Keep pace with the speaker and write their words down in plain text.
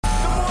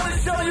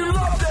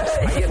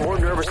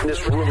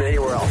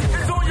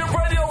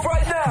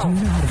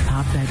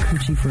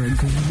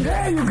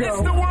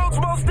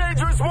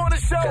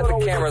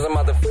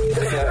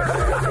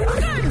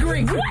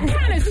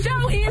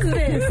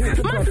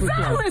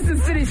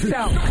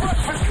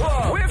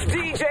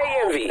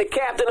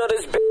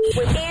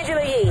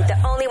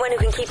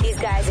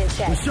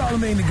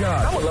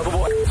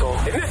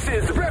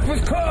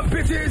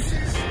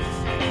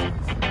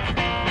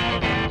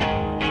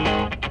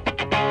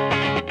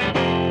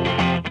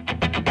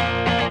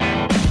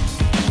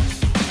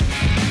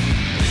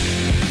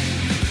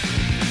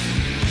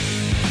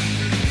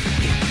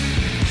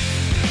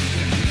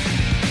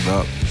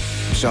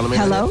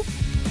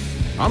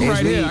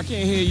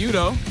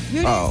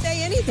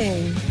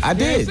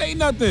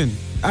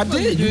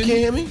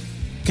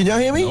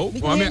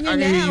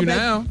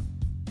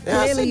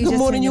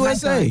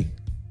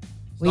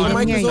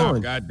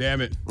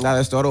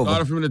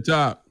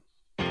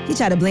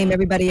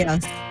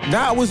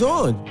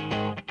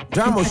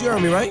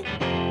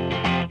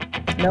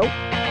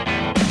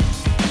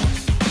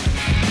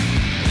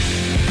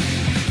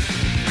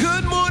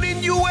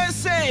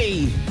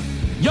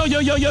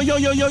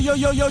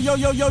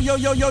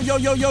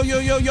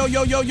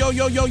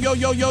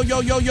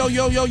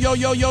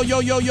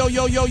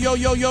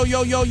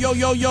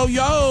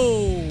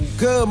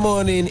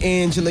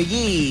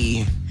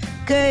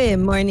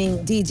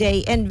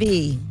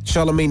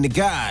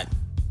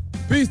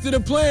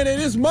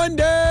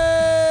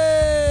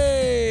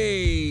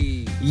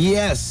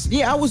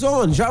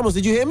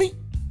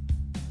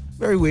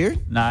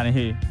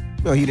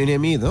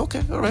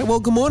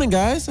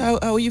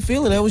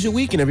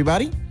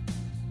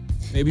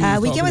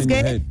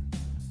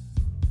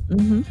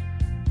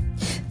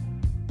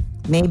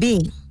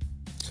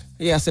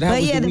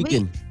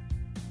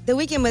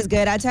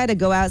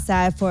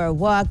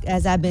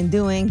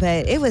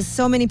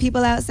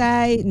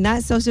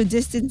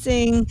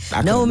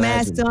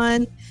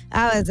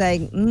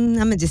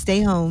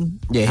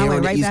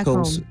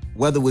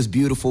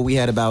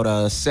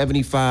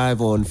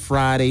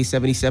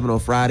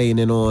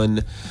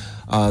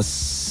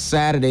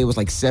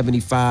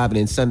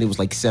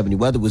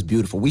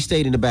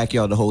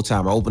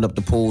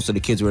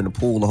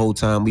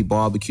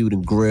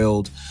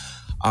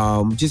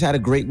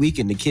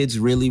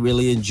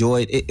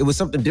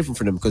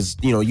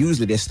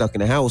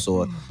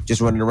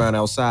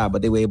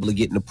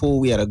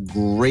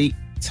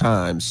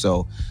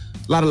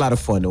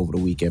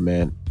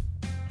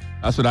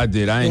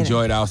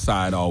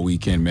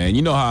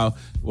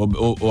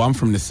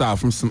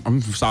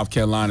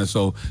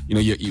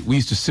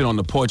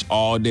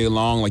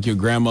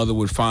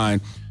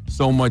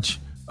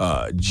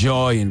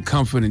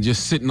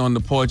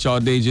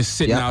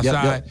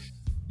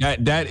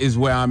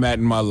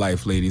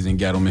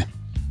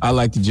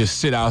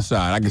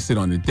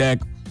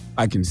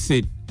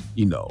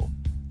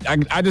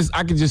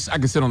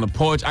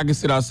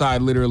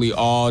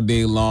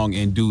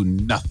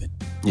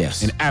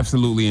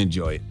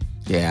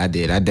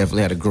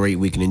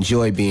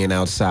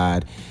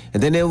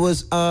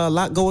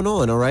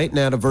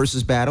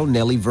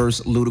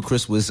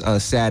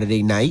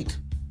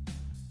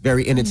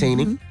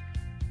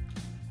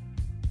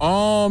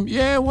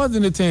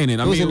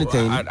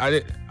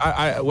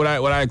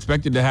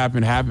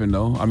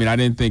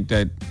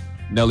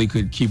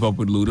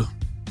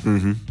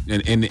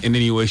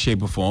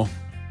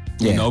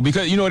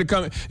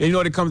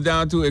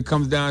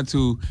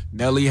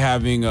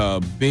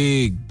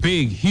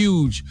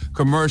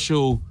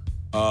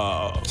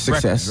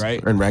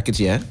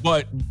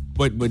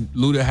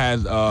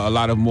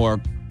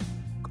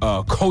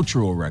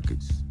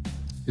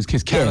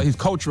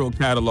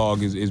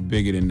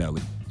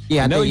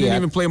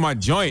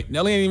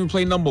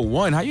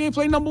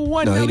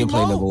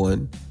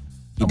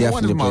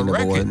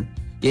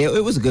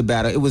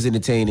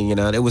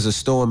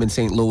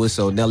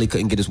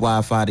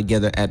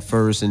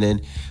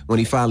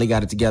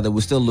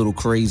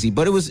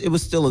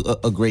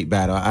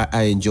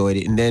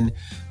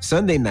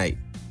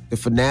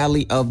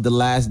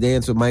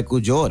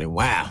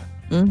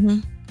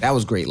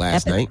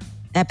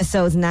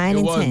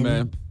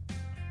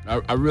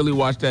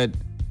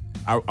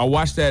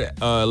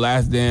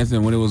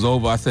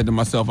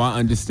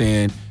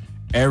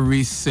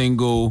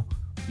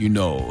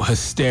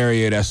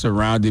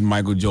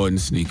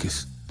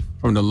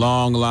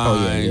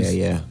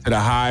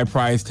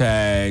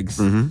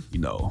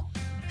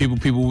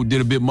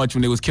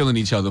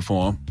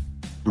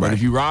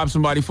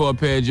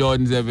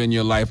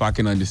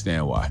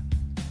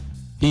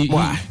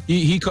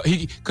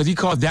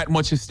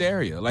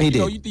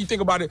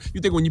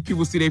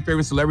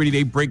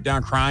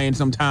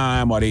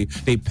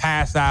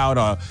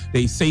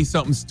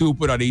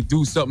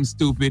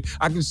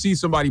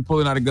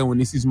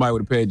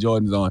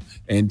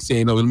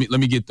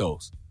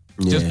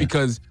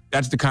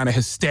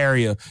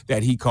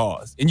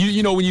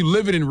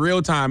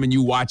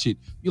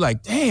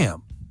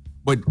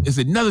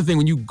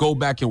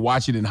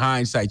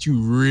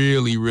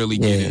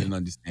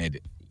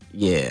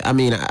Yeah, I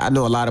mean, I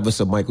know a lot of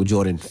us are Michael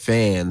Jordan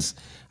fans.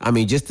 I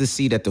mean, just to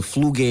see that the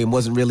flu game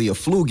wasn't really a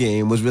flu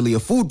game, was really a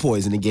food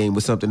poisoning game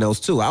was something else,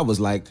 too. I was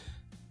like,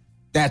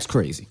 that's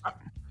crazy.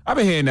 I've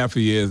been hearing that for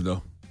years,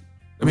 though.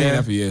 I've been hearing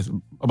that for years.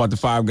 About the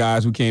 5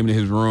 guys who came to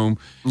his room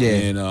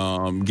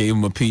and gave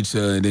him a pizza,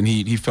 and then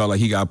he felt like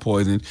he got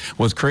poisoned.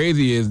 What's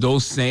crazy is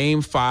those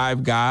same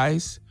 5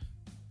 guys,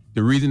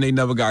 the reason they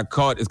never got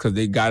caught is because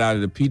they got out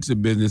of the pizza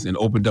business and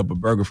opened up a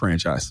burger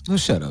franchise. Oh,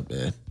 shut up,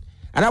 man.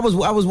 And I was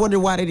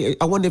wondering why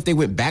I wonder if they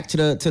went back to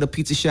the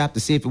pizza shop to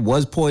see if it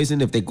was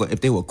poison, if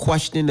they were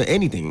questioning or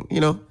anything. You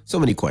know, so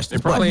many questions.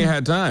 They probably ain't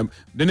had time.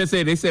 Then they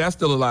say that's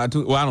still a lie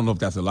too. Well, I don't know if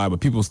that's a lie, but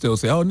people still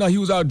say, "Oh no, he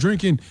was out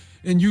drinking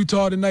in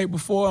Utah the night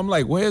before." I'm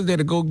like, where is there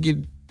to go get? I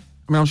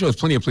mean, I'm sure there's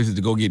plenty of places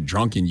to go get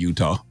drunk in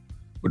Utah,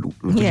 but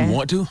would you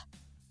want to?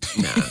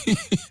 Nah.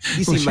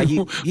 He seemed like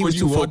he was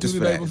too focused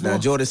for that. Now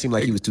Jordan seemed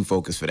like he was too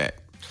focused for that.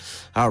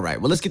 All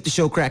right, well, let's get the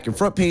show cracking.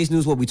 Front page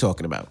news. What we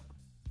talking about?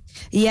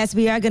 Yes,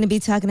 we are going to be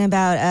talking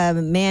about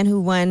a man who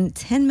won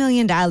 $10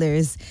 million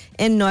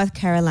in North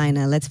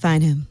Carolina. Let's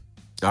find him.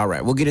 All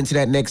right, we'll get into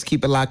that next.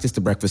 Keep it locked. It's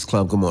the Breakfast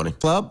Club. Good morning.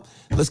 Club,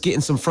 let's get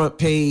in some front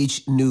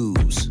page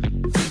news.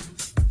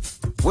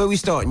 Where we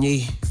starting,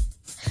 Yee?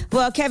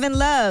 Well, Kevin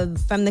Love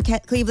from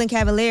the Cleveland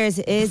Cavaliers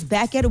is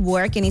back at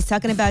work, and he's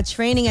talking about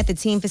training at the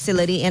team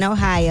facility in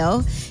Ohio.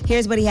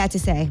 Here's what he had to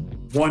say.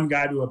 One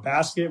guy to a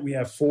basket. We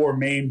have 4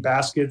 main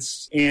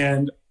baskets,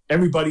 and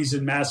everybody's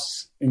in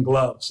masks and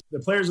gloves. The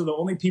players are the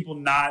only people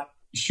not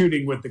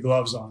shooting with the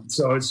gloves on.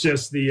 So it's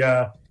just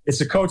it's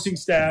the coaching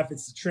staff,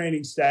 it's the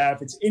training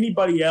staff, it's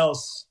anybody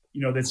else,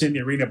 that's in the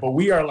arena. But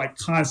we are like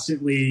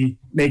constantly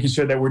making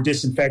sure that we're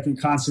disinfecting,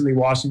 constantly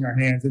washing our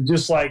hands, and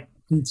just like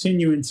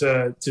continuing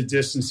to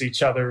distance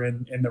each other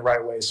in the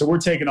right way. So we're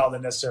taking all the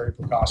necessary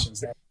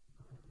precautions there.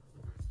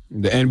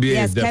 The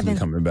NBA is definitely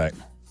coming back.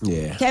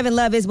 Yeah. Kevin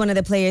Love is one of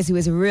the players who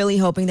is really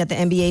hoping that the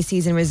NBA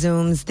season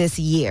resumes this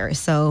year.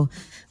 So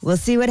we'll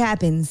see what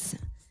happens.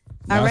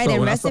 All right,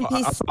 and rest in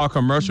peace. I saw a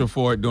commercial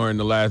for it during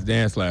The Last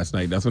Dance last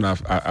night. That's when I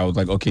was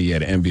like, okay, yeah,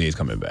 the NBA is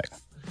coming back.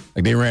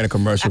 Like they ran a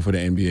commercial for the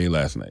NBA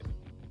last night.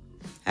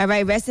 All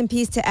right, rest in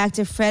peace to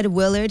actor Fred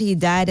Willard. He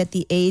died at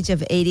the age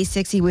of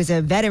 86. He was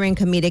a veteran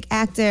comedic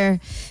actor,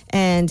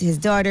 and his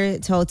daughter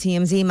told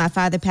TMZ, "My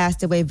father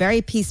passed away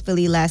very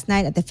peacefully last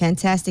night at the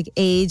fantastic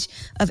age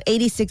of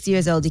 86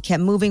 years old. He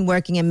kept moving,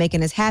 working, and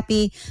making us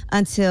happy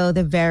until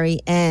the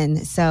very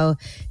end." So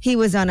he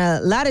was on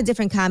a lot of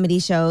different comedy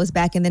shows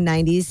back in the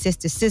 90s,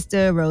 Sister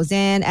Sister,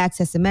 Roseanne,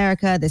 Access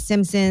America, The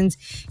Simpsons.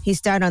 He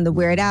starred on The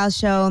Weird Al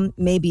Show,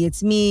 Maybe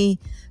It's Me.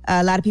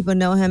 A lot of people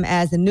know him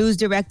as the news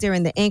director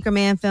in the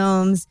Anchorman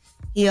films.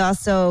 He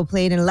also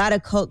played in a lot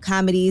of cult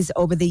comedies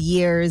over the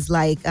years,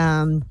 like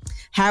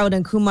Harold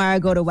and Kumar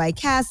Go to White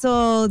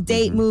Castle,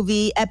 Date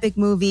Movie, Epic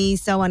Movie,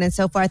 so on and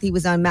so forth. He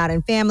was on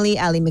Modern Family,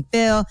 Ally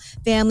McBeal,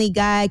 Family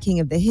Guy, King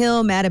of the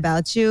Hill, Mad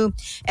About You.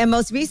 And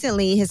most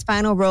recently, his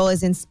final role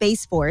is in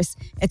Space Force.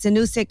 It's a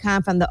new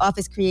sitcom from The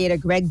Office creator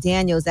Greg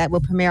Daniels that will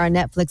premiere on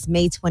Netflix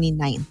May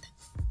 29th.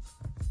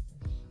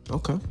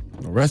 Okay.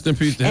 Rest in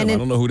peace to him. I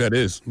don't know who that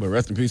is, but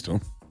rest in peace to him.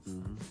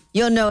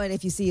 You'll know it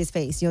if you see his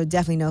face. You'll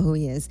definitely know who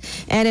he is.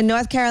 And in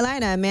North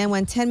Carolina, a man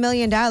won $10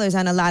 million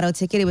on a lotto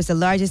ticket. It was the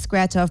largest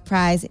scratch-off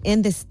prize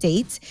in the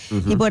state.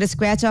 He bought a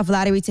scratch-off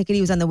lottery ticket.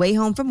 He was on the way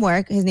home from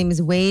work. His name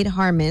is Wade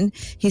Harmon.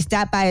 He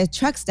stopped by a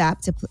truck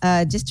stop to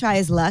just try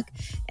his luck.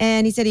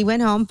 And he said he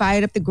went home,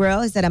 fired up the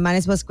grill. He said, "I might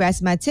as well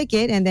scratch my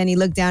ticket." And then he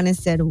looked down and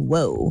said,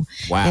 "Whoa."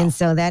 Wow. And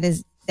so that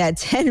is that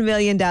 $10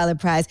 million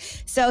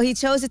prize. So he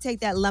chose to take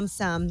that lump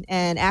sum,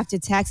 and after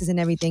taxes and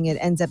everything, it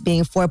ends up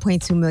being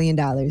 $4.2 million.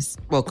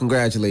 Well,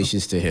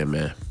 congratulations to him,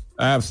 man.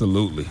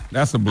 Absolutely.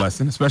 That's a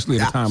blessing, especially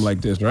at a time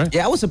like this, right?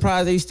 Yeah, I was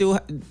surprised that he still...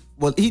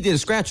 Well, he did a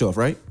scratch-off,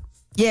 right?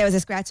 Yeah, it was a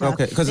scratch-off.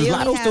 Okay, because is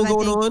lotto still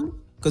going on?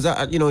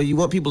 Because, you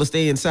want people to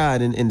stay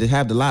inside and to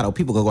have the lotto.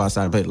 People can go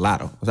outside and play the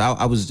lotto.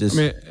 I was just...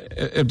 I mean,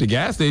 if the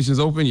gas station's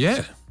open,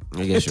 yeah.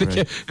 I guess you're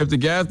right. If the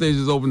gas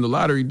station's open, the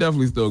lottery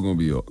definitely still going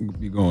to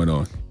be going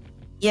on.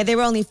 Yeah, there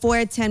were only 4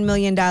 $10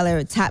 million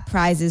top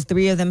prizes.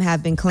 3 of them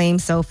have been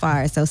claimed so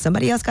far. So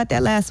somebody else got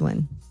that last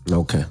one.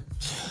 Okay.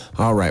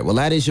 All right. Well,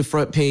 that is your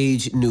front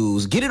page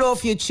news. Get it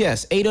off your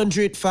chest.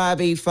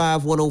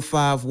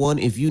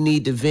 800-585-1051. If you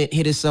need to vent,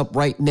 hit us up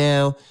right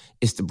now.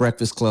 It's The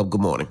Breakfast Club.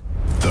 Good morning.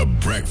 The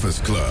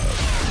Breakfast Club.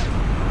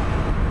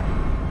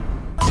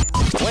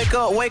 Wake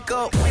up, wake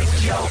up.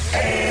 Wake your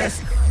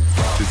ass.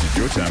 This is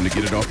your time to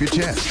get it off your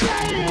chest.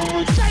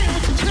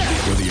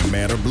 Whether you're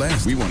mad or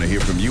blessed, we want to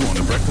hear from you on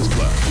The Breakfast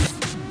Club.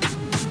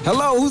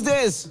 Hello, who's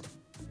this?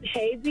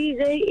 Hey,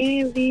 DJ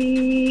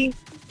Envy.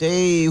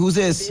 Hey, who's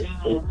this?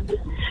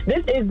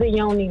 This is the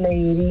Yoni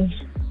lady.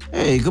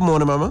 Hey, good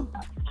morning, mama.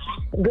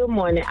 Good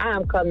morning.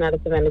 I'm coming out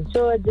of Savannah,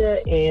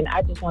 Georgia, and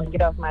I just want to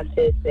get off my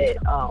chest that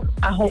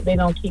I hope they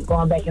don't keep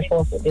going back and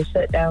forth with this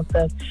shutdown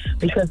stuff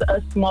because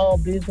us small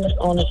business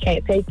owners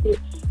can't take it.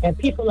 And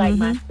people like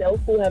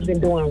myself who have been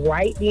doing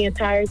right the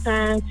entire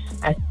time,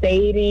 I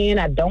stayed in,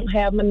 I don't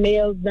have my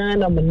nails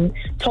done or my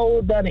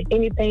toes done or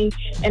anything,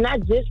 and I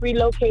just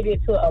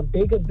relocated to a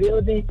bigger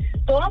building.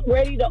 So I'm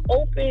ready to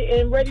open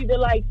and ready to,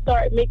 like,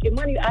 start making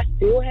money. I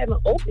still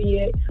haven't opened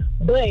yet,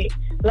 but,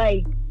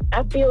 like,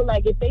 I feel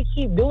like if they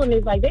keep doing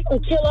this, like, they're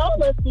going to kill all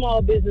the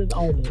small business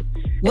owners.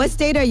 What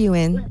state are you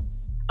in?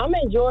 I'm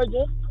in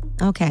Georgia.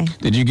 Okay.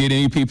 Did you get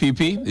any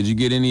PPP? Did you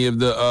get any of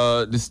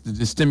the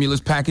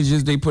stimulus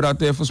packages they put out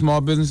there for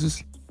small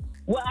businesses?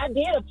 Well, I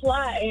did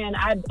apply, and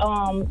I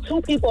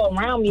 2 people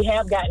around me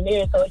have gotten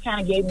theirs, so it kind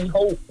of gave me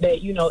hope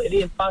that, you know, it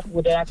is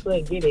possible that I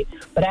could get it,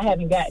 but I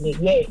haven't gotten it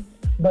yet.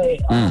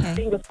 But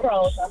fingers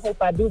crossed, I hope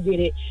I do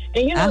get it.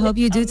 And you know, I hope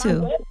you do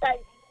too.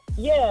 Website,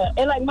 yeah,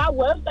 and like my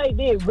website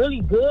did really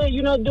good,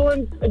 you know,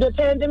 during the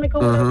pandemic or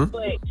whatever,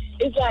 but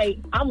it's like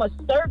I'm a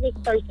service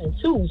person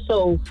too,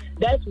 so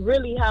that's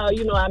really how,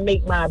 you know, I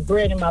make my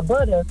bread and my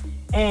butter.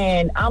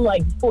 And I'm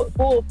like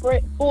full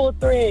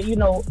thread, you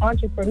know,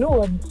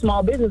 entrepreneur,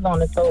 small business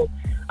owner. So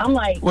I'm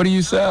like, what do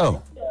you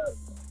sell?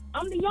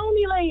 I'm the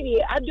yoni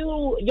lady. I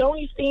do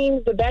yoni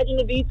steams, the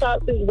vaginal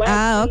detoxes, wax.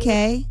 Ah,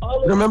 okay.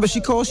 Remember,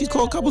 she's called a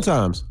couple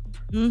times.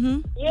 Yeah.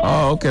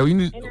 Oh, okay.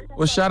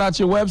 Well, shout out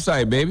your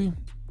website, baby.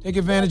 Take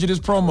advantage of this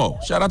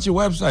promo. Shout out your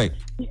website.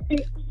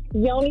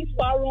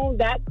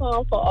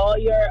 YoniSpaRoom.com for all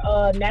your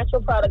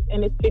natural products,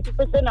 and it's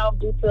 50% off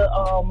due to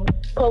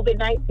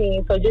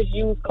COVID-19. So just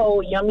use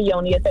code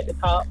YummyYoni. It's at the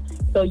top.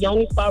 So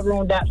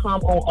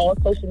YoniSpaRoom.com on all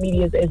social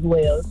medias as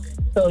well.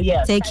 So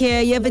yeah, take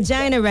care of your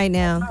vagina right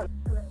now.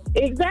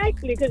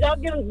 Exactly, because y'all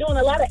doing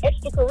a lot of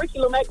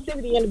extracurricular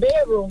activity in the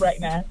bedroom right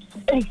now.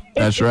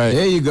 That's right.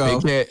 There you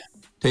go.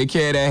 Take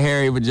care of that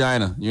hairy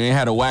vagina. You ain't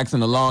had a wax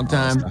in a long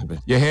time.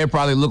 Your hair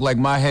probably look like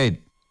my head.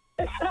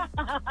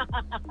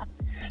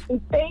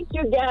 Thank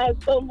you guys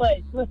so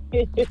much.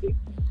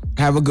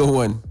 Have a good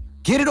one.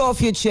 Get it off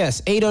your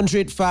chest.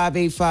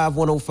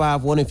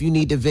 800-585-1051. If you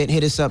need to vent,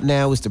 hit us up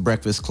now. It's The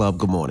Breakfast Club.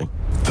 Good morning.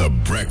 The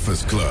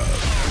Breakfast Club.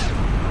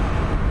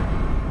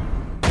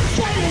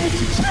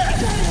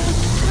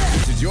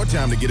 This is your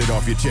time to get it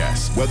off your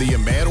chest, whether you're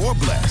mad or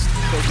blessed.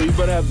 So you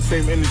better have the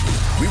same energy.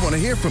 We want to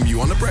hear from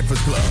you on The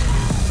Breakfast Club.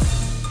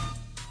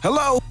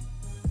 Hello?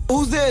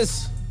 Who's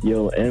this?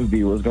 Yo,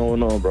 Envy, what's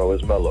going on, bro?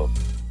 It's Mello.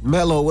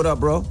 Mello, what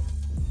up, bro?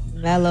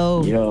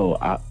 Mello. Yo,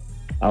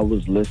 I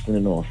was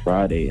listening on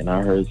Friday, and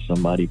I heard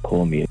somebody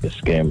call me a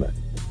scammer.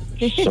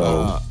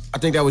 So I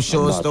think that was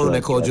Sean Stone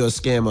that called you a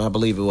scammer. I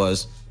believe it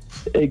was.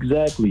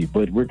 Exactly,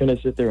 but we're going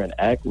to sit there and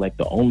act like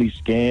the only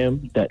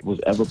scam that was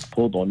ever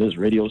pulled on this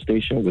radio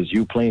station was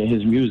you playing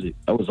his music.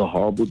 That was a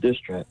horrible diss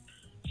track.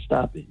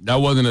 Stop it.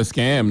 That wasn't a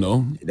scam,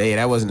 though. Yeah,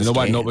 that wasn't a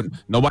scam.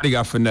 Nobody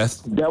got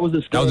finessed. That was a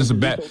scam. That was just a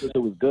bet. It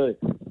was good.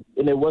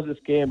 And it was a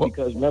scam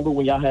because remember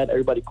when y'all had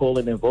everybody call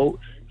in and vote?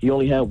 He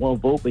only had one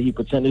vote, but he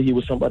pretended he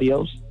was somebody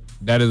else?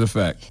 That is a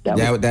fact.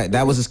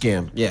 That was a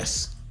scam,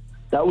 yes.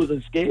 That was a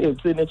scam.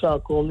 Sitting there trying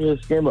to call me a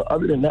scammer.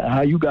 Other than that,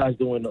 how you guys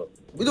doing though?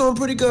 We're doing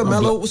pretty good,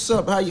 Mello. What's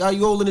up? How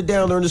you holding it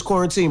down during this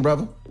quarantine,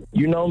 brother?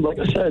 You know, like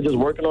I said, just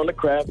working on the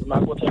craft. I'm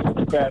not going to tell you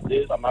what the craft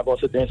is. I'm not going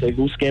to sit there and say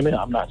who's scamming.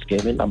 I'm not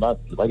scamming. I'm not,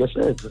 like I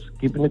said, just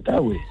keeping it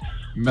that way.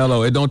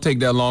 Mello, it don't take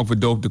that long for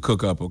dope to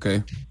cook up,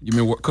 okay? You've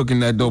been cooking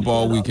that dope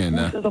all weekend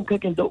now. Because I'm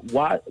cooking dope.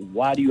 Why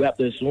do you have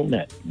to assume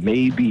that?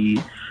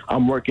 Maybe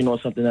I'm working on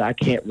something that I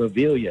can't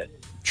reveal yet.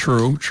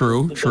 True.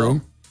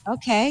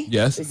 Okay.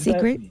 Yes.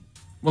 Secret.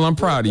 Well, I'm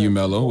proud of you,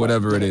 Mello,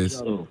 whatever it is.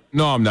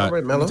 No, I'm not.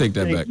 Right, Mello. I'll take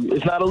that back.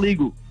 It's not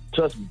illegal.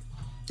 Trust me.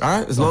 All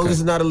right, as long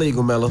as it's not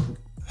illegal, Mello.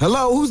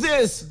 Hello, who's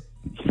this?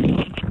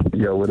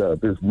 Yo, what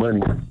up? It's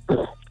Money.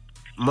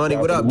 Money,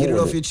 what up? Get it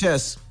off your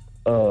chest.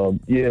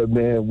 Yeah,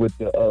 man, with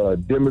the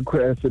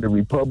Democrats and the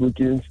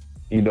Republicans,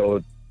 you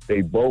know,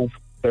 they both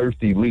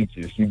thirsty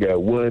leeches. You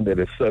got one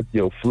that'll suck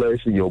your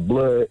flesh and your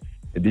blood,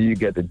 and then you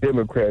got the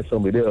Democrats,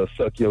 somebody that'll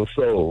suck your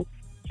soul.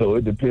 So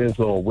it depends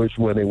on which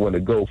one they want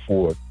to go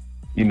for.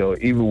 You know,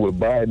 even with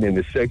Biden and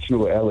the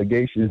sexual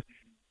allegations,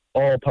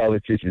 all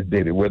politicians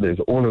did it, whether it's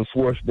Arnold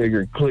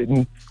Schwarzenegger,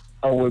 Clinton.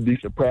 I wouldn't be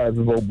surprised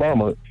if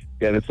Obama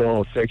got its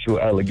own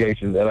sexual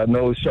allegations. And I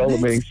know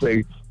Charlamagne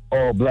say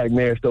all black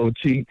men don't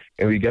cheat,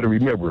 and we got to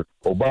remember,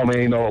 Obama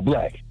ain't all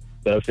black.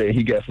 So I'm saying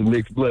he got some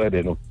mixed blood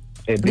in him.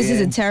 And this is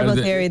a terrible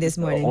theory this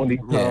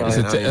morning.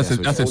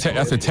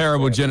 That's a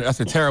terrible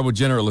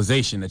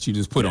generalization that you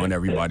just put on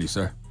everybody,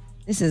 sir.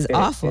 This is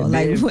awful.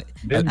 Like, what?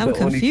 I'm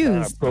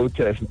confused.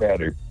 Protests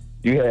matter.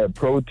 You have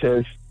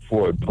protests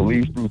for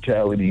police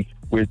brutality,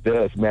 which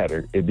does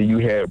matter. And then you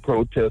have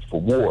protests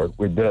for war,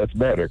 which does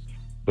matter.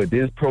 But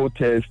this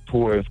protest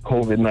towards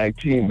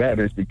COVID-19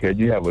 matters because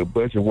you have a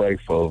bunch of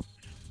white folks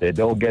that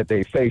don't get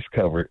their face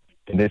covered.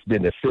 And it's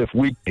been the 5th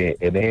weekend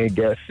and they ain't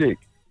got sick.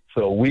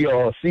 So we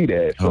all see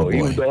that. So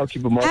even though I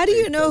keep them on. How do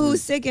you know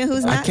who's sick and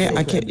who's not sick?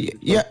 I can't.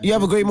 Yeah, you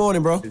have a great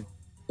morning, bro.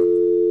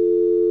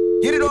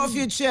 Get it off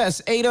your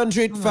chest.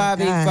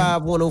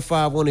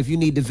 800-585-1051. If you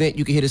need to vent,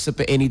 you can hit us up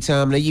at any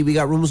time. Now, we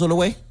got rumors on the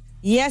way?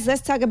 Yes,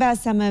 let's talk about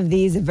some of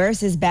these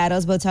versus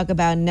battles. We'll talk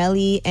about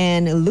Nelly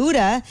and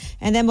Luda,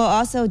 and then we'll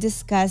also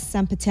discuss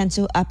some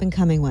potential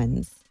up-and-coming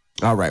ones.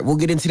 All right, we'll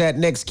get into that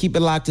next. Keep it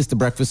locked. It's The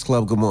Breakfast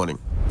Club. Good morning.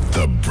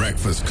 The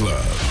Breakfast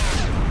Club.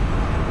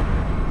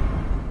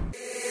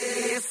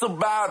 It's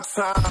about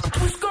time.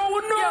 What's going on?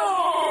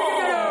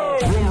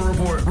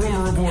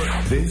 Rumor report.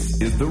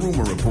 This is the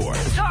Rumor Report.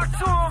 Talk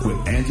to him.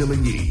 With Angela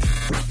Yee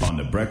on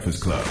The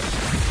Breakfast Club.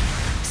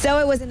 So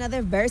it was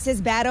another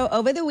versus battle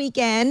over the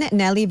weekend,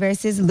 Nelly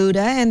versus Luda,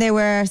 and there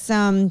were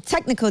some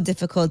technical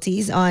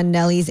difficulties on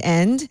Nelly's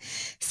end.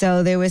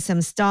 So there was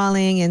some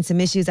stalling and some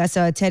issues. I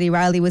saw Teddy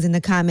Riley was in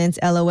the comments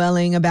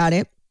LOLing about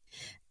it.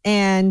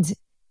 And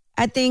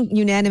I think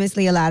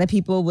unanimously a lot of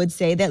people would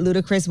say that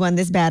Ludacris won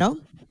this battle,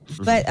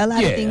 but a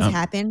lot of things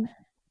happen.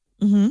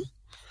 Mm-hmm.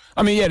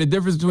 I mean, the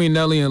difference between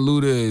Nelly and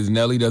Luda is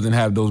Nelly doesn't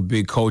have those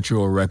big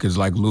cultural records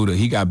like Luda.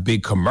 He got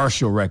big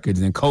commercial records,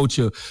 and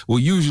culture will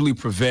usually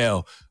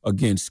prevail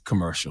against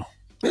commercial.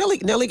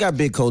 Nelly got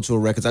big cultural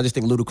records. I just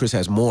think Ludacris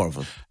has more of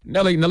them.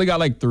 Nelly got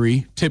like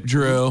 3. Tip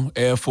Drill,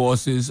 Air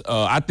Forces.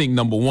 I think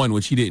number 1,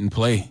 which he didn't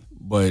play.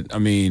 But, I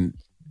mean,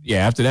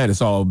 after that,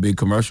 it's all big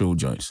commercial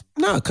joints.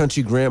 Nah,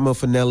 Country Grammar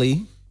for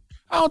Nelly.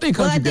 I don't think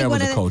Country Grammar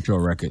is a cultural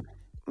record.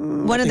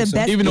 One of the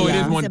best Even though it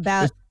is things one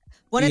about...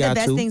 One of the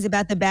best things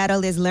about the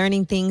battle is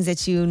learning things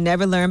that you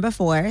never learned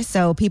before.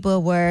 So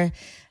people were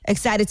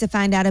excited to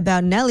find out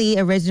about Nelly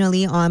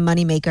originally on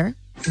Moneymaker.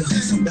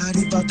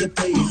 Somebody about to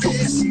pay you. I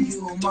see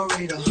you on my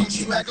radar. Don't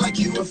you act like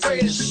you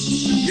afraid of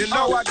You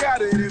know I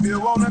got it. If you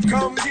wanna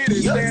come get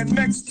it, stand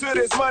next to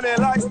this money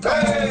like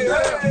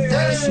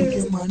hey. She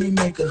get money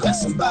maker.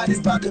 Somebody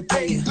about to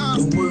pay you.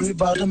 Don't worry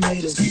about the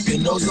haters. Keep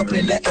your nose up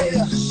in the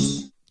air.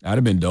 That'd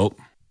have been dope.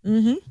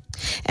 Mm-hmm.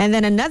 And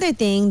then another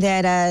thing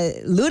that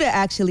Luda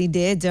actually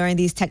did during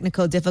these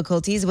technical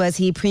difficulties was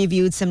he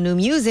previewed some new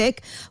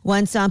music.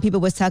 One song people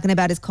was talking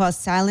about is called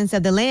Silence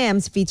of the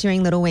Lambs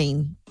featuring Lil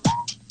Wayne.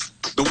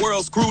 The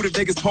world's screwed if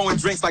niggas pouring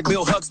drinks like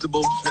Bill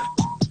Huxtable.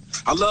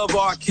 I love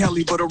R.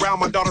 Kelly, but around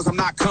my daughters I'm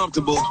not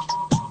comfortable.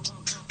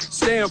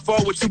 Stand for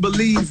what you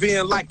believe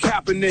in like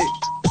Kaepernick.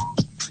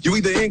 You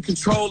either in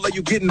control or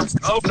you getting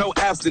of no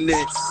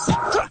abstinence.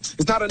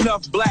 There's not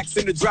enough blacks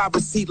in the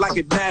driver's seat like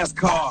at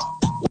NASCAR.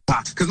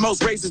 Cause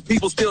most racist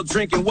people still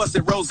drinking what's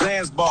at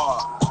Roseanne's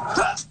bar.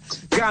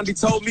 Gandhi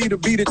told me to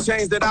be the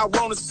change that I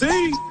want to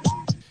see.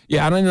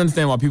 Yeah, I don't even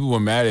understand why people were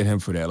mad at him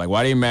for that. Like,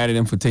 why they mad at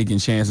him for taking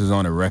chances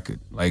on a record?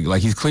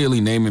 Like he's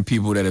clearly naming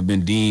people that have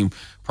been deemed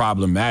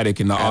problematic.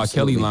 In the R.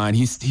 Kelly line,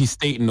 he's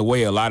stating the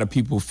way a lot of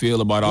people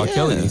feel about R.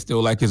 Kelly. They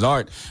still like his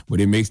art, but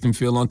it makes them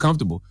feel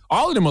uncomfortable.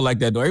 All of them are like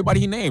that, though.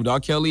 Everybody he named, R.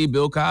 Kelly,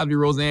 Bill Cosby,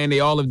 Roseanne,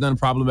 they all have done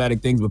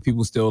problematic things, but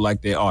people still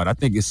like their art. I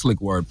think it's slick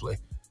wordplay.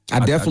 I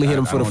definitely hit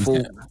him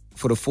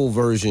for the full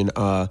version.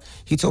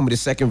 He told me the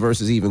second verse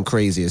is even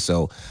crazier.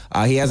 So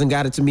he hasn't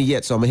got it to me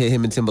yet. So I'm gonna hit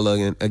him and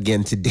Timberland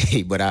again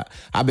today. But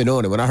I've been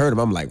on it. When I heard him,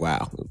 I'm like,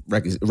 wow,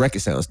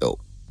 record sounds dope.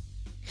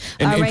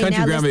 And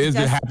Country Grammar is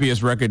the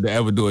happiest record to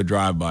ever do a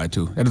drive-by,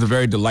 too. That is a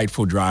very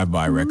delightful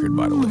drive-by record,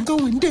 by the way.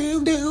 Going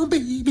down,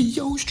 baby,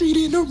 your street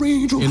in the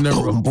Range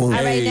Rover. All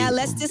right, now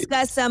let's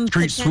discuss some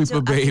Street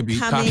potential Sweeper, baby.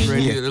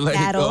 upcoming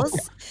battles.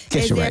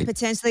 Is there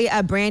potentially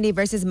a Brandy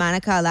versus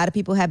Monica? A lot of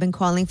people have been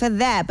calling for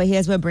that, but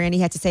here's what Brandy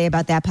had to say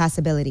about that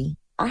possibility.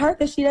 I heard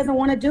that she doesn't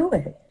want to do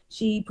it.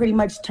 She pretty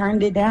much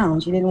turned it down.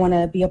 She didn't want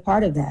to be a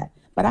part of that.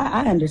 But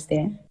I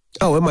understand.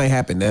 Oh, it might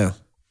happen now.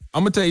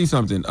 I'm going to tell you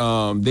something.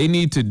 They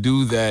need to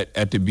do that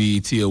at the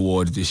BET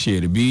Awards this year.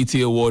 The BET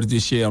Awards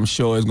this year, I'm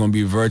sure, is going to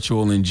be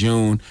virtual in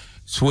June.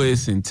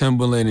 Swiss and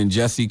Timberland and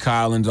Jesse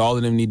Collins, all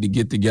of them need to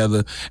get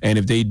together. And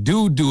if they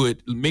do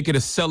it, make it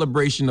a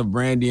celebration of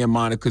Brandy and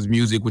Monica's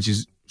music, which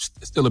is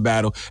still a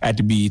battle at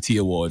the BET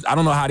Awards. I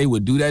don't know how they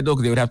would do that, though,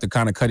 because they would have to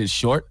kind of cut it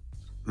short,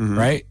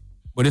 right?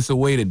 But it's a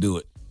way to do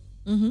it.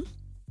 Mm-hmm.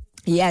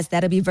 Yes,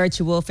 that'll be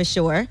virtual for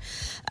sure.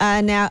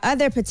 Now,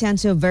 other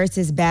potential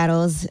versus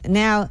battles.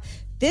 Now,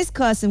 this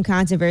caused some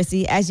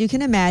controversy. As you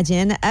can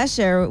imagine,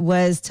 Usher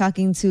was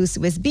talking to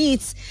Swiss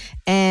Beats,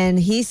 and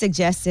he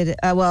suggested,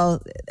 a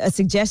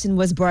suggestion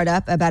was brought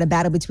up about a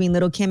battle between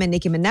Lil' Kim and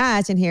Nicki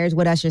Minaj, and here's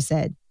what Usher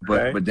said.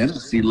 But then I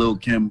see Lil'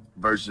 Kim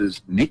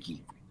versus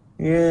Nicki.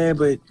 Yeah,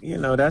 but,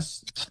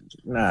 that's,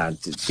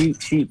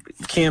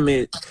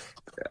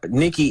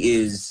 Nicki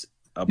is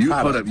a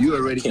product. You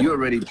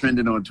already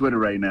trending on Twitter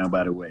right now,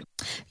 by the way.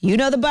 You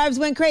know the Barbs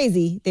went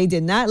crazy. They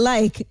did not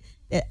like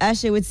that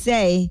Usher would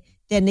say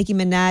that Nicki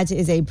Minaj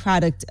is a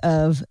product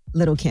of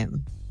Lil'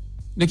 Kim.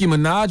 Nicki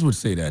Minaj would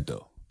say that,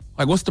 though.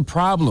 Like, what's the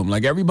problem?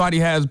 Like, everybody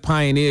has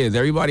pioneers.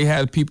 Everybody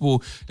has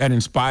people that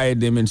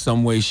inspired them in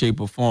some way, shape,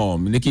 or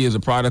form. Nicki is a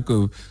product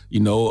of,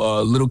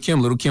 Lil'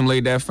 Kim. Lil' Kim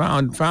laid that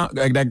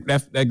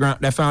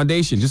that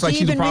foundation. Just like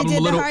she's a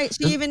problem with Lil'.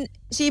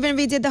 She even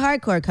redid the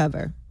hardcore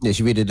cover. Yeah,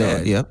 she redid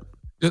that. Yep.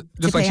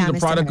 Just like she's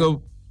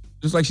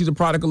a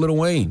product of Lil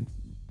Wayne.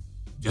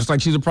 Just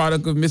like she's a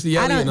product of Missy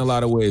Elliott in a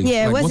lot of ways.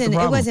 Yeah, like,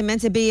 it wasn't meant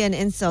to be an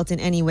insult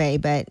in any way,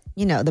 but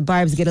the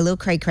Barbs get a little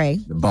cray-cray.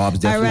 The Barbs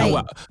definitely.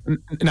 All right.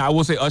 Now, I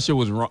will say Usher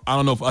was wrong. I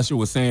don't know if Usher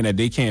was saying that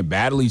they can't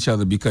battle each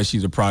other because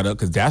she's a product,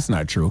 because that's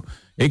not true.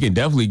 They can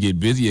definitely get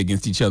busy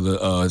against each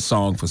other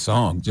song for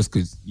song. Just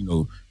because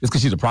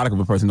she's a product of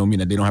a person don't mean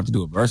that they don't have to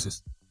do a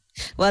versus.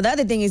 Well, the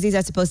other thing is these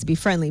are supposed to be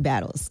friendly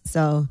battles.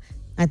 So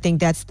I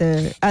think that's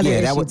the other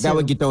issue. Yeah, that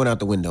would get thrown out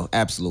the window.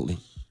 Absolutely.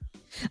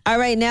 All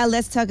right, now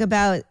let's talk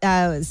about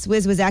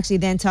Swizz was actually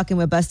then talking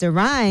with Busta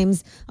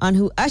Rhymes on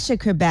who Usher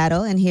could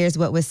battle, and here's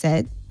what was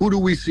said. Who do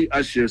we see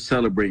Usher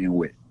celebrating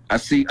with? I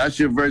see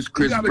Usher versus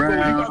Chris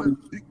Brown.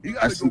 You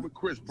got to go with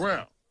Chris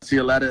Brown. I see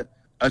a lot of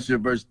Usher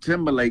versus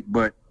Timberlake,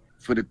 but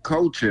for the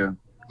culture.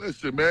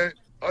 Listen, man,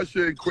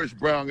 Usher and Chris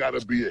Brown got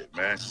to be it,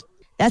 man.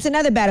 That's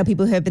another battle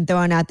people have been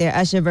throwing out there,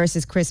 Usher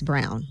versus Chris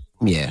Brown.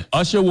 Yeah.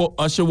 Usher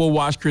will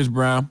watch Chris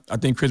Brown. I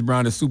think Chris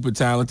Brown is super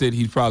talented.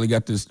 He's probably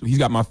got this. He's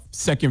got my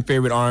second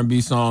favorite R&B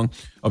song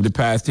of the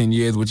past 10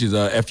 years, which is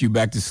F You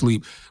Back to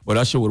Sleep. But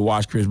Usher would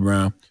watch Chris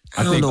Brown.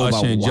 I think Usher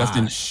about and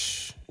Justin.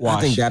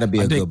 I think that'd be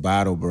a good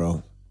battle,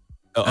 bro.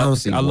 I don't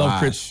see. I love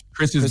Chris.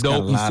 Chris is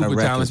dope. He's super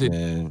talented.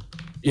 Man.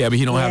 Yeah, but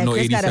he don't have no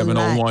Chris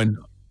 8701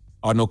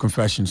 or no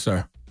Confession,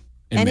 sir.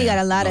 And he got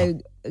a lot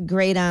of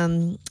great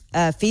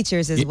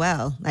features as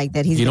well, like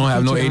that. He don't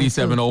have no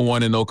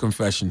 8701 and no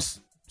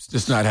Confessions. It's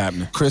just not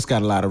happening. Chris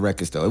got a lot of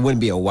records though. It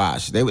wouldn't be a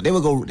wash. They would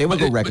go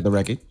record the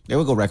record. They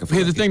would go record.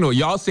 Here's the thing though.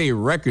 Y'all say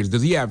records.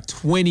 Does he have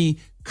 20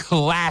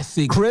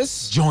 classic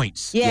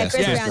joints? Yeah,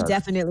 Chris Brown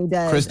definitely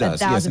does. Chris does.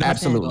 Yes,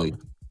 absolutely.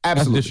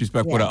 That's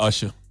disrespectful to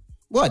Usher.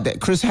 What?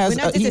 That Chris has.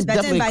 We're not He's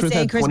disrespecting by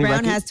saying Chris Brown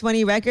records. has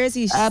 20 records.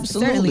 He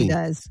certainly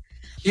does.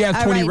 He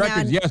has 20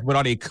 records, yes, but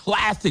are they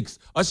classics?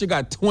 Usher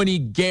got 20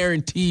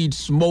 guaranteed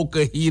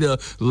smoker, heater,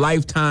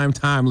 lifetime,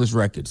 timeless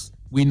records.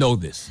 We know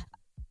this.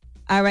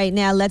 All right,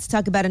 now let's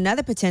talk about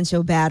another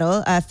potential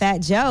battle. Fat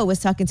Joe was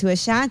talking to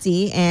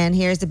Ashanti, and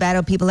here's the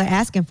battle people are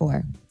asking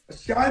for.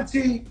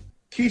 Ashanti,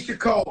 Keisha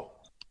Cole.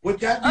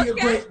 Would that be a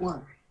great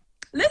one?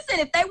 Listen,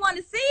 if they want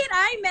to see it,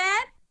 I ain't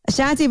mad.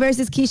 Ashanti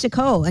versus Keisha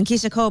Cole. And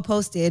Keisha Cole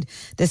posted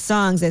the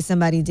songs that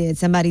somebody did.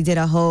 Somebody did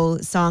a whole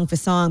song for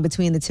song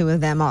between the two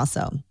of them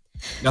also.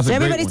 So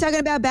everybody's talking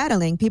about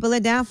battling. People are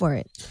down for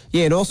it.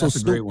 Yeah, and also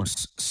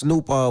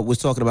Snoop was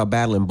talking about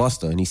battling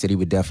Busta, and he said he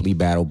would definitely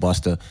battle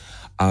Busta.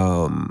 I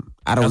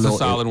don't know. That's a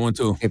solid one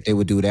too. If they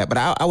would do that, but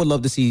I would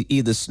love to see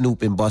either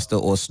Snoop and Busta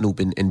or Snoop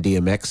and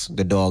DMX,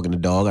 the Dog and the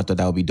Dog. I thought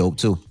that would be dope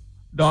too.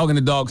 Dog and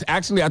the Dogs.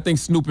 Actually, I think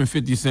Snoop and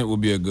 50 Cent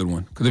would be a good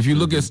one. Because if you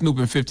look at Snoop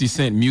and 50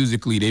 Cent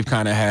musically, they've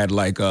kind of had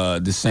like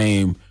the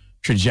same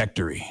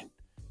trajectory.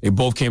 They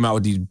both came out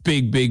with these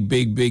big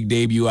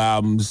debut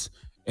albums.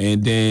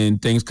 And then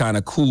things kind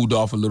of cooled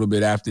off a little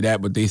bit after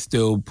that, but they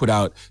still put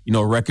out,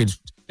 records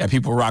that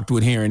people rocked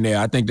with here and there.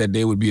 I think that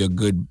they would be a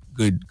good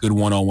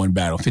one-on-one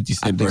battle. 50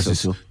 Cent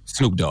versus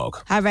Snoop Dogg.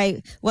 All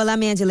right. Well,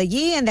 I'm Angela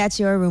Yee, and that's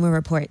your Rumor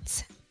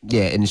Reports.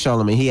 Yeah, and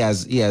Charlamagne, he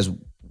has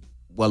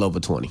well over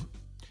 20.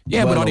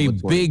 Yeah, but are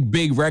they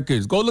big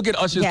records? Go look at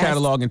Usher's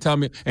catalog and tell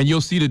me, and you'll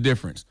see the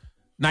difference.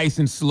 Nice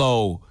and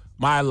Slow,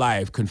 My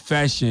Life,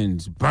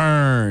 Confessions,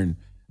 Burn.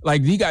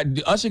 Like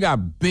Usher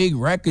got big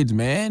records,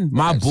 man.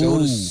 My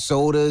Boo.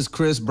 So does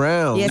Chris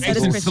Brown. Yeah, so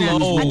does Chris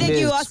Brown. I think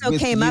you also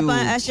With came up You, on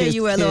Usher.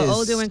 You were a little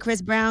older when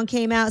Chris Brown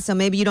came out, so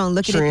maybe you don't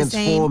look at it the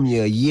same. Transform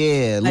Ya,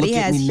 yeah. But Look he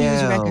at has me huge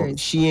now.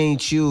 records. She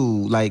Ain't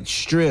You, like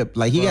Strip.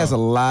 Like he has a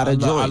lot of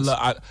joints.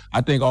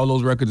 I think all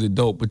those records are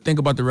dope. But think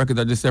about the records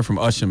I just said from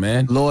Usher,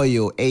 man.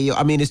 Loyal, Ayo.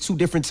 I mean, it's two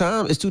different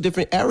times. It's two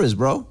different eras,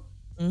 bro.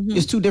 Mm-hmm.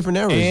 It's two different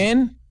eras.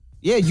 And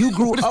yeah, you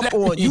grew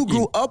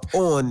up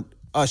on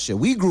Usher.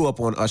 We grew up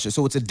on Usher,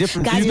 so it's a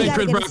different. You think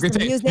Chris Brown can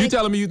take? You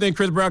telling me you think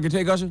Chris Brown can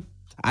take Usher?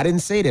 I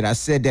didn't say that. I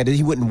said that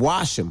he wouldn't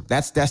wash him.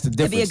 That's the difference.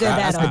 It'd be a good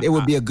battle. I said it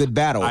would be a good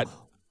battle.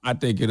 I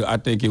think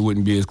it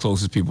wouldn't be as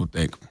close as people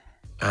think.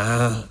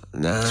 Nah.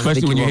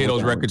 Especially when you hear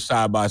those records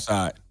side by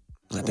side.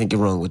 I think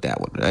you're wrong with that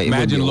one.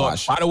 Imagine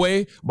by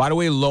the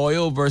way,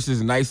 Loyal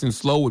versus Nice and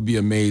Slow would be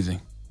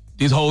amazing.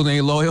 These hoes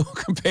ain't loyal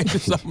compared to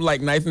something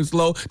like Nice and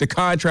Slow. The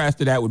contrast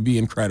to that would be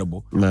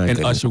incredible.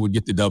 And Usher would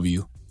get the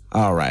W.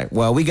 All right.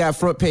 Well, we got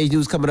front page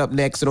news coming up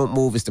next, so don't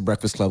move. It's The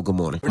Breakfast Club. Good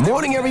morning. Good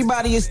morning,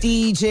 everybody. It's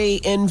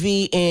DJ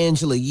Envy,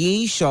 Angela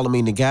Yee,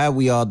 Charlamagne the Guy.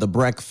 We are The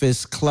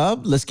Breakfast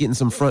Club. Let's get in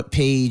some front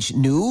page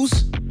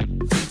news.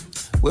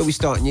 Where we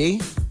starting,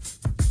 Yee?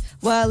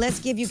 Well, let's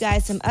give you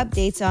guys some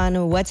updates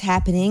on what's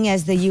happening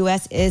as the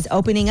U.S. is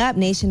opening up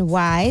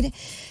nationwide.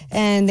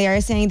 And they are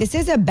saying this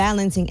is a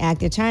balancing act.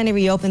 They're trying to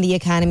reopen the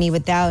economy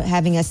without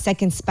having a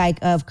second spike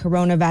of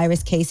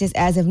coronavirus cases.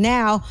 As of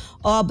now,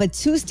 all but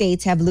 2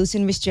 states have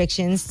loosened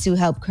restrictions to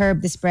help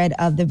curb the spread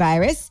of the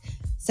virus.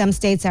 Some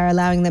states are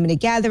allowing limited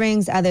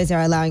gatherings. Others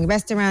are allowing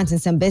restaurants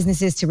and some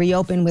businesses to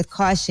reopen with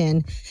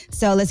caution.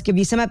 So let's give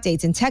you some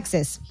updates. In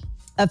Texas,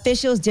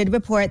 officials did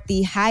report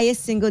the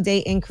highest single-day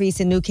increase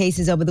in new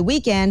cases over the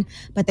weekend,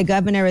 but the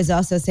governor is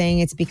also saying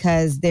it's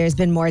because there's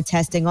been more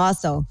testing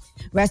also.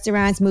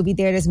 Restaurants, movie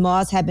theaters,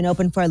 malls have been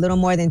open for a little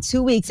more than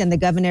 2 weeks, and the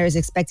governor is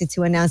expected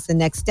to announce the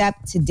next step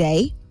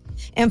today.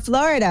 In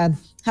Florida,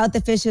 health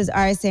officials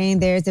are saying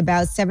there's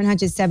about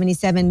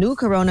 777 new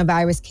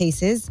coronavirus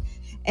cases.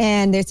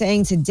 And they're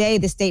saying today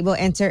the state will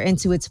enter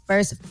into its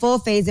first full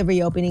phase of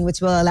reopening,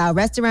 which will allow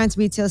restaurants,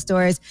 retail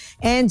stores,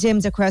 and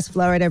gyms across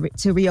Florida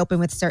to reopen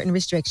with certain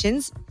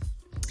restrictions.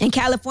 In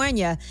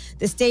California,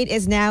 the state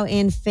is now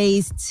in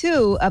phase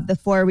 2 of the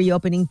 4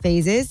 reopening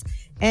phases.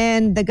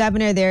 And the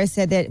governor there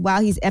said that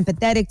while he's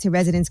empathetic to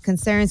residents'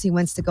 concerns, he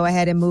wants to go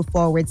ahead and move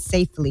forward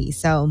safely.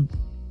 So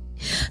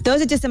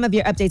those are just some of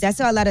your updates. I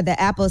saw a lot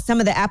of some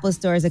of the Apple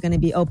stores are going to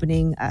be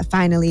opening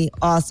finally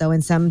also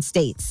in some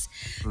states.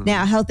 Mm-hmm.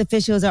 Now, health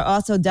officials are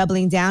also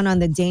doubling down on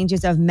the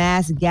dangers of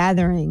mass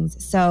gatherings.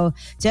 So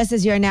just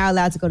as you're now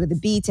allowed to go to the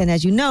beach, and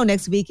as you know,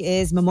 next week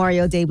is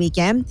Memorial Day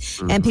weekend,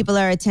 and people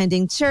are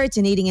attending church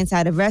and eating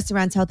inside of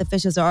restaurants, health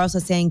officials are also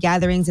saying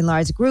gatherings in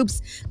large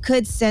groups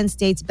could send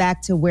states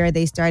back to where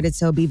they started.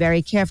 So be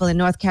very careful. In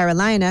North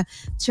Carolina,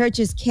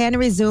 churches can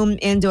resume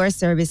indoor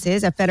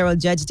services. A federal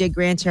judge did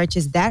grant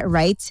churches that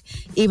right,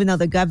 even though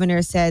the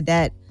governor said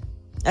that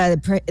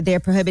they're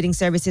prohibiting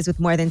services with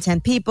more than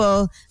 10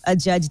 people. A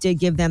judge did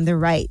give them the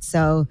right.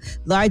 So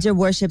larger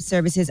worship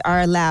services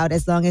are allowed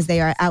as long as they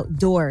are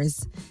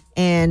outdoors.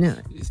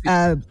 And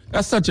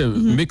that's such a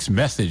mixed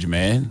message,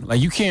 man.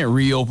 Like, you can't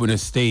reopen a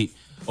state,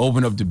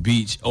 open up the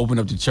beach, open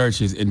up the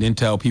churches, and then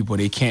tell people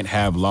they can't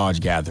have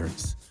large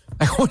gatherings.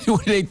 Like, what do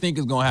they think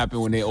is going to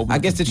happen when they open? I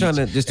guess they're trying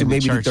to just do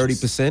maybe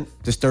 30%.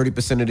 Just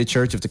 30% of the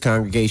church. If the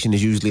congregation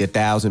is usually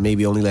 1,000,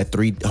 maybe only let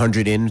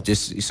 300 in,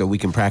 just so we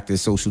can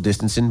practice social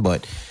distancing.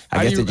 But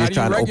I guess they're just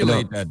trying to open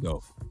up. That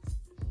though,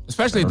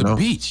 especially at the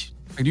beach.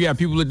 Like, do you have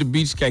people at the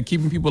beach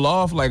keeping people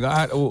off? Like,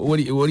 what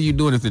do you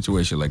do in a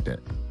situation like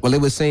that? Well,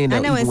 it was saying that I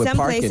know even in with some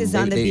parking, places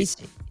on the beach.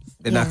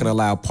 They're not going to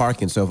allow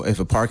parking. So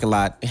if a parking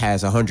lot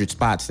has 100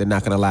 spots, they're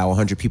not going to allow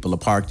 100 people to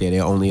park there. They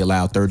only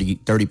allow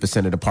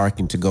 30% of the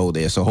parking to go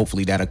there. So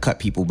hopefully that'll cut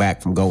people back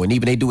from going.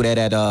 Even they do that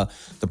at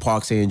the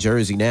parks here in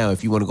Jersey now.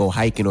 If you want to go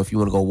hiking or if you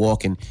want to go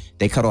walking,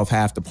 they cut off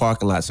half the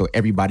parking lot so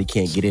everybody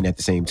can't get in at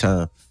the same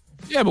time.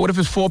 Yeah, but what if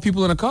it's 4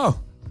 people in a car?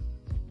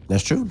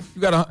 That's true.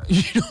 You know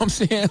what I'm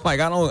saying? Like,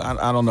 I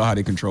don't know how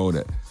they control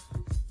that.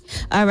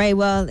 All right.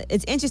 Well,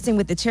 it's interesting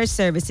with the church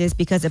services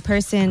because a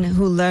person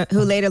who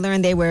later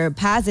learned they were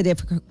positive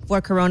for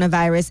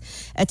coronavirus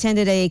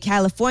attended a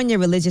California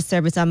religious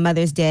service on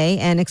Mother's Day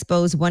and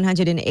exposed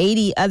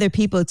 180 other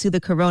people to the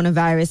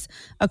coronavirus.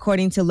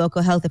 According to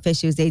local health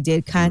officials, they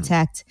did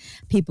contact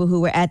people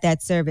who were at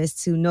that service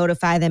to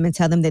notify them and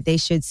tell them that they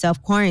should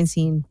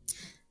self-quarantine.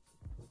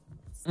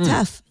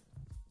 Tough.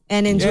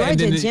 And in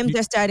Georgia, gyms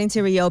are starting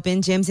to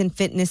reopen, gyms and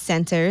fitness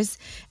centers.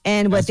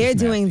 And what they're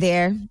doing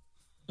there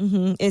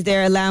is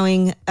they're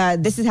allowing,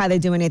 this is how they're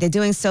doing it. They're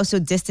doing social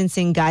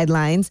distancing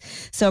guidelines.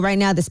 So right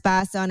now, the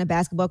spa, sauna,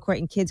 basketball court,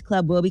 and kids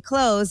club will be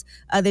closed.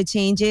 Other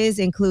changes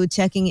include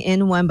checking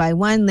in one by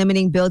one,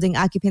 limiting building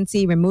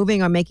occupancy,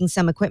 removing or making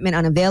some equipment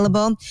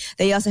unavailable.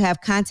 They also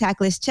have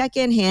contactless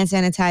check-in, hand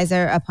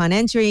sanitizer upon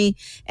entry,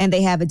 and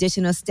they have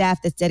additional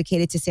staff that's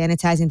dedicated to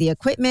sanitizing the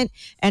equipment,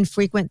 and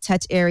frequent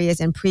touch areas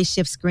and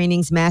pre-shift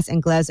screenings. Masks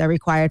and gloves are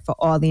required for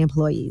all the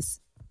employees.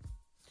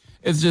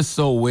 It's just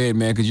so weird,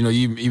 man, because,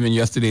 even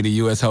yesterday, the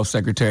U.S. Health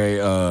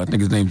Secretary, I think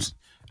his name's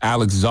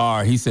Alex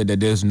Czar, he said that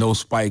there's no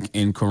spike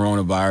in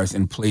coronavirus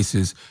in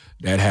places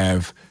that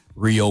have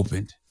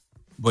reopened.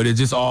 But it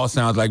just all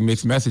sounds like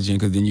mixed messaging,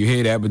 because then you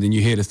hear that, but then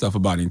you hear the stuff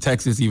about in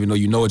Texas, even though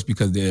you know it's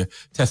because they're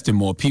testing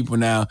more people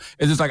now.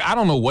 It's just like, I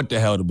don't know what the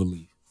hell to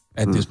believe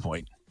at this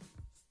point.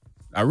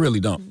 I really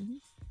don't.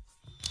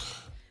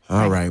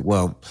 All right.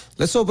 Well,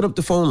 let's open up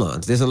the phone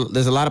lines. There's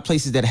a lot of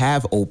places that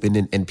have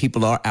opened and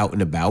people are out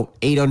and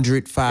about.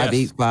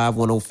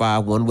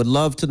 800-585-1051. Would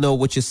love to know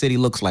what your city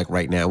looks like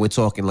right now. We're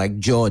talking like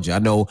Georgia. I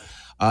know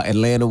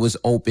Atlanta was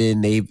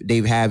open.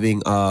 They've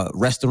having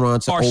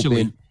restaurants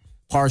open.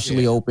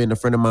 Partially open. A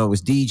friend of mine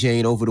was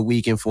DJing over the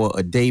weekend for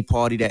a day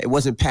party that it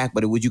wasn't packed,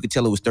 but you could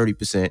tell it was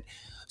 30%.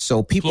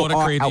 So people Florida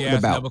are out and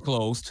about. Never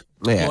closed.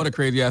 Yeah. Florida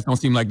crazy ass don't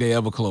seem like they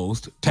ever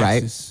closed.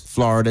 Texas, right?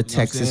 Florida,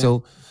 Texas.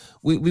 So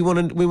we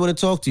want to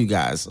talk to you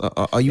guys.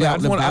 Are you out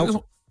and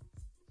about?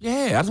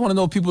 I just want to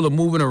know if people are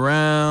moving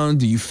around.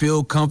 Do you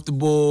feel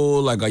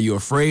comfortable? Like, are you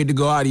afraid to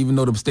go out even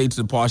though the states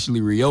are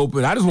partially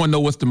reopened? I just want to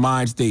know what's the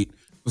mind state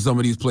for some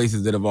of these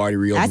places that have already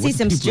reopened. I see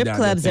some strip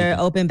clubs are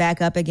open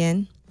back up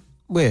again.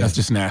 Where? That's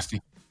just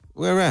nasty.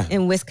 Where at?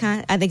 In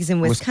Wisconsin. I think it's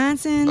in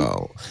Wisconsin.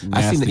 Oh,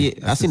 I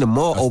seen the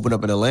mall open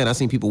up in Atlanta. I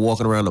seen people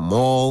walking around the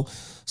mall.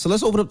 So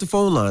let's open up the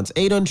phone lines.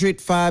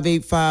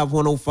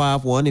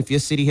 800-585-1051. If your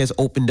city has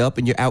opened up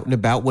and you're out and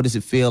about, what does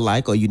it feel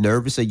like? Are you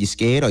nervous? Are you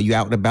scared? Are you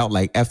out and about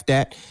like F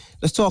that?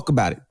 Let's talk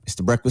about it. It's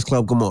The Breakfast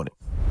Club. Good morning.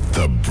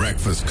 The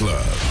Breakfast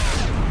Club.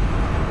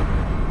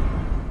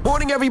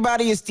 Morning,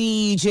 everybody. It's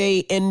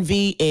DJ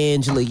Envy,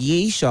 Angela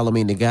Yee,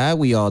 Charlamagne the Guy.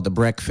 We are The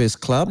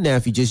Breakfast Club. Now,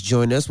 if you just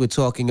joined us, we're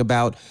talking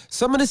about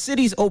some of the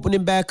cities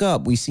opening back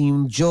up. We've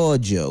seen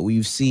Georgia.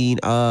 We've seen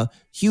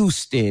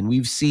Houston.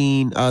 We've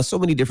seen so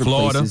many different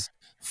places.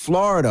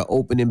 Florida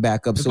opening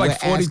back up. It's so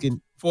like we're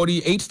asking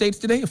 48 states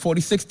today, or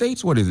 46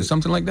 states? What is it?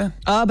 Something like that?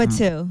 All but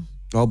two.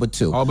 All but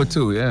two. All but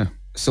two, yeah.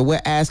 So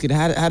we're asking,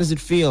 how does it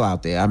feel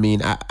out there? I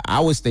mean,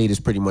 our state is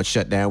pretty much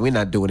shut down. We're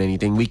not doing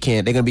anything. We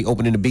can't. They're going to be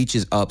opening the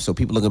beaches up, so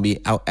people are going to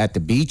be out at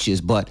the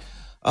beaches. But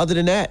other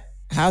than that,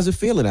 how's it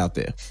feeling out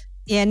there?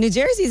 Yeah, New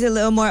Jersey's a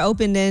little more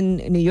open than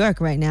New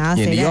York right now. I'll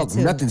say New that York,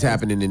 too. nothing's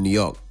happening in New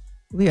York.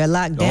 We are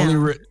locked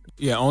down.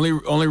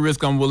 Only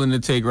risk I'm willing to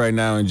take right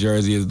now in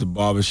Jersey is the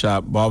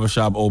barbershop.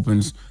 Barbershop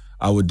opens,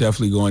 I would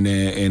definitely go in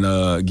there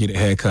and get a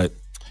haircut.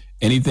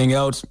 Anything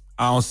else,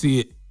 I don't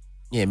see it.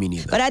 Yeah, me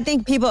neither. But I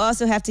think people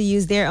also have to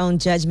use their own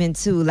judgment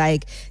too.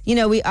 Like,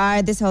 we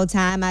are this whole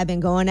time. I've been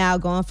going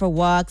out, going for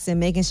walks and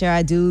making sure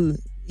I do,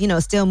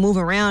 still move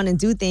around and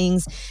do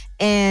things.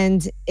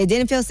 And it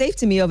didn't feel safe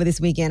to me over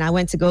this weekend. I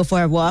went to go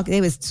for a walk.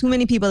 There was too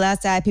many people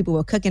outside. People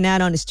were cooking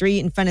out on the street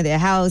in front of their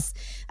house.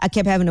 I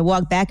kept having to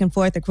walk back and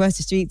forth across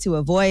the street to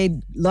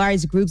avoid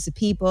large groups of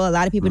people. A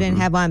lot of people didn't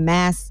have on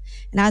masks.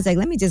 And I was like,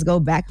 let me just go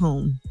back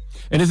home.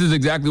 And this is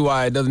exactly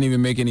why it doesn't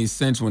even make any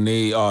sense when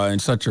they are in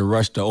such a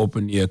rush to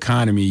open the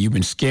economy. You've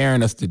been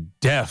scaring us to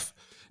death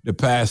the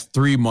past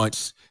 3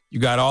 months. You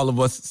got all of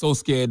us so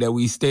scared that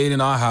we stayed in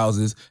our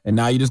houses, and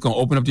now you're just going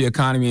to open up the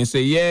economy and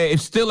say, yeah,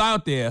 it's still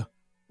out there,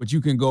 but you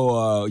can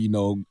go, you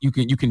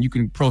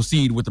can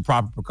proceed with the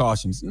proper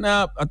precautions.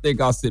 Nah, I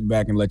think I'll sit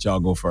back and let y'all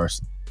go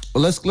first.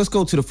 Well, let's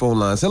go to the phone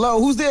lines. Hello,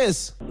 who's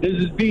this? This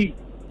is Pete.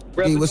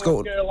 Hey, what's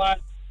going on?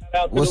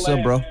 What's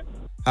up, bro?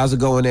 How's it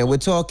going there? We're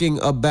talking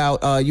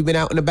about, you've been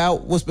out and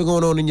about. What's been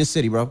going on in your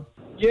city, bro?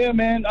 Yeah,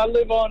 man. I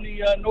live on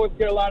the North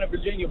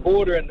Carolina-Virginia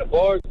border, and the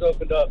bars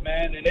opened up,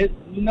 man. And it's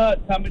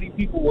nuts how many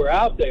people were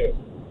out there.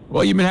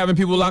 Well, you've been having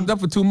people locked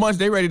up for 2 months.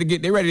 They ready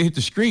to hit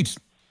the streets.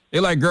 They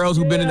like girls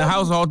who've been in the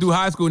house all through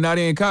high school. Now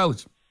they in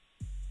college.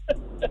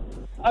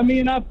 I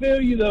mean, I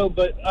feel you though,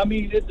 but I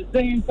mean at the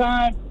same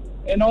time,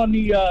 and on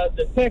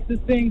the Texas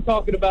thing,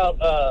 talking about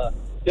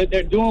that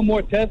they're doing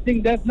more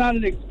testing. That's not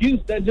an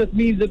excuse. That just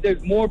means that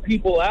there's more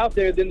people out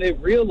there than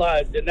they've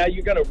realized, and now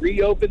you're going to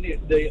reopen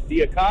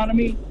the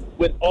economy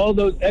with all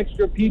those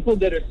extra people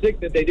that are sick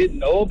that they didn't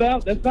know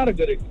about. That's not a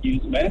good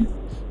excuse, man.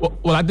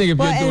 Well, I think if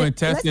you're doing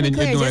testing and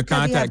you're doing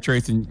contact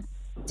tracing.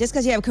 Just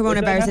because you have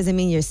coronavirus doesn't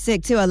mean you're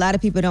sick, too. A lot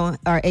of people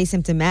are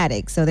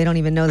asymptomatic, so they don't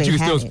even know they have it.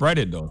 But you can still spread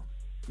it, though.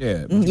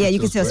 Yeah. Yeah, you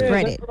can still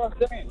spread it. That's what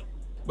I'm saying.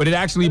 But it's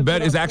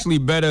actually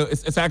better.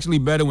 It's actually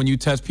better when you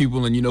test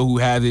people and you know who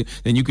has it.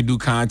 Then you can do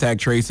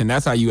contact tracing.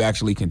 That's how you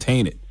actually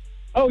contain it.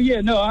 Oh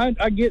yeah, no, I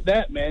get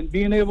that, man.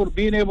 Being able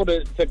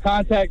to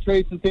contact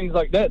trace and things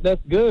like that, that's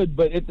good.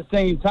 But at the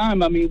same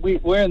time, I mean,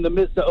 we're in the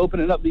midst of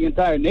opening up the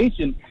entire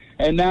nation,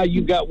 and now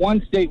you've got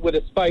one state with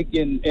a spike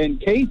in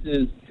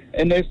cases,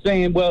 and they're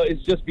saying, well,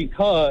 it's just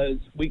because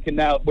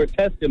we're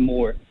testing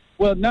more.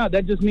 Well, no,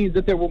 that just means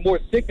that there were more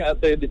sick out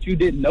there that you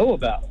didn't know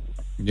about.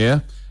 Yeah.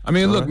 I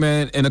mean, look,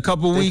 man, in a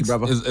couple of weeks,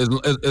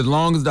 as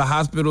long as the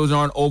hospitals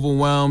aren't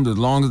overwhelmed, as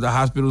long as the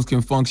hospitals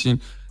can function,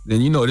 then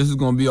this is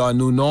going to be our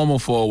new normal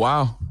for a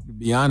while, to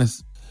be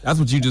honest. That's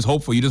what you just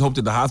hope for. You just hope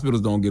that the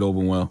hospitals don't get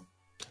overwhelmed.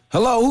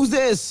 Hello, who's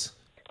this?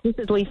 This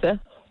is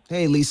Lisa.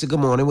 Hey, Lisa, good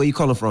morning. Where you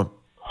calling from?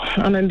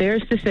 I'm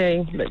embarrassed to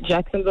say, but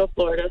Jacksonville,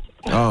 Florida.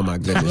 Oh, my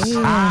goodness.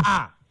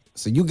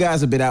 So you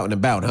guys have been out and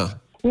about, huh?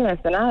 Yes,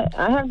 and I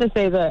have to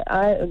say that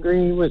I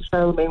agree with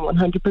Charlamagne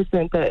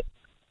 100% that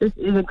this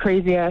is a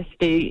crazy-ass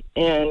state,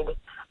 and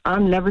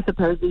I'm never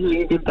supposed to hear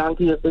you give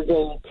donkey of the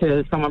day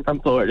to someone from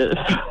Florida.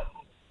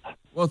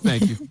 Well,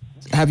 thank you.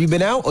 Have you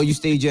been out or you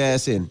stayed your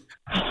ass in?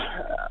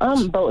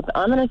 Both.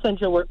 I'm an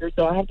essential worker,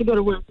 so I have to go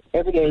to work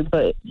every day.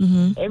 But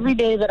every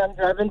day that I'm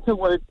driving to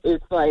work,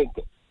 it's like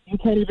you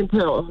can't even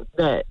tell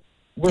that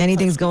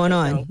anything's going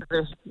on.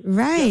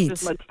 Right.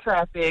 There's as much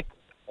traffic,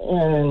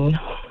 and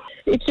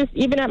it's just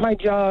even at my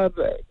job,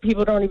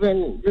 people don't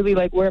even really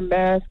wear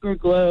masks or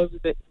gloves.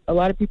 But a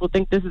lot of people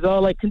think this is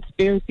all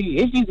conspiracy.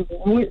 It's just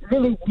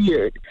really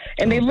weird,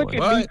 and they look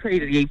at me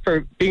crazy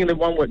for being the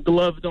one with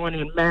gloves on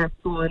and masks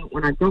on.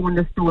 When I go in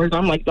the stores,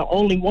 I'm like the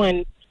only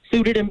one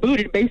suited and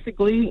booted,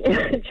 basically,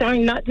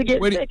 trying not to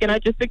get sick. And I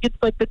just think it's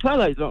like the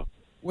Twilight Zone.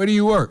 Where do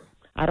you work?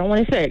 I don't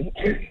want to say.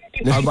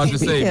 I was about to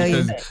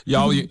say, because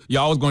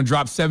y'all was going to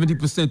drop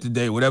 70%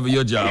 today, whatever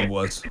your job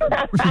was.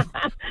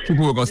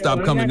 People were going to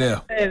stop coming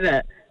there. Say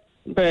that.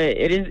 But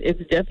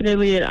it's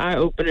definitely an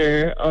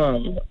eye-opener.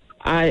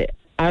 I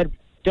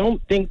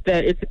don't think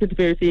that it's a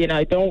conspiracy, and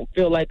I don't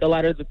feel like a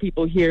lot of the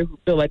people here who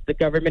feel like the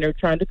government are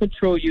trying to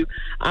control you.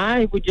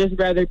 I would just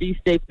rather be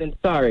safe than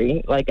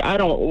sorry. I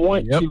don't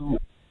want to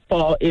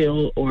fall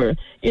ill or,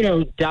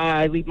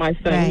 die, leave my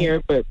son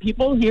here. But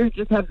people here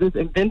just have this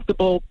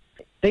invincible...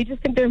 They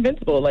just think they're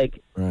invincible.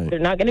 They're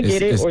not going to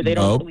get it, or they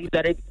don't believe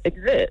that it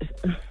exists.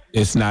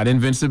 It's not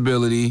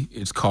invincibility.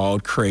 It's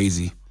called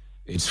crazy.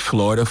 It's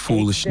Florida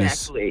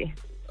foolishness. Exactly.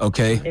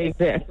 Okay?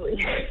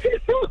 Exactly.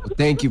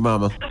 Thank you,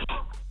 Mama.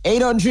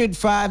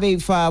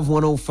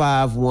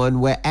 800-585-1051.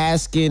 We're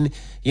asking,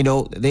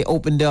 they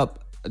opened up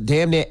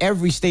damn near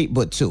every state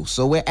but 2.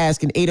 So we're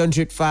asking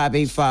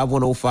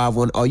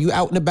 800-585-1051. Are you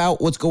out and about?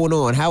 What's going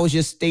on? How is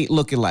your state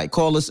looking like?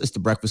 Call us. It's The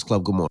Breakfast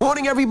Club. Good morning.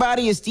 Morning,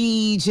 everybody. It's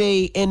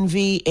DJ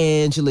Envy,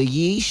 Angela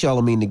Yee,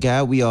 Charlamagne the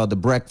Guy. We are The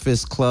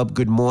Breakfast Club.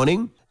 Good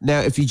morning.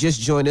 Now, if you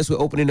just joined us,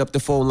 we're opening up the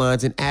phone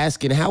lines and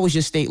asking, how is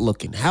your state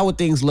looking? How are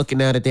things looking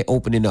now that they're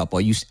opening up? Are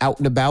you out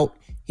and about?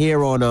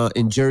 Here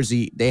in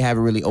Jersey, they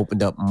haven't really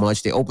opened up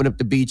much. They opened up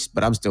the beach,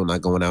 but I'm still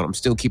not going out. I'm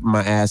still keeping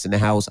my ass in the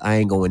house. I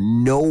ain't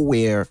going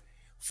nowhere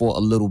for a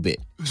little bit.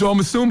 So I'm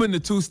assuming the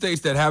two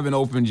states that haven't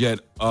opened yet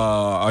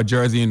are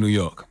Jersey and New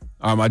York.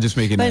 I'm just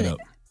making that up.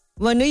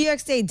 Well, New York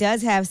State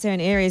does have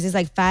certain areas. There's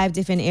like 5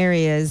 different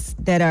areas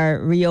that are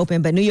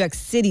reopened, but New York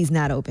City's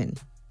not open.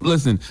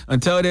 Listen,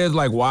 until there's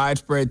like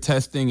widespread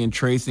testing and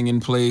tracing in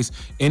place,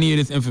 any of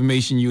this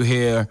information you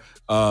hear,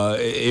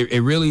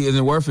 it really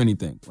isn't worth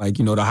anything. Like,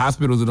 you know, the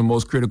hospitals are the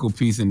most critical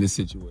piece in this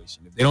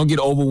situation. If they don't get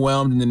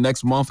overwhelmed in the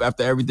next month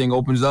after everything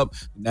opens up,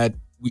 that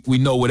we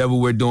know whatever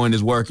we're doing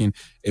is working.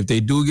 If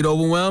they do get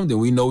overwhelmed, then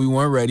we know we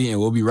weren't ready,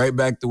 and we'll be right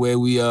back the way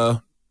we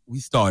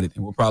started,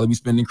 and we'll probably be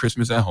spending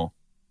Christmas at home,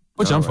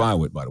 which I'm fine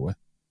with, by the way.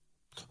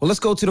 Well, let's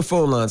go to the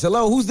phone lines.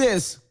 Hello, who's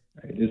this?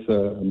 Hey, this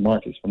is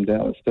Marcus from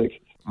Dallas, Texas.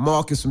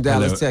 Marcus from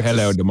Dallas, Texas.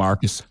 Hello,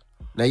 DeMarcus.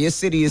 Now, your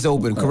city is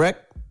open,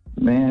 correct?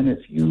 Man,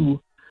 if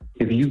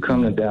you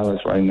come to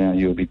Dallas right now,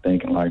 you'll be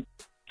thinking like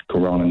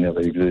Corona never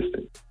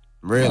existed.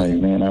 Really?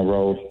 Like, man,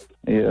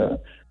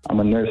 I'm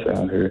a nurse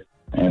out here.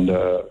 And,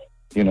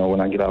 you know, when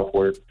I get off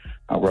work,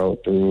 I roll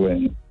through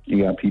and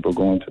you got people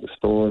going to the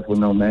stores with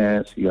no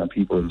masks. You got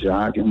people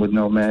jogging with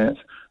no masks,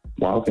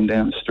 walking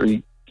down the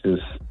street,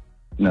 just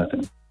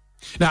nothing.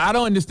 Now, I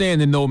don't understand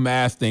the no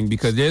mask thing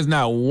because there's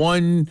not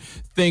one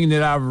thing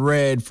that I've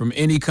read from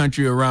any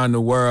country around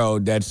the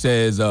world that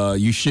says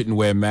you shouldn't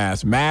wear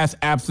masks. Masks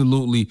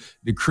absolutely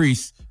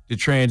decrease the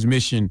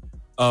transmission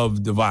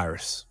of the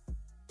virus.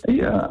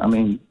 Yeah, I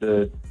mean,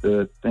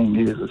 the thing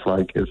is, it's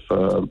like if,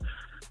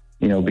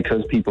 you know,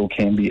 because people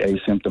can be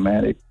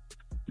asymptomatic,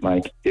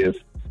 like if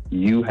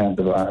you have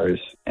the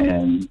virus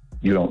and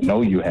you don't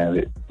know you have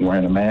it,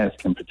 wearing a mask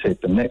can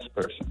protect the next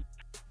person.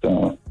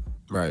 So...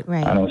 Right.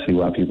 I don't see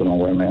why people don't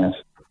wear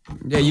masks.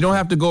 Yeah, you don't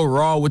have to go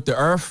raw with the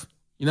earth.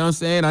 You know what I'm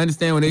saying? I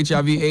understand when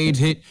HIV/AIDS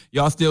hit,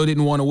 y'all still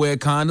didn't want to wear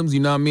condoms. You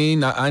know what I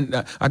mean? I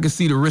can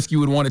see the risk you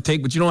would want to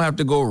take, but you don't have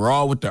to go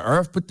raw with the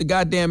earth. Put the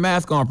goddamn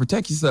mask on.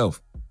 Protect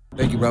yourself.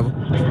 Thank you, brother.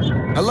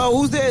 Hello,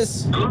 who's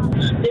this?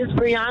 It's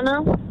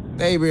Brianna.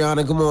 Hey,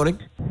 Brianna. Good morning.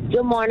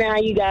 Good morning. How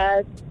you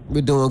guys?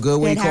 We're doing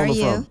good. Where you calling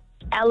from?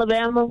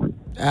 Alabama.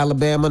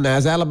 Alabama. Now,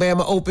 is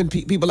Alabama open?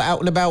 People are out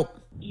and about?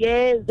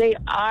 Yes, they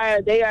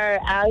are. They are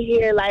out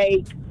here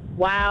like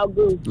wild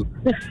goose.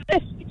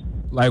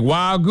 Like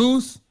wild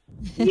goose?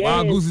 Yes.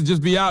 Wild gooses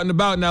just be out and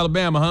about in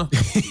Alabama, huh?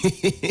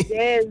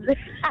 Yes.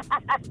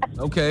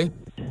 Okay.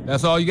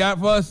 That's all you got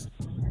for us?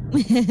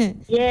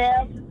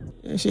 Yeah.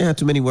 She had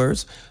too many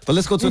words. But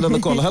let's go to another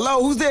caller.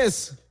 Hello, who's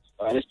this?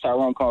 This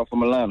Tyrone calling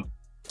from Atlanta.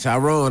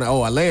 Tyrone.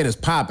 Oh, Atlanta's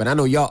popping. I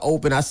know y'all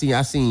open. I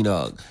seen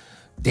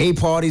day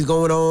parties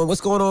going on.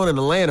 What's going on in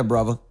Atlanta,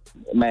 brother?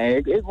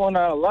 Man, it's going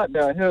on a lot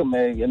down here,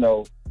 man. You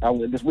know,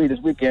 this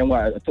weekend,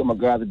 I took my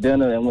girl to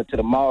dinner and went to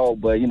the mall,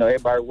 but, you know,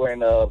 everybody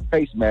wearing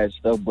face mask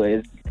stuff, but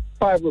it's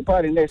probably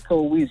the next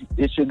couple of weeks,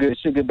 it should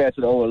get back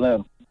to the old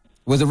Atlanta.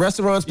 Was the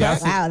restaurants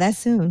packed? Wow, that's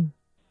soon.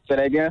 Say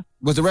that again?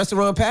 Was the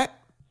restaurant packed?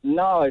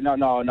 No.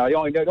 They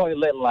only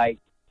let like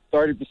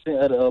 30%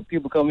 of the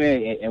people come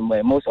in, and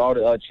most of all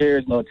the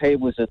chairs and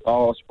tables is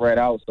all spread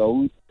out,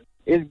 so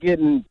it's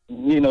getting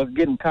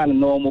kind of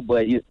normal,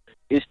 but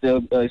it's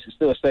still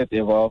safety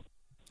involved.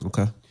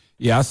 Okay.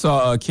 Yeah, I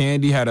saw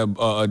Candy had a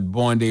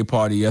born day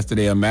party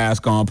yesterday, a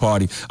mask on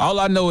party. All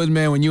I know is,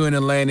 man, when you're in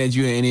Atlanta and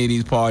you're in any of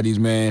these parties,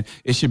 man,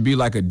 it should be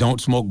like a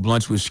don't smoke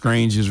blunts with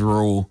strangers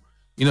rule.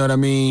 You know what I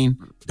mean?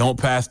 Don't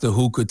pass the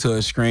hookah to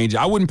a stranger.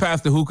 I wouldn't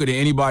pass the hookah to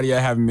anybody I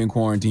haven't been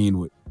quarantined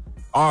with,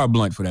 or a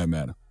blunt for that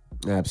matter.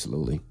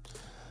 Absolutely.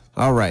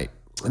 All right.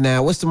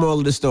 Now, what's the moral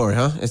of the story,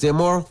 huh? Is there a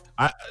moral?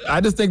 I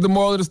just think the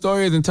moral of the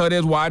story is until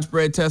there's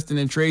widespread testing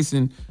and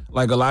tracing,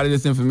 like a lot of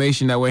this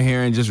information that we're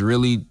hearing just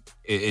really...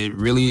 It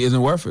really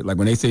isn't worth it. Like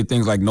when they say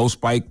things like no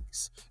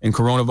spikes in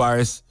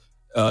coronavirus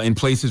in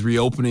places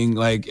reopening,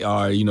 like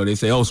they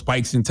say,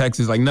 spikes in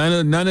Texas. Like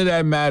none of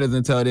that matters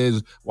until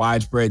there's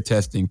widespread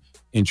testing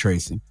and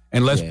tracing.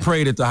 And let's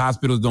pray that the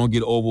hospitals don't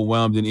get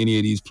overwhelmed in any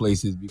of these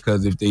places,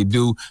 because if they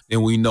do,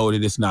 then we know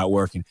that it's not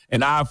working.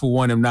 And I, for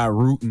one, am not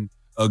rooting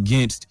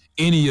against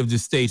any of the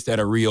states that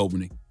are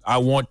reopening. I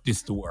want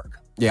this to work.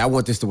 Yeah, I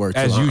want this to work,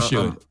 as too. You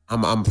should.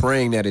 I'm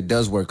praying that it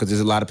does work, because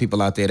there's a lot of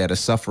people out there that are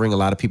suffering. A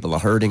lot of people are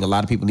hurting. A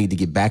lot of people need to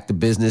get back to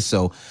business.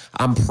 So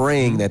I'm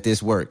praying that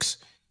this works.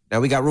 Now,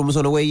 we got rumors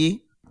on the way,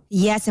 Yee?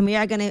 Yes, and we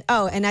are going to...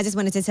 Oh, and I just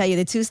wanted to tell you,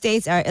 the two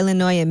states are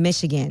Illinois and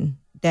Michigan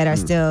that are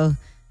still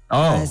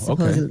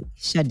supposedly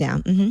shut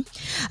down.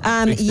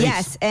 Mm-hmm.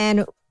 Yes,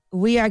 and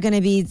we are going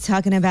to be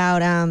talking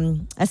about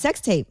a sex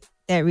tape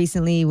that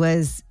recently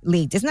was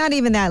leaked. It's not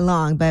even that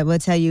long, but we'll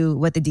tell you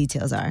what the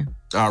details are.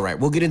 All right,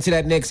 we'll get into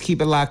that next.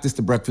 Keep it locked. It's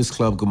The Breakfast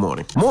Club. Good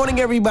morning. Morning,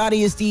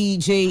 everybody. It's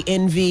DJ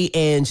Envy,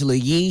 Angela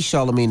Yee,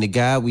 Charlamagne the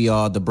Guy. We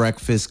are The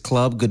Breakfast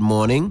Club. Good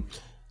morning.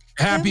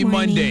 Happy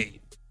Monday.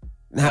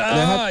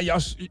 I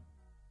was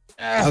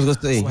going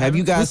to say, have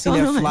you guys seen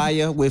that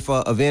flyer with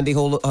Evander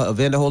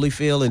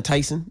Holyfield and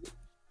Tyson?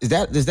 Is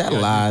that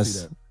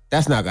lies?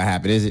 That's not gonna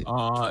happen, is it?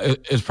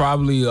 It's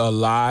probably a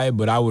lie,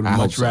 but I would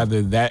much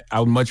rather that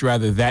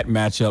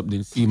matchup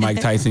than see Mike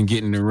Tyson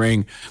get in the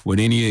ring with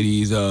any of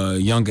these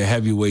younger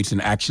heavyweights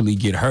and actually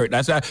get hurt.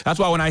 That's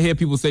why when I hear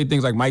people say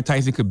things like Mike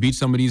Tyson could beat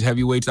some of these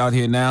heavyweights out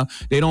here now,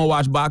 they don't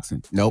watch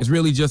boxing. Nope. It's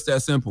really just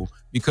that simple.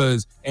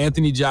 Because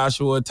Anthony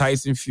Joshua,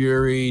 Tyson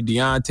Fury,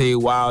 Deontay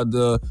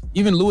Wilder,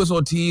 even Luis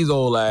Ortiz,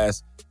 old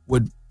ass,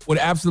 would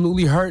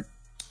absolutely hurt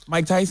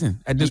Mike Tyson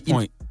at this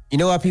point. You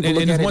know how people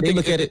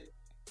look at it?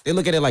 They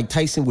look at it like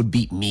Tyson would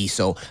beat me,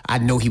 so I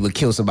know he would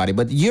kill somebody.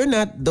 But you're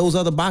not those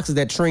other boxers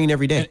that train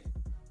every day.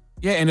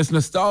 And it's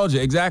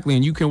nostalgia, exactly.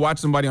 And you can watch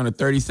somebody on a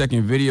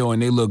 30-second video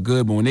and they look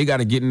good, but when they got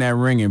to get in that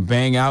ring and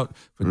bang out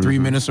for 3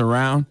 minutes a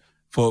round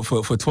for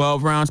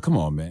 12 rounds, come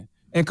on, man.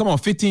 And come on,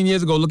 15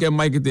 years ago, look at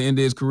Mike at the end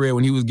of his career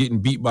when he was getting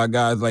beat by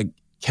guys like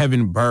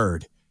Kevin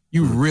Bird.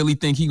 You really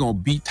think he gonna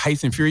beat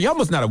Tyson Fury? Y'all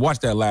must not have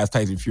watched that last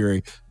Tyson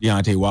Fury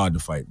Deontay Wilder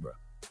fight, bro.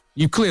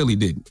 You clearly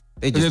didn't.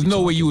 There's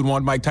no way you would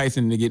want Mike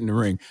Tyson to get in the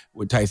ring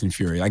with Tyson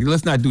Fury. Like,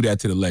 let's not do that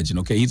to the legend,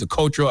 okay? He's a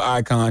cultural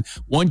icon.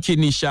 One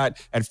kidney shot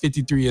at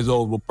 53 years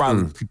old will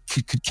probably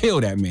could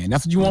kill that man.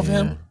 That's what you want for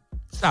him?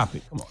 Stop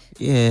it. Come on.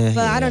 Yeah.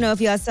 Well, I don't know if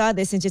y'all saw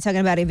this since you're talking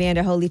about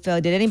Evander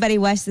Holyfield. Did anybody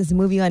watch this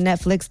movie on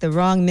Netflix, The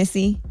Wrong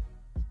Missy?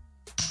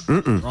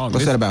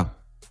 What's that about?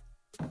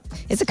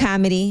 It's a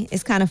comedy.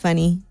 It's kind of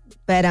funny.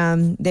 But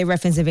they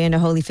reference Evander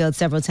Holyfield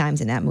several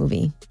times in that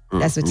movie.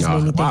 That's what just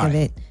made me think of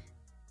it.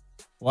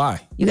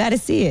 Why? You got to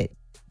see it.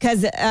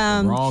 Because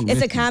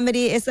it's a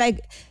comedy. It's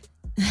like,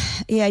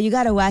 yeah, you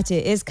got to watch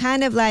it. It's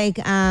kind of like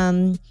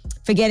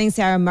Forgetting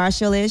Sarah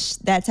Marshall-ish,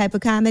 that type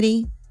of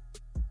comedy.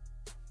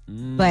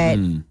 But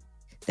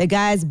the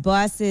guy's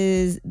boss,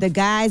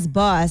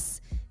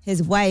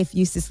 his wife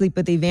used to sleep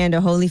with Evander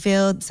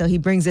Holyfield, so he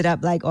brings it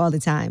up like all the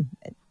time.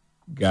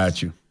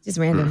 Got you. Just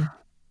random.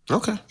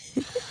 Okay.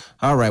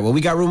 All right. Well,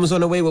 we got rumors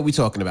on the way. What we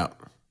talking about?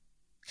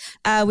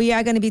 We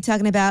are going to be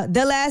talking about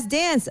The Last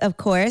Dance, of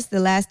course. The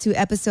last 2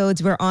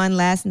 episodes were on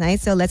last night,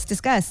 so let's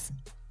discuss.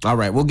 All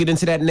right, we'll get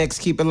into that next.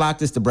 Keep it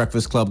locked. It's The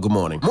Breakfast Club. Good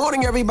morning.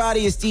 Morning,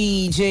 everybody. It's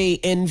DJ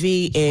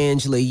Envy,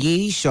 Angela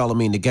Yee,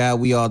 Charlamagne the Guy.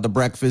 We are The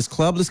Breakfast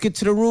Club. Let's get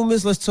to the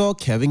rumors. Let's talk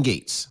Kevin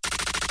Gates.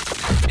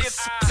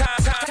 It's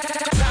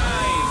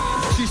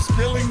time. She's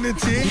spilling the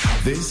tea.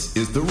 This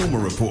is The Rumor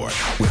Report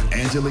with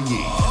Angela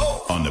Yee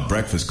on The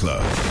Breakfast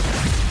Club.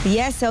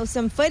 Yes, so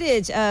some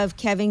footage of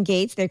Kevin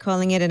Gates, they're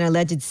calling it an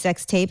alleged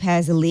sex tape,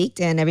 has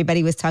leaked, and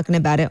everybody was talking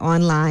about it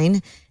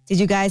online. Did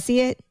you guys see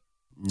it?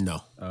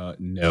 No.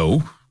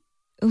 No.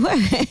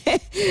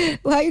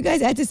 Why you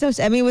guys acting so?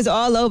 I mean, it was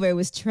all over. It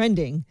was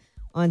trending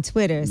on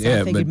Twitter. So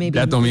I figured maybe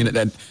that don't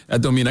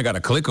mean I got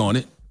to click on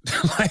it.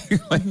 I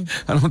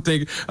don't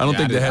think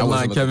the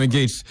headline Kevin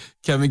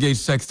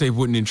Gates sex tape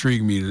wouldn't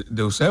intrigue me.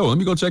 They'll say, "Oh, let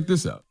me go check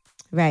this out."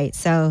 Right.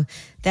 So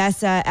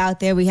that's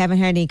out there. We haven't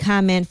heard any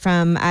comment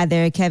from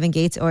either Kevin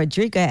Gates or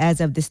Drika as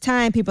of this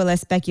time. People are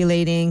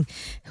speculating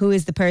who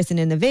is the person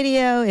in the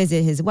video. Is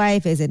it his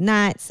wife? Is it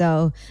not?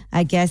 So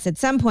I guess at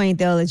some point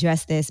they'll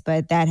address this,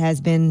 but that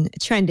has been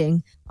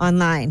trending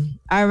online.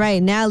 All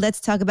right. Now let's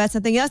talk about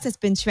something else that's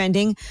been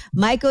trending.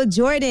 Michael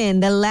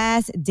Jordan, The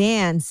Last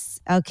Dance.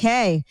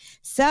 Okay.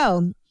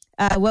 So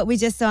what we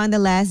just saw in The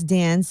Last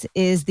Dance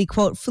is the,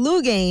 quote,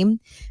 flu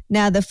game.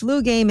 Now, the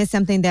flu game is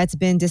something that's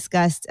been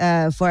discussed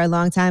for a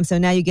long time. So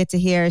now you get to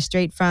hear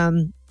straight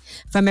from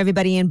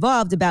everybody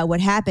involved about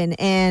what happened.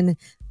 And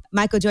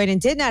Michael Jordan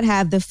did not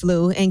have the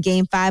flu in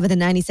Game 5 of the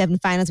 97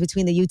 finals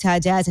between the Utah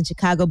Jazz and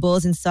Chicago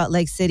Bulls in Salt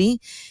Lake City.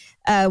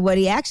 What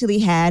he actually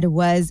had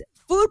was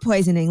food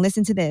poisoning.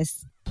 Listen to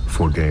this.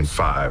 For Game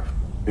 5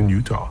 in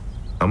Utah,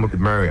 I'm at the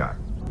Marriott,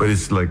 but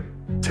it's like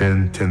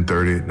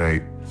 10:30 at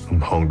night. I'm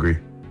hungry.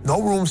 No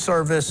room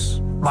service.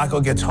 Michael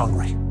gets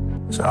hungry.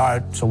 So, all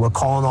right, so we're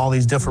calling all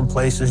these different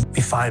places.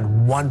 We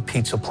find one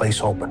pizza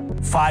place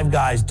open. 5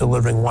 guys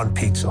delivering one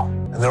pizza.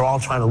 And they're all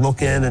trying to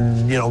look in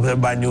and,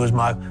 everybody knew it was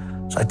my...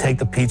 So I take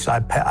the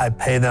pizza, I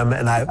pay them,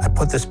 and I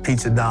put this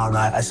pizza down, and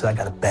I said, I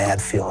got a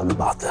bad feeling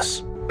about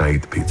this. I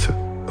eat the pizza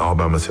all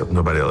by myself.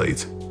 Nobody else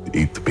eats.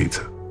 Eat the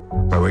pizza.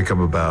 I wake up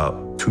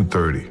about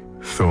 2:30,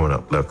 throwing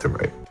up left and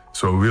right.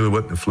 So it really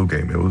wasn't a flu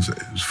game. It was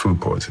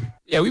food poisoning.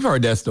 Yeah, we've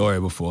heard that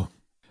story before.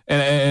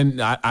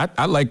 And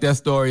I like that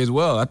story as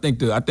well. I think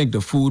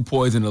the food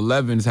poison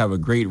 11s have a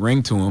great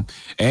ring to them,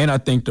 and I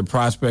think the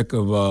prospect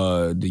of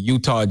the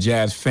Utah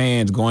Jazz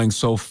fans going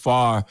so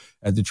far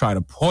as to try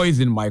to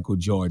poison Michael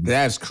Jordan.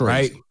 That's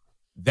crazy.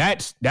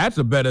 Right? That's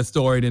a better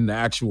story than the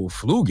actual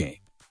flu game.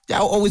 I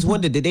always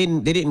wondered they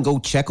didn't go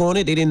check on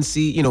it. They didn't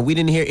see. We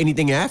didn't hear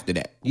anything after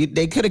that.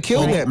 They could have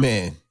killed that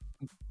man.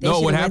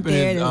 What happened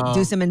is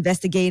do some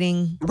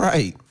investigating.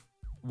 Right.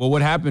 Well,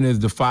 what happened is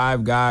the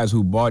 5 guys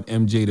who bought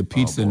MJ the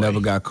pizza never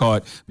got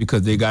caught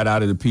because they got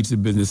out of the pizza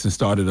business and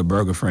started a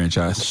burger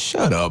franchise.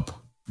 Shut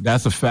up.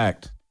 That's a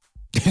fact.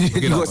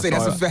 You going to say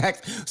that's a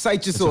fact?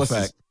 Cite your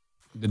sources.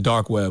 The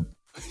dark web.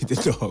 The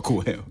dark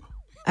web.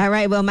 All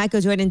right. Well,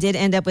 Michael Jordan did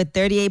end up with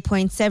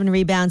 38.7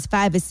 rebounds,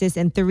 5 assists,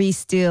 and 3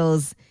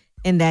 steals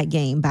in that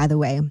game, by the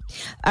way.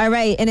 All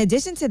right. In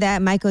addition to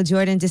that, Michael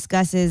Jordan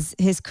discusses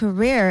his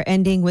career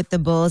ending with the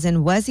Bulls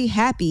and was he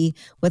happy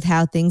with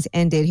how things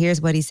ended?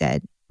 Here's what he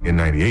said. In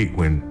 98,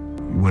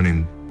 when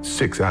winning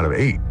 6 out of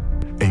 8,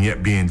 and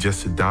yet being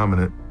just as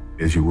dominant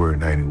as you were in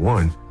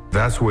 91,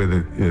 that's where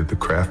the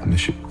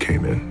craftsmanship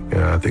came in.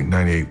 I think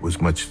 98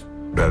 was much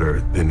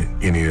better than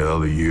any of the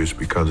other years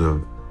because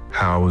of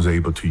how I was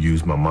able to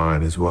use my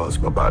mind as well as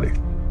my body.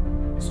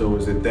 So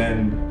was it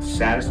then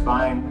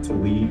satisfying to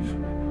leave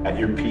at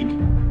your peak?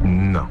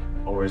 No.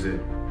 Or is it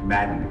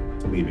maddening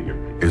to leave at your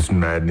peak? It's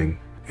maddening,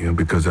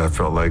 because I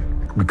felt like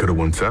we could have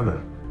won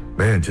 7.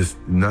 Man, just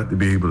not to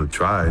be able to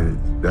try,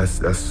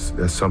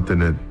 that's something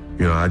that,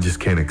 I just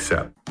can't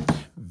accept.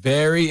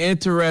 Very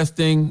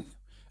interesting.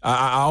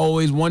 I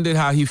always wondered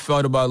how he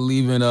felt about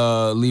leaving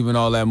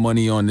all that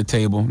money on the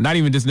table. Not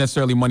even just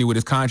necessarily money with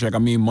his contract. I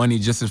mean money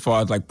just as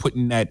far as like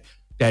putting that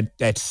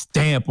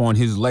stamp on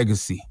his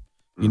legacy.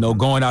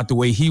 Going out the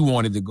way he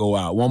wanted to go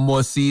out. One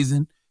more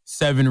season,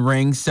 7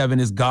 rings. 7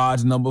 is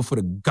God's number for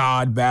the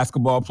God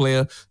basketball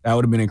player. That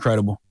would have been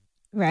incredible.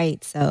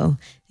 Right. So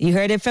you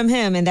heard it from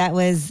him, and that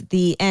was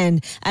the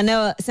end. I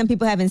know some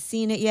people haven't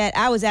seen it yet.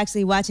 I was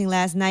actually watching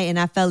last night, and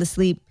I fell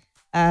asleep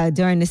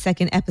during the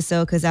second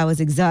episode because I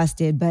was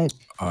exhausted. But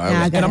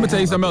and I'm gonna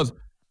tell you something else.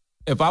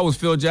 If I was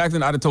Phil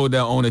Jackson, I'd have told that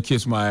owner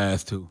kiss my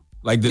ass too.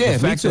 Like the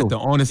fact that the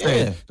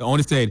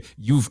owner said,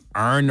 you've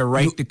earned the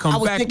right to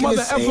come back. Thinking the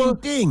same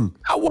thing.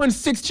 I won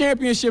 6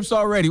 championships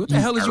already. What the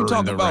hell is you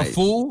talking about,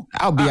 fool?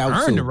 I'll be out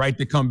I earned the right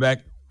to come back.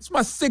 It's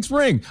my 6th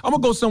ring. I'm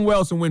gonna go somewhere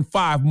else and win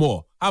 5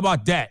 more. How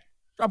about that?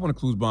 Drop on the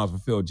clues bombs for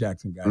Phil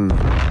Jackson, guys.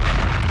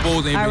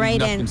 Bulls ain't been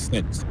nothing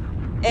since.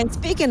 And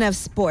speaking of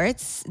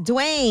sports,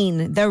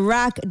 Dwayne "The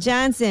Rock"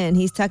 Johnson,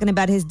 he's talking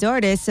about his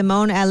daughter,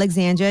 Simone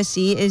Alexandra.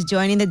 She is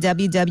joining the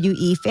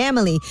WWE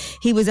family.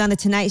 He was on The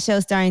Tonight Show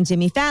starring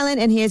Jimmy Fallon,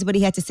 and here's what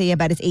he had to say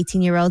about his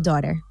 18-year-old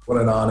daughter. What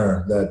an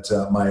honor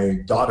that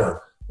my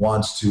daughter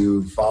wants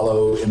to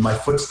follow in my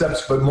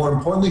footsteps, but more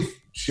importantly,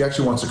 she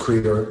actually wants to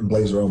create and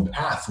blaze her own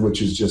path,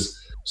 which is just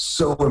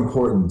so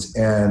important.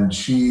 And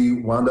she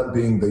wound up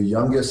being the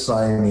youngest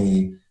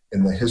signee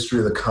in the history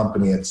of the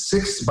company at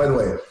 6. By the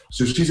way,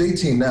 so she's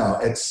 18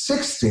 now. At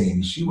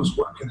 16, she was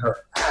working her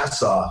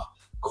ass off,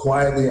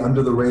 quietly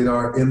under the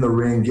radar, in the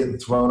ring, getting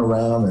thrown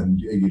around,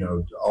 and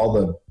all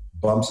the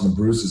bumps and the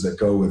bruises that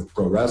go with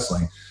pro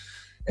wrestling.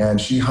 And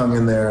she hung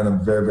in there, and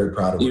I'm very, very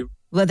proud of her.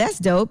 Well, that's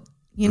dope.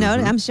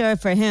 I'm sure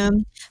for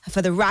him,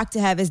 for The Rock to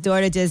have his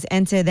daughter just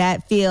enter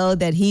that field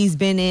that he's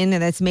been in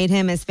and that's made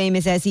him as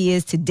famous as he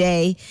is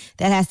today,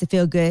 that has to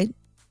feel good.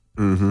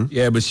 Mm-hmm.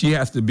 Yeah, but she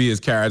has to be as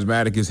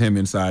charismatic as him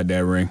inside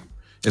that ring.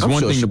 It's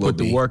one thing to put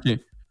the work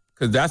in,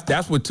 because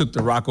that's what took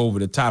The Rock over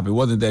the top. It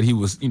wasn't that he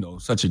was,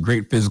 such a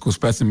great physical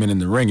specimen in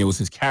the ring. It was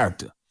his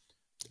character.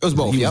 It was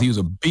both. He was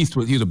a beast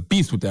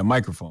with that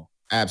microphone.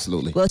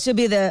 Absolutely. Well, she'll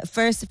be the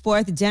first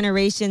 4th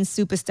generation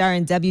superstar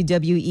in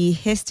WWE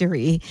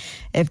history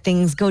if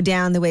things go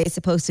down the way it's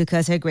supposed to,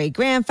 because her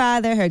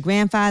great-grandfather, her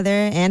grandfather,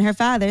 and her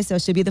father, so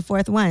she'll be the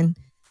 4th one.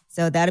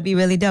 So that'll be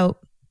really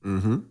dope.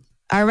 Mm-hmm.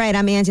 All right,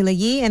 I'm Angela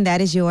Yee, and that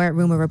is your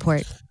Rumor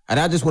Report. And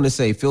I just want to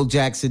say, Phil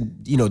Jackson,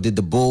 did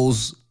the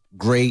Bulls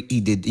great.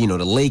 He did, the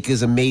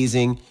Lakers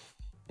amazing.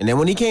 And then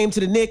when he came to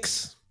the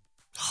Knicks,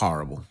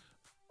 horrible.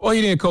 Well,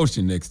 he didn't coach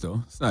the Knicks,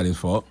 though. It's not his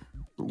fault.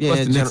 Yeah,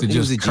 plus the Knicks are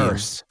just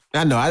cursed.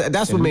 I know.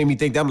 That's what made me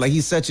think that. I'm like,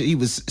 he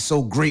was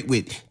so great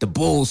with the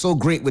Bulls, so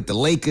great with the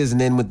Lakers,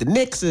 and then with the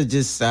Knicks,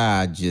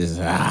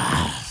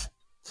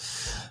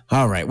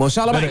 All right. Well,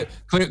 Charlamagne.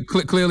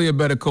 Clearly a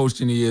better coach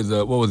than he is.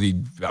 What was he?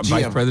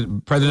 Vice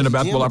president of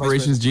basketball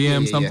operations,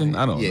 GM, something?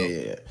 I don't know.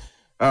 Yeah.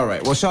 All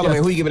right. Well,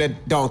 Charlamagne, who you giving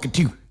that donkey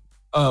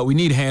to? We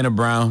need Hannah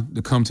Brown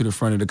to come to the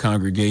front of the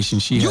congregation.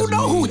 You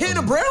know who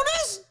Hannah Brown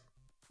is?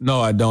 No,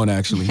 I don't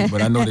actually,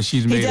 but I know that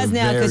she's made he does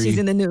now because she's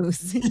in the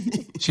news.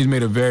 She's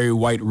made a very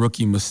white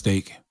rookie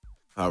mistake.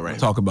 All right.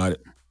 We'll talk about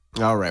it.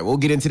 All right. We'll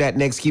get into that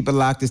next. Keep it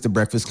locked. It's the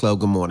Breakfast Club.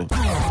 Good morning.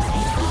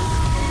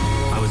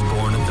 I was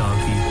born a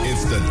donkey.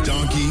 It's the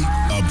donkey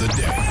of the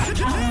day.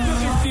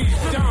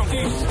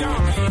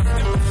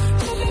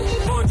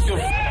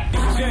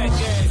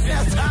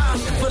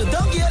 For the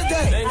donkey of the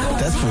day.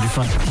 That's pretty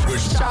funny.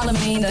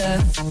 Charlamagne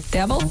the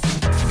devil?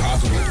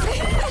 Possibly.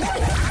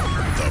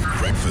 The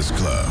Breakfast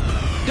Club.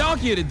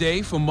 Donkey of the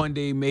day for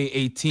Monday, May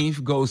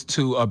 18th goes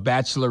to a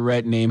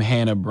bachelorette named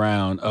Hannah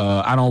Brown.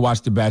 I don't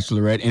watch The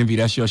Bachelorette. Envy,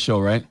 that's your show,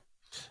 right?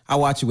 I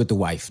watch it with the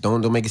wife.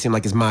 Don't make it seem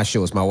like it's my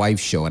show. It's my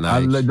wife's show. And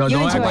don't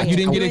act like you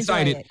didn't get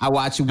excited. I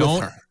watch it with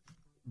her.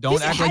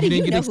 Don't act like you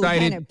didn't get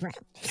excited.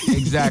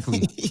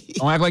 Exactly.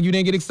 Don't act like you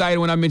didn't get excited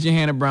when I mentioned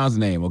Hannah Brown's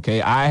name,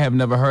 okay? I have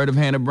never heard of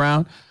Hannah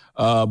Brown,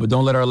 but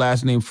don't let her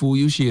last name fool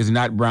you. She is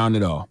not brown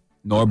at all,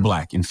 nor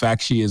black. In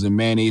fact, she is a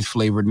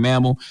mayonnaise-flavored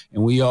mammal,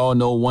 and we all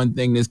know one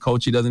thing this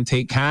culture doesn't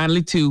take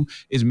kindly to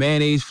is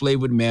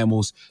mayonnaise-flavored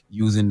mammals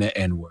using the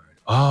N-word.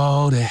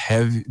 Oh, the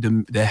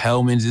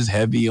Hellmans is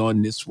heavy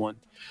on this one.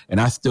 And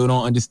I still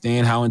don't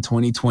understand how in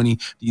 2020,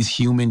 these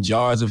human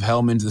jars of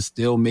Hellmans are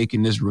still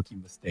making this rookie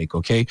mistake,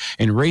 okay?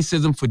 And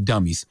racism for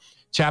dummies.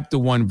 chapter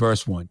 1,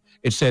 verse 1.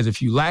 It says,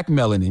 if you lack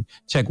melanin,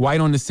 check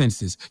white on the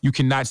census. You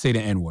cannot say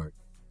the N-word.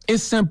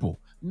 It's simple,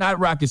 not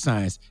rocket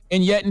science.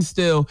 And yet and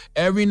still,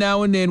 every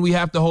now and then we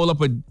have to hold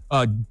up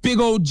a big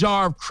old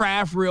jar of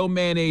Kraft real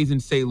mayonnaise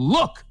and say,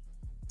 look,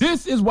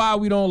 this is why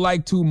we don't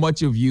like too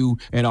much of you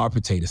in our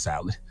potato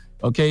salad.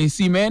 Okay,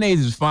 see, mayonnaise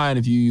is fine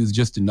if you use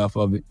just enough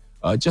of it,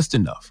 just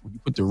enough. When you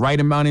put the right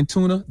amount in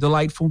tuna,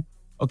 delightful.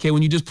 Okay,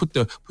 when you just put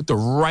the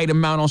right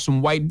amount on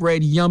some white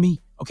bread,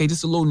 yummy. Okay,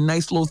 just a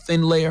nice little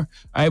thin layer.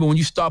 All right, but when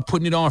you start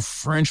putting it on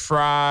French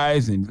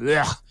fries and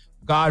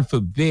God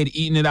forbid,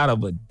 eating it out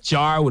of a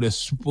jar with a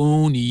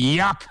spoon,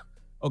 yuck.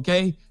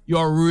 Okay,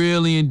 you're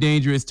really in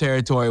dangerous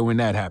territory when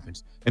that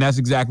happens. And that's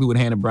exactly what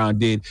Hannah Brown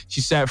did.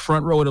 She sat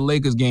front row at a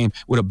Lakers game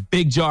with a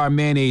big jar of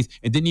mayonnaise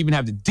and didn't even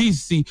have the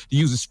decency to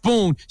use a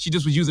spoon. She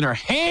just was using her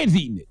hands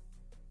eating it.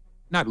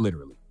 Not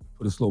literally,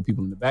 for the slow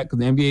people in the back, because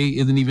the NBA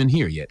isn't even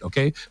here yet,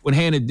 okay? What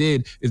Hannah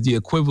did is the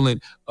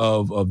equivalent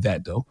of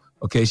that, though.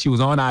 Okay, she was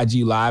on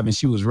IG Live and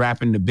she was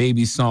rapping the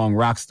baby song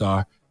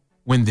Rockstar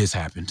when this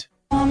happened.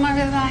 I'm like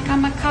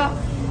I'm a cop.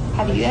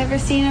 Have you ever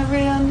seen a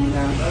real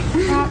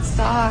nigga rock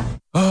star?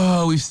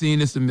 Oh, we've seen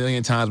this a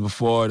million times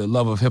before. The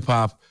love of hip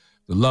hop,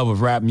 the love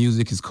of rap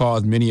music has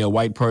caused many a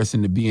white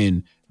person to be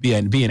an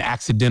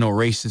accidental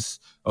racist.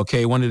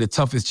 Okay, one of the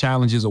toughest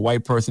challenges a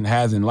white person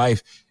has in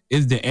life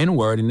is the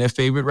N-word in their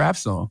favorite rap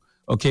song.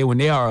 Okay, when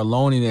they are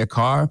alone in their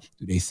car,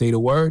 do they say the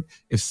word?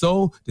 If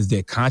so, does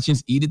their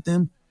conscience eat at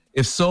them?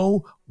 If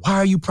so, why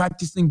are you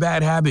practicing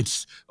bad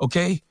habits?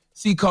 Okay?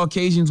 See,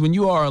 Caucasians, when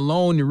you are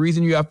alone, the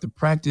reason you have to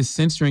practice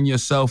censoring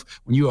yourself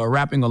when you are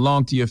rapping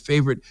along to your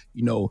favorite,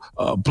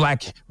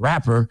 black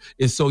rapper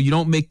is so you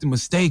don't make the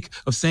mistake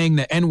of saying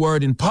the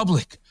N-word in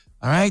public.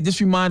 All right?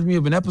 This reminds me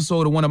of an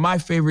episode of one of my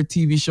favorite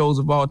TV shows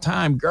of all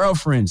time,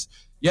 Girlfriends.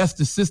 Yes,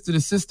 the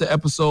sister-to-sister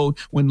episode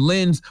when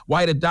Lynn's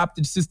white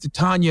adopted sister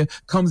Tanya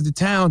comes to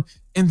town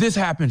and this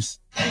happens.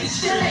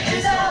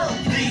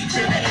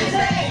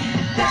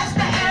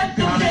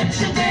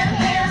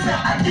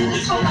 I do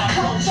this for my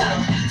culture,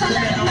 to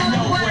let them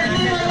know what a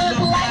nigga look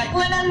like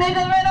when a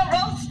nigga in a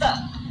roaster.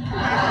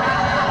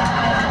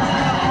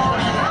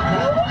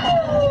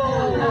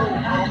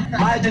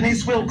 Maya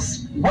Denise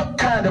Wilkes, what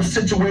kind of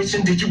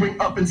situation did you bring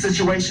up in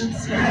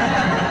situations?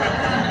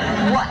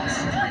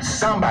 What?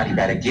 Somebody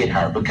better get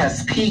her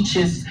because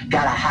Peaches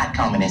got a hot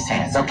comb in his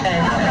hands, okay?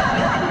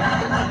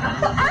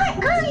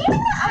 Girl, you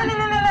know,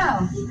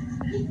 no.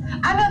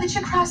 I know that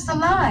you crossed the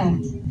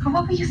line, but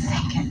what were you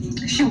thinking?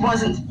 She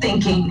wasn't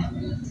thinking.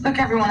 Look,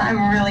 everyone,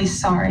 I'm really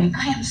sorry.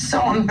 I am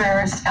so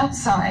embarrassed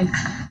outside.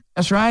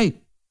 That's right.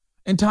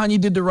 And Tanya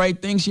did the right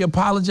thing. She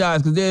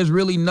apologized because there's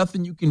really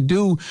nothing you can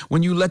do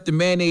when you let the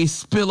mayonnaise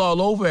spill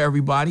all over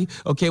everybody.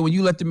 Okay, when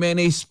you let the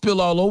mayonnaise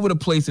spill all over the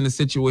place in a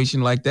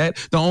situation like that,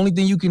 the only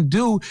thing you can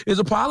do is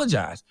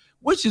apologize,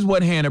 which is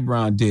what Hannah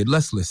Brown did.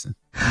 Let's listen.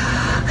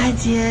 I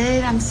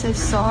did. I'm so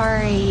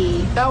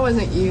sorry. That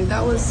wasn't you.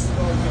 That was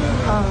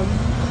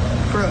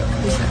Brooke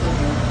who said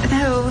it.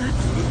 No,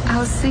 I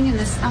was singing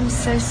this. I'm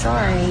so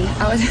sorry.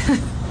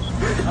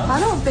 I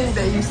don't think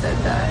that you said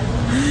that.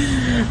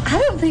 I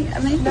don't think.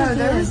 Maybe no, it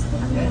there was.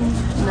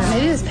 No.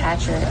 Maybe it was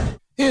Patrick.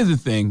 Here's the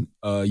thing,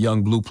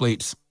 young blue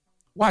plates.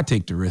 Why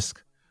take the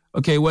risk?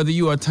 Okay, whether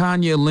you are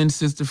Tanya, Lynn's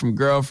sister from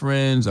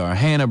Girlfriends, or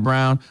Hannah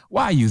Brown,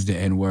 why use the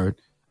N-word?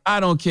 I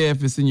don't care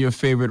if it's in your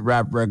favorite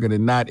rap record or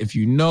not. If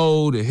you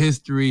know the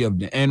history of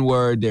the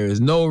N-word, there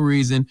is no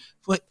reason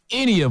for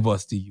any of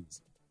us to use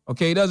it.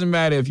 Okay, it doesn't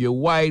matter if you're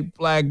white,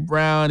 black,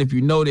 brown, if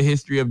you know the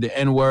history of the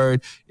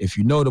N-word, if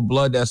you know the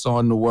blood that's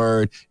on the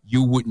word,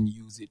 you wouldn't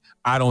use it.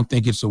 I don't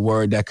think it's a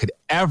word that could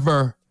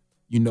ever,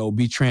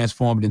 be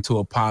transformed into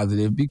a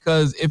positive,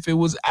 because if it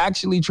was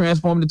actually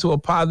transformed into a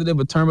positive,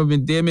 a term of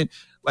endearment,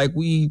 like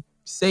we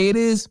say it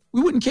is,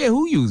 we wouldn't care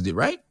who used it,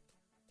 right?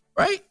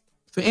 Right?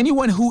 For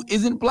anyone who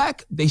isn't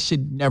black, they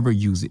should never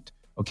use it.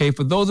 Okay,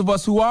 for those of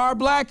us who are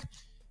black,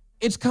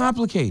 it's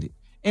complicated.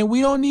 And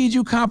we don't need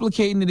you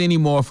complicating it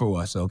anymore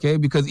for us, okay?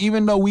 Because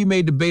even though we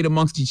may debate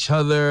amongst each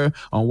other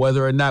on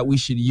whether or not we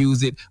should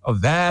use it, a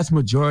vast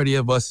majority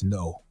of us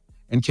know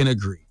and can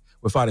agree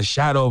without a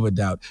shadow of a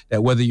doubt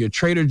that whether you're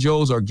Trader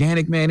Joe's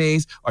organic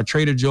mayonnaise or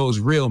Trader Joe's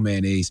real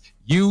mayonnaise,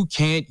 you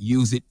can't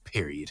use it,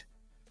 period.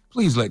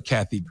 Please let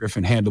Kathy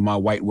Griffin handle my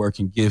white work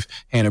and give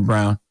Hannah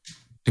Brown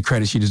the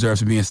credit she deserves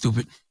for being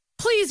stupid.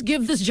 Please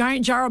give this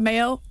giant jar of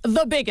mayo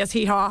the biggest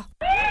hee-haw.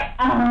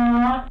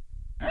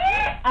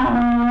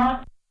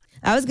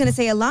 I was going to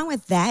say, along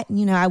with that,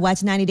 I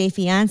watched 90 Day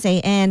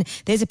Fiancé, and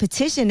there's a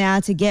petition now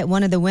to get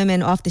one of the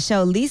women off the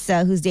show,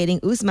 Lisa, who's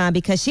dating Usman,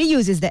 because she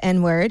uses the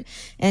N-word,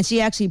 and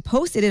she actually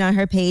posted it on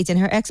her page, and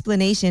her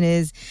explanation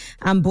is,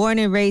 I'm born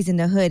and raised in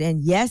the hood,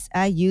 and yes,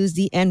 I use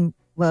the N-word.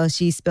 Well,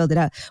 she spelled it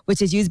out,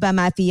 which is used by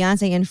my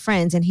fiance and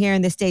friends. And here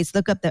in the States,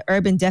 look up the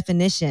urban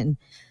definition.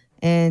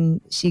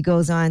 And she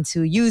goes on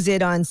to use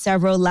it on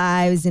several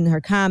lives in her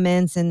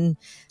comments. And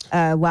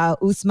while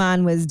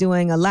Usman was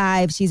doing a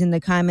live, she's in the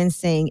comments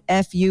saying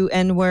F-U,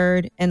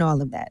 N-word, and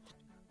all of that.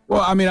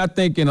 Well, I mean, I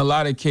think in a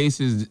lot of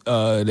cases,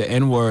 the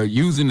N-word,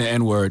 using the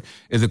N-word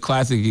is a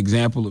classic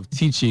example of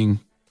teaching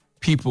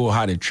people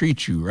how to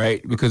treat you,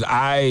 right? Because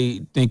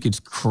I think it's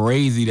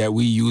crazy that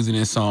we use it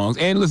in songs.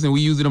 And listen, we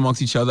use it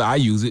amongst each other. I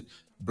use it.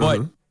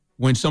 But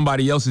when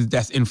somebody else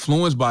that's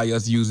influenced by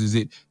us uses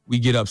it, we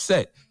get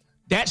upset.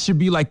 That should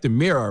be like the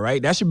mirror,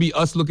 right? That should be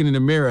us looking in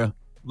the mirror,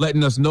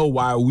 letting us know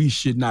why we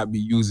should not be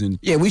using.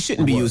 Yeah, we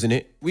shouldn't be using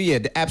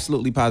it.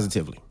 Absolutely,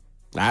 positively.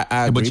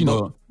 I agree,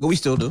 but we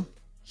still do.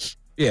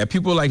 Yeah,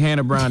 people like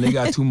Hannah Brown, they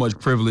got too much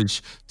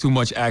privilege, too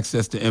much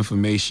access to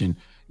information,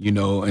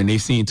 and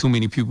they've seen too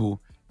many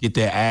people get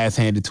their ass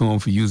handed to them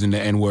for using the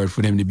N-word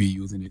for them to be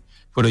using it.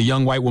 For the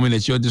young white woman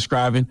that you're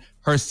describing,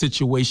 her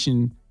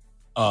situation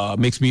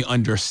makes me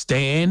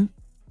understand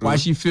why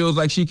she feels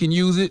like she can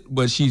use it,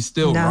 but she's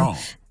still wrong.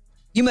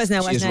 You must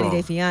not watch 90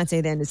 Day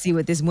Fiancé then to see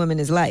what this woman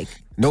is like.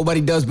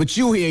 Nobody does but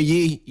you here,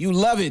 Yee. You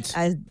love it.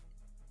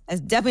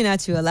 That's definitely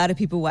not true. A lot of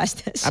people watch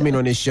that show.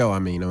 On this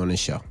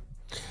show.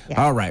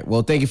 Yeah. All right.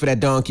 Well, thank you for that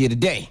donkey of the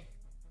day.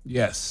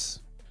 Yes.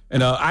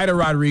 And Aida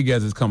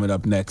Rodriguez is coming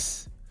up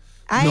next.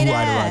 Aida. You know who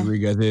Aida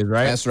Rodriguez is,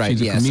 right? That's right.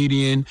 She's a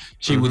comedian.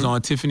 She was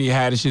on Tiffany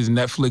Haddish's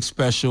Netflix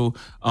special,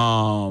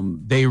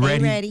 They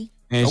Ready.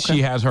 And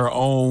she has her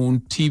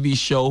own TV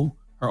show,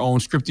 her own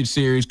scripted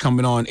series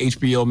coming on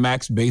HBO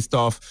Max based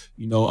off,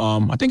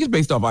 I think it's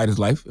based off Aida's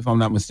life, if I'm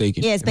not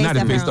mistaken. Yeah, it's based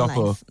off her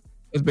own life.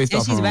 It's based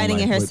off her own life. And she's writing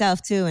it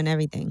herself, too, and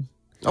everything.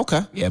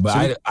 Okay. Yeah,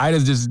 but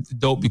Aida's just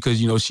dope because,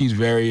 she's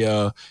very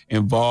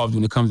involved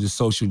when it comes to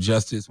social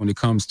justice, when it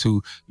comes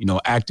to,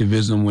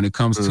 activism, when it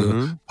comes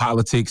to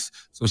politics.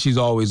 So she's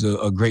always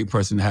a great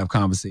person to have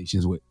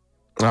conversations with.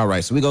 All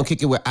right. So we're going to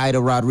kick it with Aida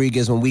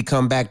Rodriguez. When we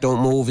come back, don't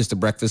move. It's The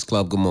Breakfast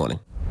Club. Good morning.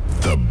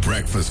 The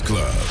Breakfast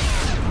Club.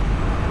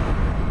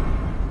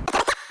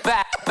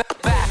 Back.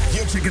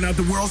 You're checking out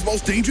the world's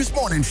most dangerous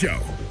morning show.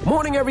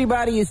 Morning,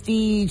 everybody. It's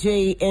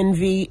DJ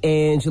Envy,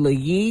 Angela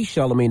Yee,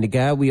 Charlamagne the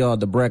Guy. We are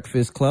The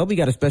Breakfast Club. We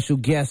got a special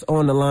guest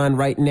on the line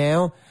right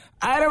now,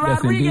 Aida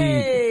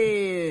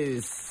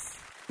Rodriguez.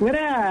 What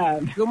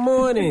up? Good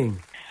morning.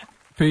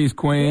 Peace,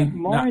 Queen. Good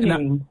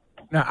morning.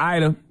 Now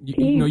Aida,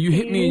 you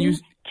hit me and you...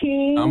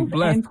 King I'm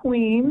blessed. And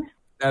Queen.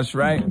 That's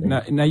right.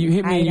 Now you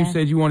hit me and you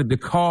said you wanted to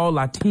call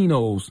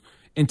Latinos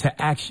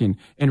into action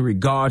in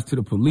regards to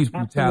the police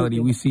brutality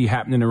we see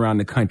happening around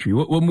the country.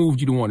 What moved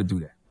you to want to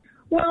do that?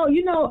 Well,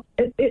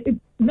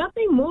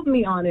 nothing moved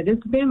me on it.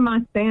 It's been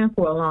my stand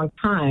for a long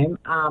time.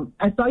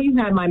 I saw you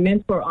had my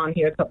mentor on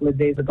here a couple of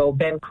days ago,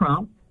 Ben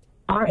Crump.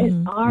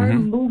 Our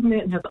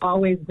movement has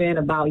always been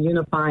about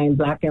unifying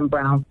Black and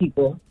brown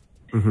people.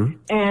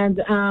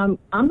 And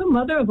I'm the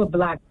mother of a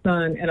Black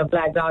son and a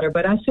Black daughter,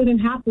 but I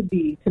shouldn't have to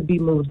be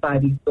moved by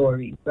these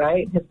stories,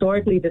 right?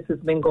 Historically, this has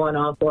been going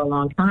on for a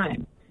long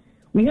time.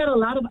 We had a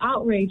lot of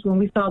outrage when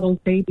we saw those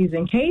babies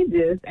in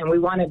cages, and we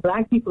wanted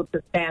Black people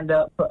to stand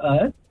up for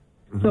us.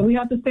 So we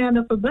have to stand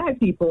up for Black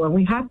people, and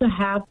we have to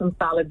have some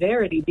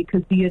solidarity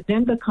because the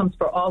agenda comes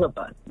for all of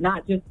us,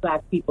 not just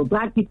Black people.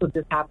 Black people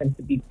just happen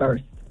to be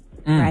first.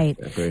 Right.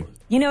 Okay.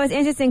 It's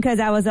interesting because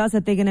I was also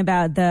thinking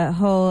about the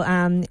whole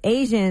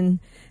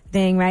Asian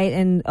thing, right?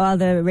 And all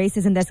the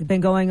racism that's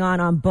been going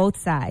on both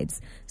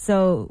sides.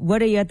 So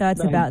what are your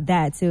thoughts about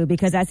that, too?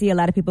 Because I see a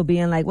lot of people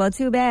being like, well,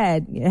 too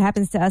bad. It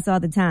happens to us all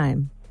the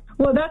time.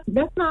 Well,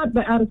 that's not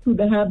the attitude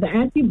to have. The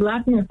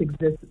anti-Blackness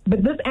exists,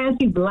 but this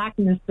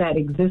anti-Blackness that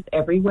exists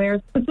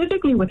everywhere,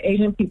 specifically with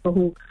Asian people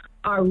who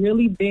are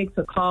really big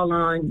to call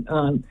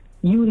on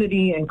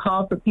unity and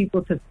call for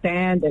people to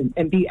stand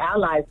and be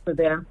allies for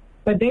them,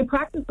 but they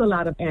practice a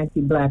lot of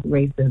anti-Black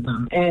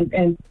racism.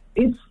 And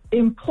it's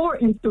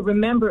important to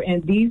remember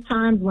in these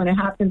times when it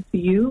happens to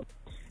you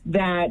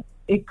that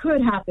it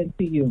could happen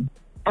to you.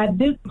 At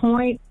this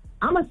point,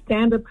 I'm a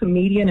stand-up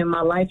comedian, and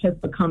my life has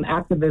become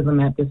activism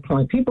at this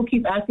point. People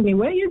keep asking me,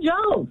 where are your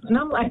jokes? And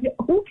I'm like,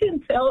 who can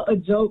tell a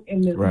joke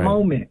in this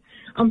moment?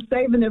 I'm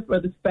saving it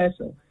for the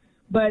special.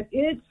 But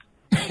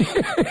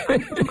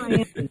I'm from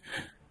Miami.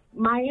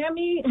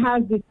 Miami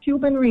has this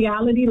Cuban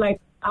reality. Like,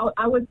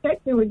 I was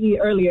texting with you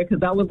earlier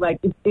because I was like,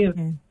 if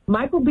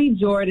Michael B.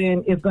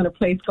 Jordan is going to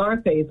play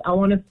Scarface, I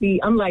want to see,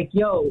 I'm like,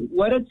 yo,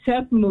 what a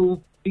chess move,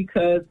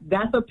 because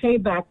that's a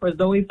payback for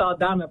Zoe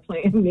Saldana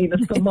playing Nina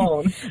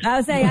Simone. I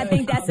was saying, I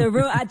think that's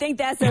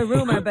a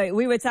rumor, but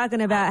we were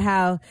talking about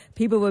how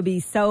people would be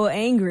so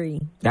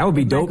angry. That would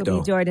be dope, Michael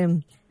though. B.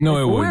 Jordan. No,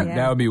 it wouldn't. Yeah.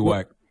 That would be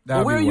whack.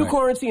 Where are you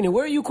quarantining?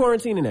 Where are you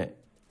quarantining at?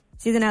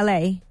 She's in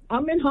L.A.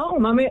 I'm in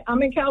home.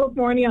 I'm in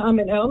California. I'm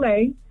in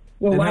L.A.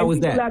 Well,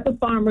 white people at the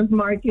farmer's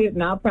market,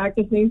 now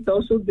practicing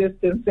social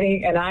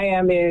distancing, and I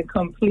am in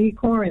complete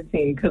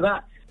quarantine because I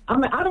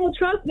don't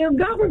trust this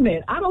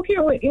government. I don't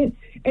care what it.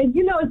 And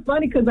it's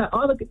funny because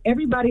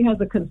everybody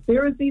has a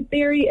conspiracy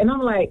theory, and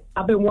I'm like,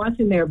 I've been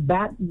watching their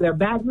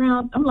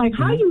background. I'm like,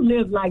 how you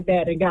live like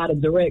that and got a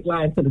direct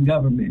line to the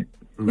government?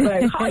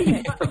 Like,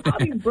 how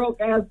these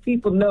broke ass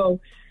people know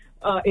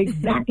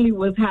exactly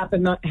what's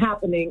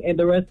happening, and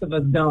the rest of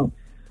us don't.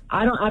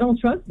 I don't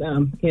trust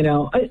them.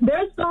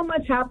 There's so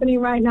much happening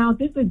right now.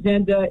 This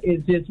agenda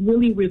is just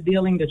really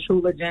revealing the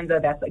true agenda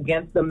that's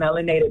against the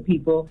melanated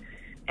people.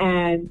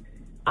 And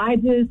I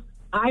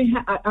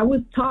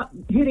was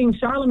hitting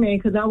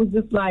Charlamagne because I was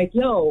just like,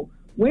 yo,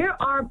 where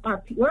are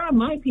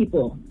my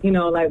people?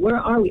 Where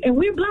are we? And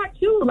we're black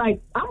too.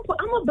 Like, I'm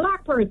a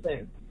black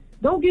person.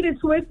 Don't get it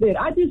twisted.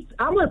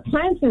 I'm a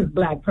plantains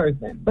black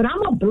person, but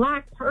I'm a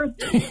black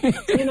person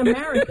in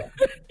America.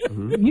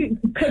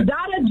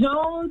 Kadada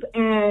Jones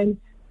and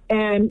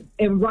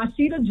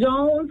Rashida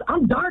Jones,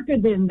 I'm darker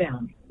than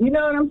them. You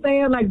know what I'm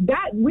saying? Like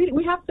that,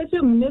 we have such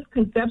a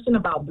misconception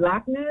about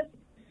blackness.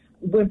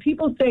 When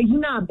people say you're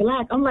not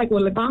black, I'm like,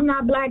 well, if I'm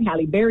not black,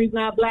 Halle Berry's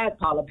not black,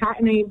 Paula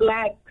Patton ain't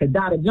black,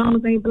 Kadada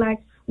Jones ain't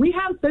black. We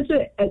have such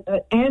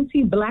an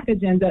anti-black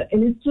agenda,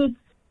 and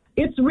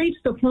it's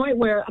reached a point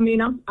where,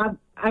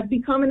 I've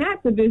become an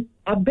activist.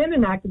 I've been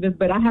an activist,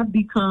 but I have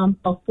become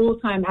a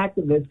full-time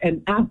activist,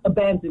 and I've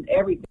abandoned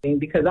everything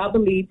because I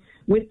believe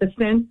with the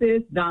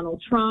census,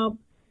 Donald Trump,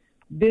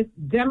 this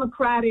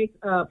Democratic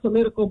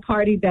political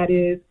party that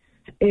is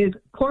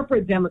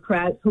corporate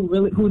Democrats whose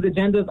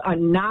agendas are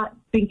not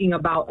thinking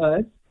about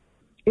us.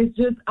 It's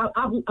just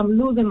I'm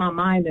losing my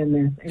mind in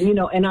this,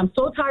 and I'm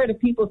so tired of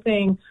people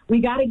saying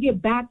we got to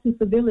get back to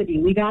civility.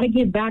 We got to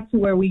get back to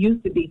where we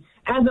used to be.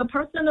 As a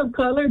person of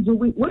color,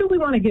 what do we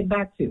want to get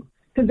back to?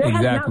 Because there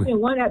has not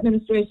been one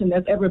administration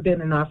that's ever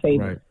been in our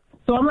favor. Right.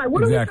 So I'm like,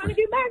 what are we trying to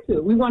get back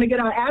to? We want to get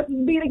our asses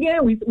beat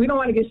again. We don't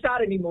want to get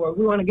shot anymore.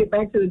 We want to get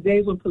back to the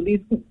days when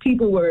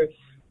people were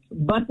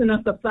busting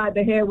us upside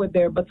the head with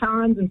their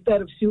batons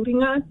instead of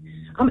shooting us.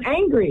 I'm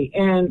angry,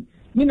 and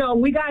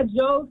we got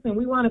jokes and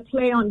we want to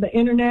play on the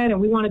internet and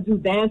we want to do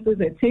dances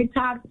and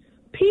TikToks.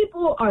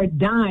 People are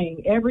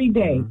dying every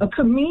day. A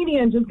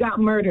comedian just got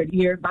murdered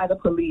here by the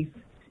police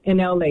in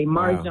L.A.,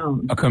 Mark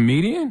Jones. A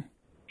comedian?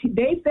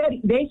 They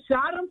said they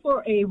shot him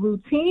for a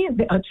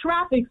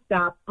traffic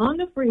stop on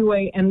the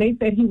freeway, and they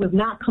said he was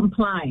not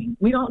complying.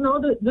 We don't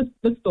know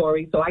the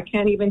story, so I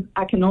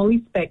can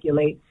only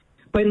speculate.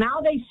 But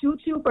now they shoot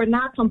you for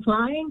not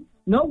complying?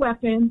 No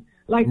weapon.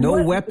 Like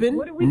no weapon?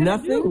 What are we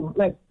Nothing? do?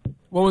 Like,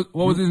 What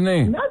was his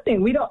name?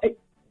 Nothing. We don't.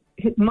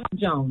 Mark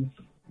Jones.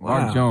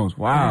 Mark Jones.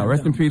 Wow.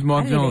 Rest in peace,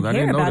 Mark Jones. I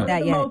didn't know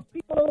that. The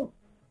most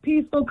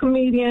peaceful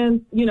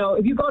comedian.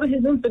 If you go to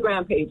his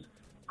Instagram page,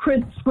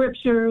 Chris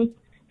Scriptures.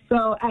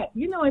 So, at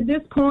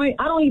this point,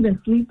 I don't even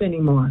sleep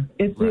anymore.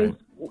 It's just,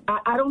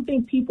 I don't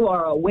think people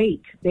are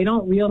awake. They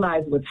don't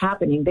realize what's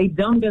happening. They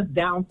dumbed us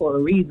down for a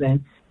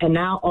reason, and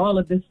now all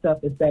of this stuff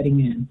is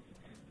setting in.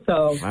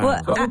 So,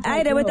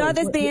 Ida, with all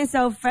this being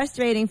so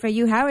frustrating for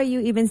you, how are you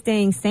even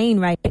staying sane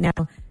right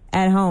now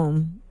at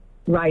home?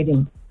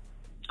 Writing.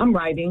 I'm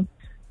writing.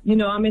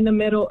 I'm in the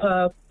middle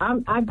of,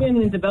 I've been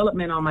in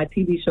development on my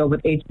TV show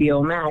with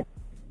HBO Max.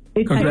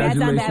 Congrats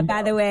on that,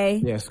 by the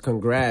way. Yes,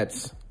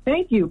 congrats.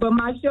 Thank you. But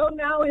my show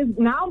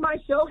my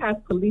show has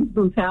police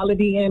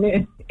brutality in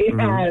it.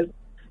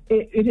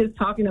 It is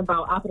talking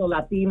about Afro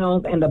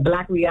Latinos and the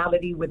black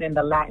reality within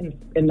the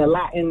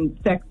Latin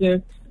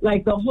sector.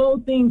 Like the whole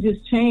thing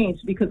just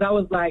changed because I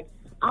was like,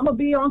 I'm gonna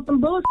be on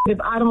some bullshit if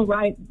I don't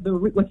write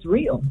what's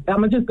real.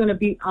 I'm just gonna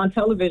be on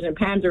television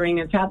pandering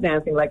and tap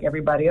dancing like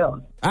everybody else.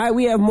 All right,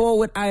 we have more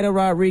with Aida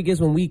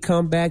Rodriguez when we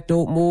come back.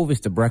 Don't move.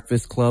 It's the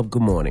Breakfast Club.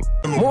 Good morning.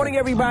 Morning,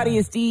 everybody.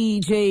 It's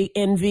DJ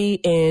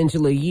Envy,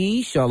 Angela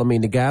Yee,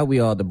 Charlamagne the Guy.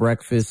 We are the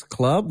Breakfast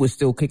Club. We're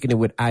still kicking it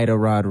with Aida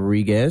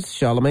Rodriguez.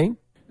 Charlamagne?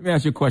 Let me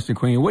ask you a question,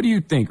 Queen. What do you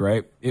think,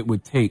 right, it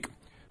would take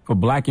for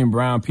black and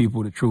brown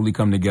people to truly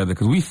come together?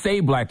 Because we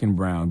say black and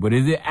brown, but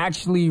is it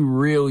actually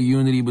real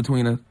unity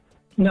between us?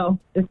 No,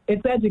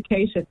 it's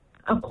education.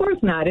 Of course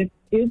not.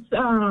 It's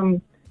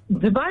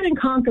divide and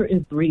conquer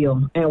is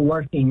real and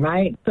working,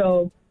 right?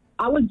 So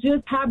I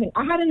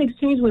had an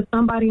exchange with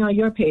somebody on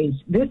your page.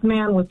 This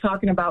man was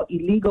talking about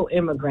illegal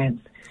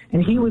immigrants,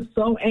 and he was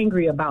so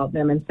angry about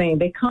them and saying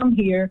they come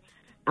here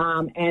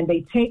and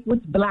they take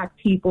what's black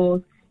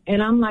people's.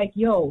 And I'm like,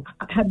 yo,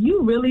 have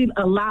you really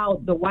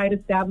allowed the white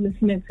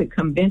establishment to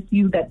convince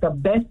you that the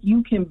best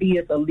you can be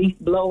is a leaf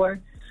blower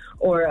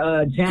or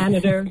a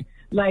janitor?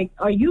 Like,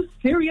 are you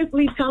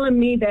seriously telling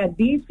me that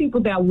these people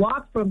that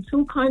walk from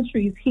two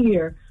countries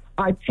here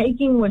are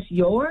taking what's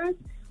yours?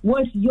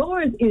 What's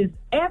yours is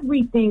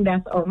everything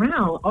that's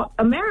around.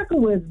 America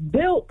was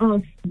built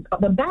on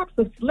the backs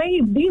of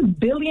slaves. These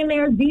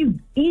billionaires, these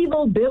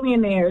evil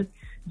billionaires,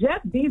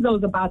 Jeff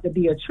Bezos about to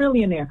be a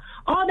trillionaire.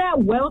 All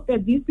that wealth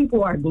that these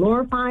people are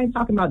glorifying,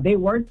 talking about they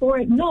work for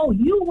it. No,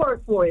 you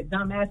work for it,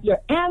 dumbass. Your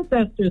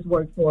ancestors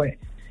worked for it.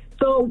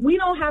 So we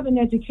don't have an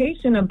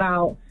education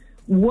about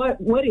what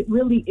it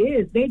really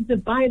is. They've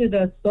divided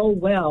us so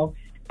well.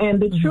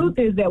 And the truth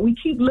is that we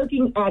keep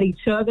looking at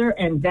each other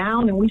and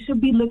down, and we should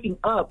be looking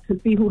up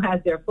to see who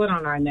has their foot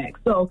on our neck.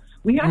 So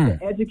we have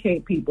to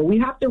educate people. We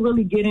have to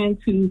really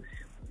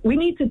we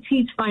need to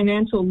teach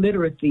financial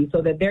literacy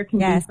so that there can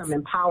be some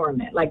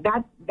empowerment. Like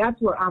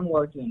that's where I'm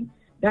working.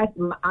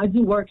 I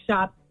do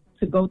workshops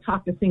to go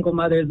talk to single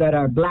mothers that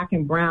are black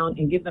and brown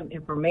and give them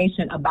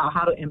information about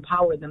how to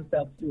empower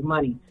themselves through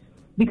money,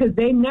 because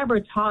they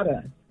never taught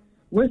us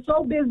We're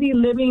so busy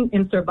living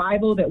in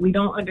survival that we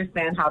don't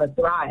understand how to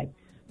thrive.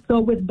 So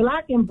with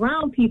black and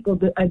brown people,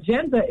 the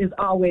agenda is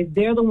always,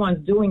 they're the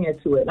ones doing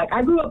it to it. Like,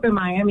 I grew up in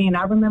Miami, and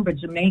I remember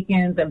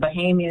Jamaicans and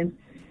Bahamians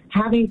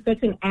having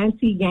such an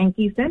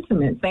anti-Yankee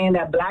sentiment, saying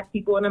that black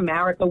people in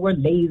America were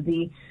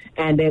lazy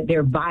and that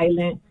they're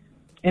violent.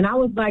 And I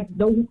was like,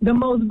 the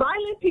most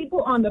violent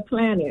people on the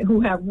planet who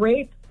have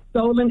raped,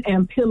 stolen,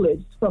 and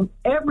pillaged from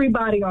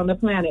everybody on the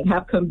planet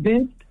have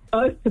convinced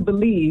us to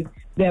believe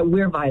that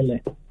we're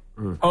violent.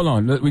 Hold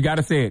on. We got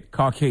to say it.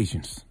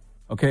 Caucasians.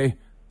 Okay?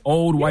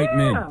 Old white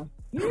men.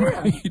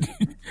 Yeah.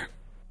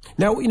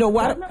 Now, you know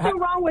why? There's nothing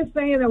wrong with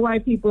saying that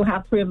white people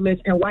have privilege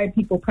and white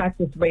people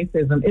practice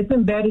racism. It's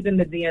embedded in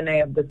the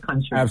DNA of this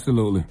country.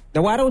 Absolutely.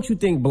 Now, why don't you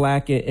think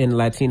black and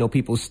Latino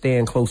people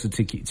stand closer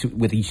to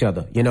with each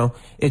other? You know,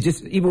 it's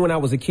just, even when I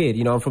was a kid,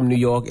 you know, I'm from New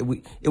York,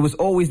 it was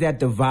always that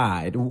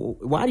divide.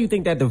 Why do you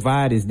think that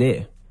divide is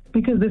there?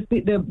 Because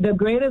the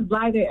greatest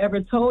lie they ever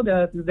told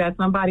us is that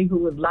somebody who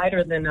was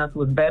lighter than us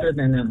was better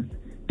than us,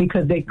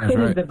 because they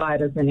couldn't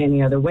divide us in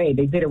any other way.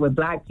 They did it with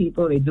black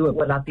people. They do it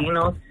with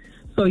Latinos.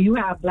 So you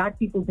have black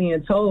people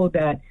being told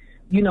that,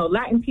 you know,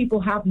 Latin people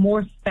have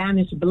more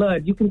Spanish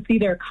blood. You can see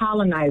their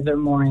colonizer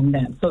more in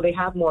them. So they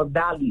have more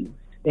value.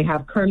 They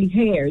have curly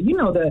hair. You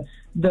know,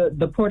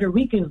 the Puerto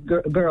Rican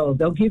girls,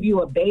 they'll give you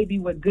a baby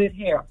with good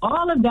hair.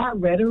 All of that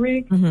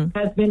rhetoric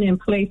has been in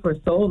play for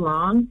so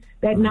long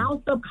that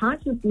now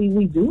subconsciously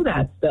we do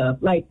that stuff.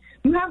 Like,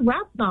 you have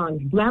rap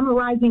songs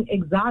glamorizing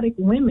exotic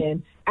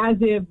women as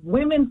if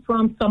women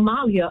from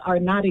Somalia are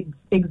not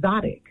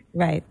exotic.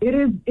 Right.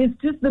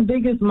 It's just the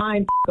biggest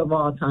mind of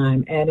all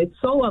time. And it's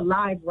so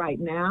alive right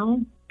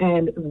now.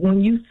 And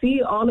when you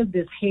see all of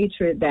this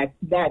hatred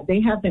that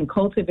they have been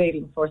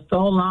cultivating for so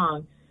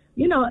long,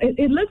 you know,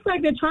 it looks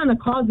like they're trying to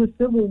cause a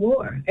civil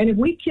war. And if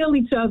we kill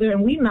each other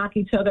and we knock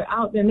each other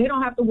out, then they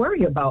don't have to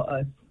worry about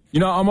us. You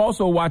know, I'm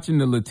also watching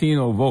the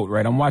Latino vote,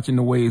 right? I'm watching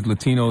the ways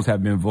Latinos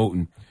have been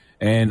voting.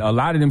 And a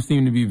lot of them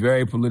seem to be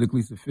very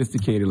politically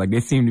sophisticated. Like,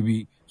 they seem to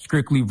be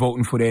strictly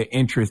voting for their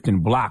interest in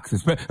blocks,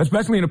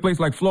 especially in a place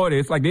like Florida.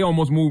 It's like they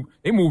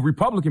move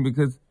Republican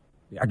because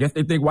I guess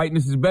they think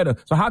whiteness is better.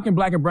 So how can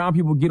black and brown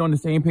people get on the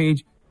same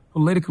page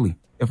politically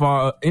if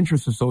our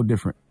interests are so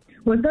different?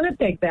 Well, it's going to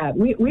take that.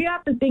 We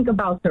have to think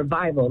about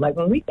survival. Like,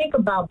 when we think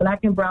about black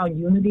and brown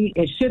unity,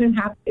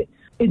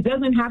 it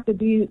doesn't have to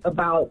be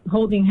about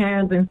holding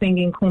hands and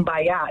singing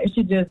Kumbaya. It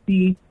should just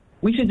be,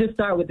 we should just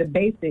start with the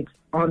basics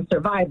on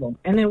survival,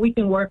 and then we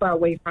can work our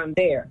way from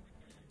there.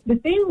 The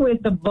thing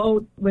with the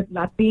vote with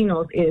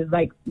Latinos is,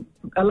 like,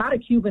 a lot of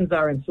Cubans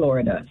are in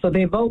Florida, so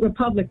they vote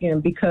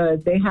Republican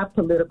because they have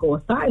political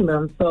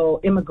asylum,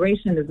 so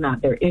immigration is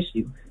not their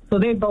issue. So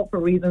they vote for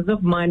reasons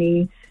of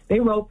money. They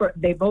vote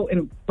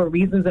for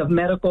reasons of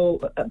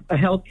medical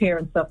health care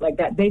and stuff like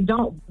that. They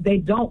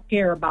don't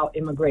care about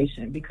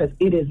immigration because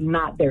it is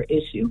not their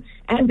issue,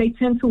 and they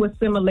tend to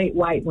assimilate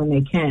white when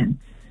they can.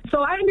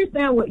 So I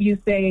understand what you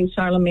say,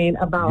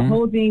 Charlamagne, about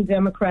holding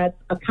Democrats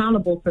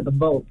accountable for the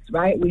votes,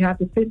 right? We have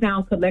to sit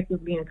down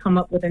collectively and come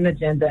up with an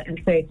agenda and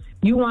say,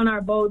 you want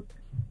our votes,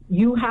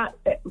 you have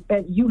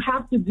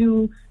to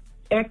do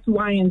X,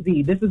 Y, and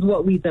Z. This is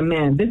what we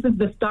demand. This is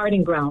the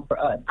starting ground for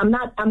us.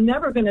 I'm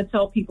never going to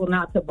tell people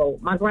not to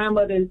vote. My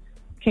grandmother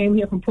came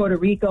here from Puerto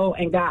Rico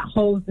and got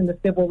hosed in the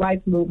civil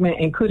rights movement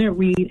and couldn't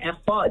read and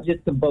fought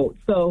just to vote.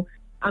 So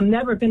I'm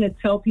never going to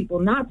tell people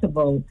not to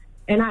vote.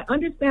 And I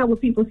understand what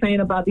people are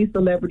saying about these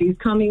celebrities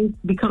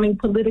becoming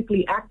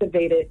politically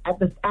activated at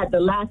the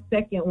last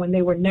second when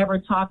they were never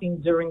talking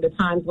during the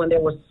times when there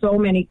were so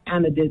many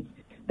candidates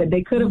that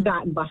they could have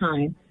gotten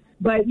behind.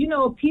 But, you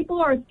know, people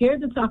are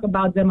scared to talk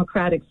about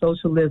democratic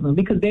socialism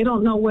because they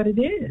don't know what it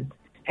is.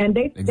 And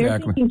they're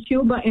thinking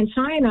Cuba and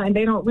China, and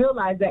they don't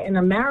realize that in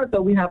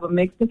America we have a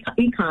mixed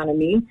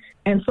economy,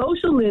 and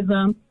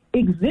socialism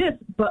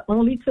exists, but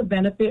only to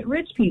benefit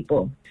rich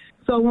people.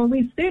 So when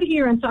we sit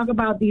here and talk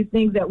about these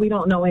things that we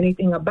don't know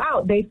anything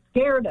about, they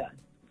scared us.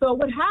 So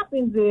what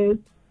happens is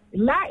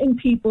Latin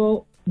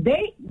people,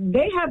 they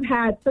have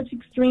had such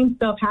extreme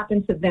stuff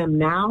happen to them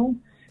now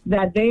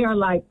that they are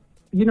like,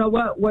 you know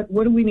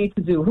what do we need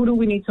to do? Who do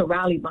we need to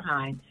rally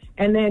behind?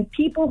 And then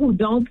people who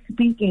don't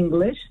speak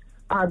English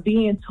are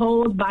being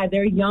told by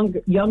their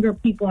younger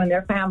people in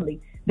their family,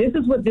 this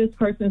is what this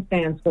person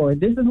stands for.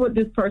 This is what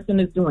this person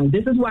is doing.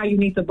 This is why you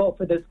need to vote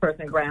for this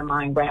person, grandma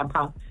and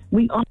grandpa.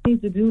 We all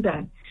need to do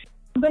that.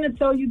 I'm going to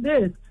tell you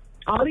this.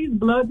 All these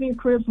Bloods and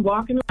Crips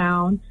walking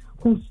around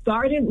who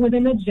started with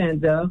an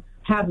agenda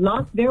have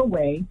lost their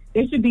way.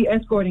 They should be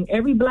escorting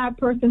every black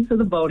person to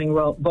the voting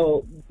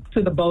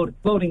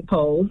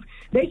polls.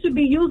 They should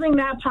be using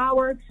that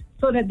power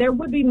so that there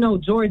would be no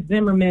George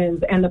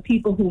Zimmermans and the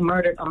people who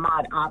murdered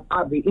Ahmaud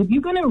Arbery. If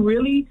you're going to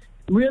really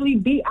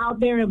be out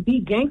there and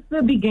be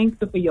gangster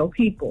for your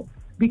people.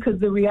 Because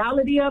the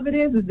reality of it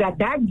is that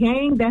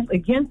gang that's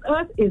against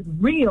us is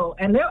real,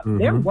 and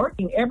they're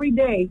working every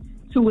day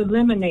to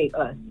eliminate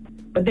us.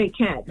 But they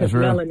can't because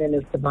melanin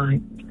is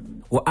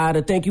divine. Well,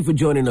 Ida, thank you for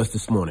joining us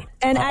this morning.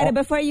 And Ida,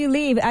 before you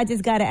leave, I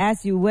just got to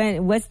ask you,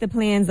 what's the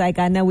plans? Like,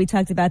 I know we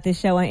talked about this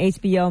show on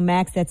HBO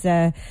Max. That's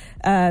a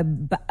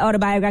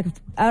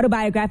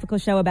autobiographical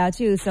show about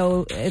you.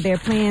 So, their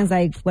plans,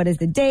 like, what is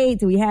the date?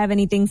 Do we have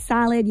anything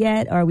solid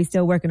yet, or are we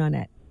still working on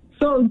that?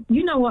 So,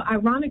 you know what,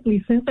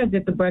 ironically, since I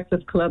did The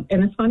Breakfast Club,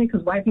 and it's funny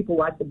because white people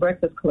watch The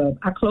Breakfast Club,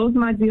 I closed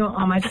my deal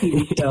on my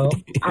TV show.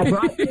 I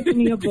brought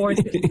Tiffany aboard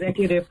to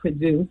executive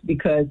produce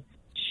because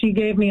she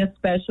gave me a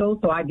special,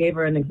 so I gave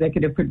her an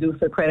executive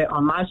producer credit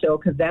on my show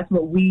because that's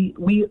what we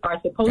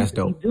are supposed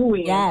to be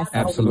doing. Yes,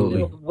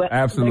 absolutely.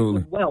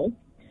 Absolutely. Wealth.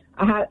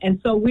 And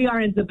so we are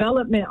in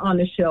development on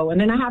the show. And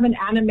then I have an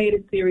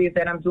animated series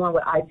that I'm doing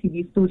with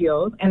ITV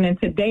Studios. And then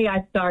today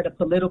I start a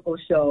political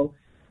show.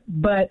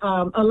 But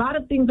a lot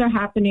of things are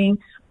happening.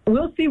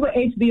 We'll see what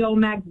HBO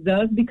Max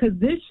does because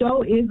this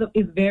show is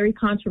very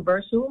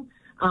controversial.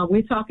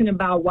 We're talking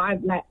about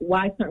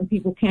why certain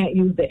people can't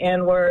use the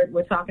N-word.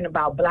 We're talking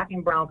about black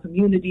and brown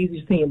communities.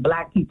 You're seeing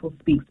black people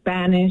speak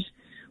Spanish.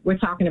 We're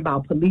talking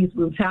about police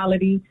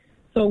brutality.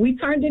 So we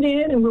turned it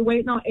in, and we're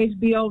waiting on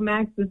HBO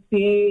Max to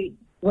see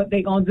what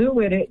they're going to do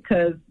with it.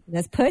 Cause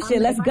let's push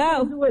it. Let's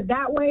go. I do it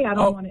that way. I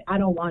don't want it. I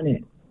don't want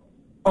it.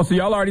 Oh, so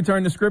y'all already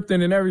turned the script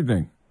in and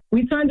everything?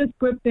 We turned the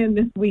script in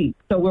this week,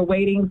 so we're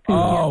waiting to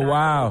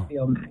wow.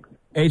 HBO Max.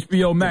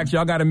 HBO Max,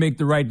 y'all got to make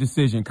the right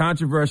decision.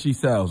 Controversy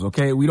sells,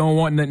 okay? We don't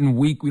want nothing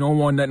weak. We don't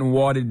want nothing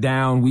watered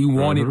down. We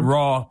want it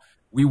raw.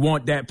 We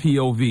want that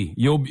POV.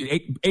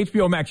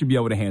 HBO Max should be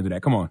able to handle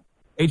that. Come on.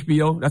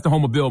 HBO, that's the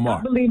home of Bill Maher.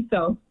 I believe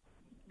so.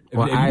 If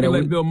you can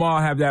let Bill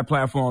Maher have that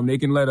platform, they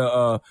can let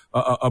a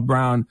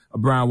brown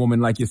woman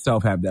like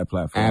yourself have that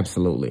platform.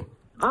 Absolutely.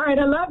 All right,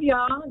 I love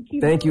y'all.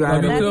 Thank you,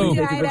 Ida. Thank you,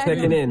 Thank you for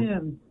checking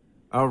in.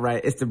 All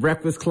right, it's The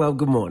Breakfast Club.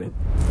 Good morning.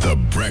 The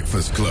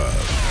Breakfast Club.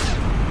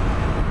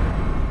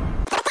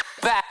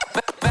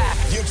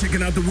 You're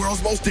checking out the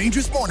world's most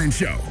dangerous morning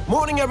show.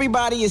 Morning,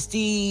 everybody. It's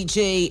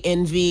DJ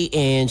Envy,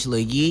 Angela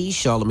Yee,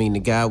 Charlamagne the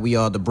Guy. We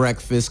are The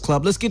Breakfast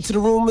Club. Let's get to the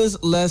rumors.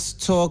 Let's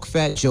talk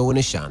Fat Joe and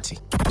Ashanti.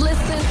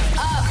 Listen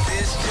up.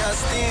 It's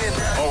just in.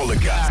 All the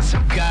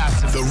gossip.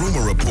 The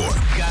Rumor Report.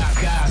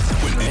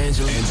 Gossip. With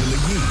Angela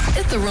Yee.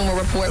 It's The Rumor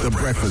Report. The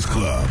Breakfast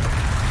Club.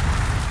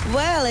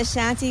 Well,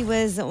 Ashanti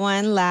was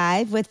on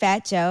live with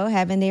Fat Joe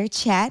having their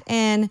chat.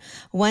 And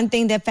one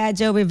thing that Fat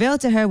Joe revealed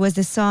to her was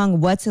the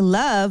song What's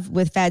Love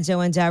with Fat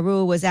Joe and Ja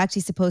Rule was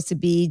actually supposed to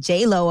be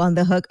J-Lo on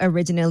the hook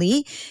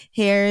originally.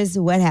 Here's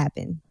what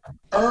happened.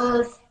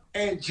 Irv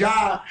and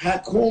Ja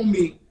had called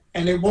me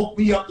and they woke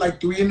me up like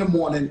 3 a.m.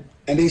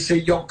 and they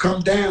said, yo,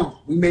 come down.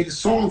 We made a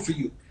song for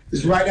you.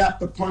 It's right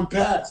after Pun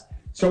Pass.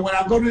 So when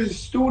I go to the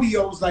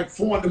studios like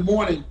 4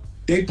 a.m,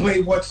 they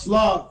play What's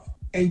Love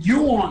and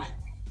you on it.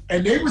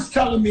 And they was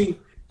telling me,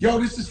 yo,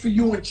 this is for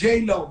you and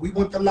J-Lo. We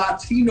want the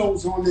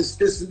Latinos on this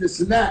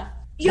and that.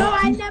 Yo,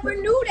 I never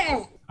knew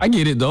that. I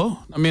get it, though.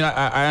 I mean,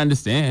 I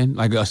understand.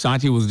 Like,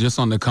 Ashanti was just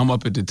on the come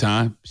up at the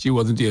time. She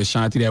wasn't the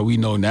Ashanti that we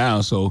know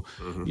now. So,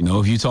 you know,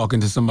 if you're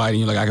talking to somebody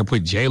and you're like, I could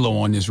put J-Lo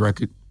on this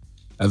record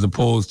as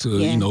opposed to,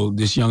 you know,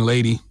 this young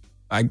lady.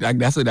 At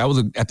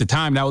the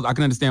time, I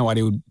can understand why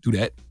they would do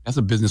that. That's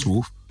a business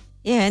move.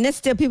 Yeah,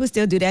 and people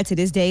still do that to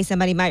this day.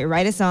 Somebody might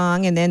write a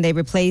song and then they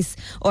replace,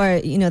 or,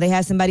 you know, they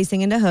have somebody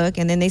singing the hook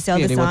and then they sell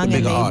the song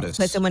and they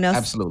put someone else.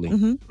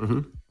 Absolutely.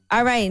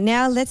 All right,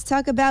 now let's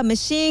talk about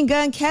Machine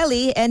Gun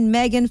Kelly and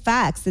Megan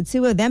Fox. The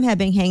two of them have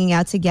been hanging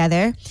out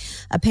together.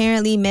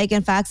 Apparently,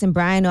 Megan Fox and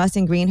Brian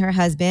Austin Green, her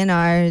husband,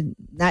 are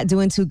not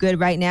doing too good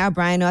right now.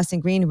 Brian Austin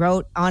Green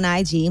wrote on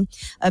IG,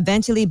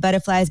 eventually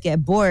butterflies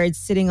get bored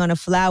sitting on a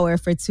flower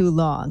for too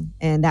long.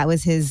 And that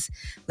was his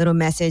little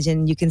message.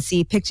 And you can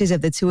see pictures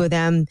of the two of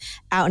them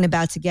out and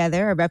about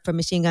together. A rep for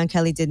Machine Gun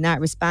Kelly did not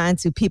respond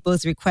to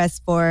people's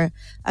requests for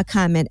a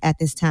comment at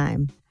this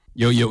time.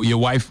 Your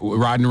wife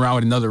riding around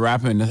with another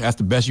rapper, and that's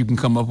the best you can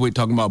come up with,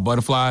 talking about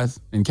butterflies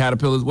and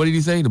caterpillars. What did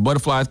he say? The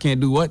butterflies can't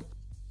do what?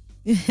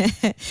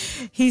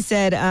 He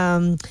said,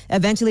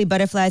 eventually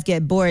butterflies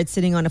get bored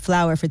sitting on a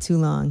flower for too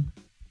long.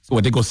 So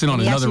what, they go sit on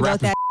another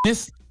rapper's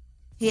penis?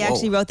 He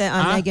actually wrote that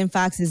on Megan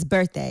Fox's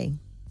birthday.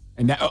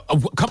 And that,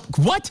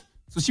 what?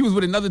 So she was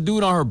with another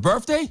dude on her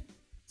birthday?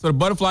 So the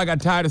butterfly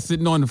got tired of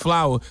sitting on the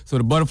flower, so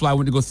the butterfly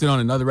went to go sit on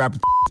another rapper's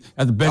penis.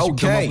 That's the best you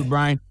can come up with,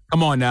 Brian.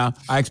 Come on now.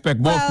 I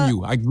expect more from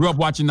you. I grew up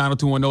watching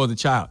 90210 as a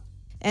child.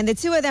 And the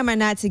two of them are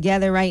not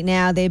together right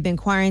now. They've been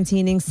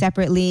quarantining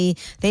separately.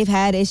 They've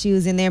had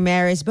issues in their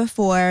marriage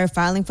before,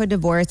 filing for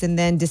divorce and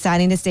then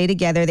deciding to stay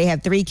together. They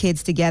have 3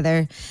 kids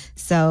together.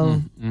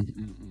 So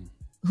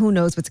who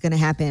knows what's going to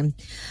happen.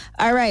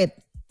 All right.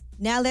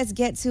 Now let's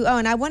get to,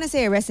 and I want to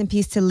say a rest in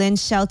peace to Lynn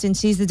Shelton.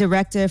 She's the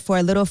director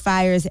for Little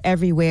Fires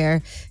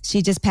Everywhere.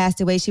 She just passed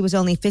away. She was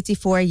only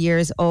 54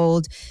 years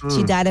old.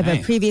 She died of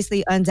a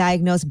previously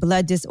undiagnosed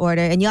blood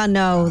disorder. And y'all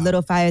know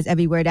Little Fires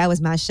Everywhere. That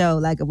was my show.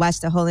 Like, I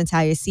watched the whole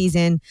entire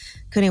season.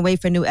 Couldn't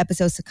wait for new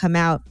episodes to come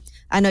out.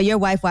 I know your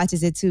wife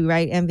watches it too,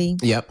 right, Envy?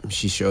 Yep,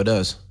 she sure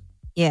does.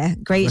 Yeah,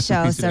 great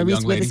show. So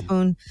Reese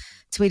Witherspoon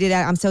tweeted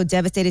out, "I'm so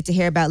devastated to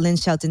hear about Lynn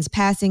Shelton's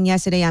passing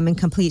yesterday. I'm in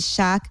complete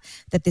shock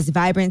that this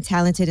vibrant,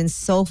 talented, and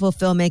soulful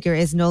filmmaker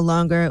is no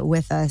longer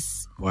with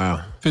us."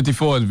 Wow.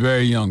 54 is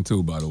very young,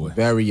 too, by the way.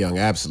 Very young,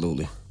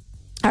 absolutely.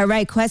 All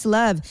right,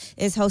 Questlove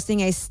is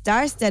hosting a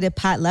star-studded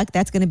potluck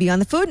that's going to be on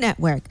the Food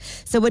Network.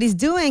 So what he's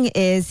doing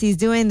is he's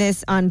doing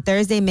this on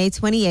Thursday, May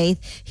 28th.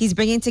 He's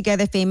bringing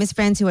together famous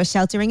friends who are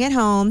sheltering at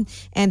home,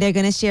 and they're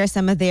going to share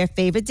some of their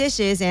favorite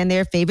dishes and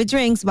their favorite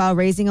drinks while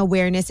raising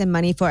awareness and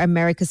money for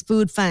America's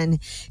Food Fund.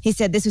 He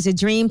said this was a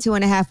dream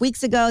 2.5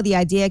 weeks ago. The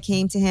idea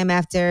came to him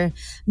after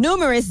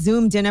numerous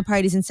Zoom dinner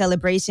parties and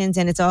celebrations,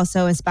 and it's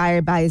also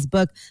inspired by his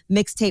book,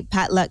 Mixtape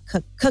Potluck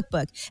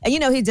Cookbook. And,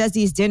 he does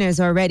these dinners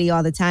already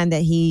all the time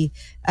that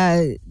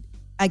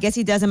I guess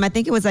he does them. I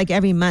think it was like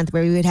every month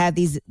where we would have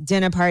these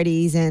dinner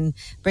parties and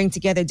bring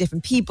together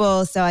different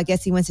people. So I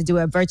guess he wants to do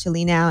it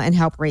virtually now and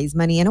help raise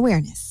money and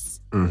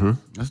awareness. Mm-hmm.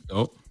 That's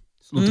dope.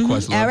 Salute to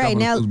Questlove. All right,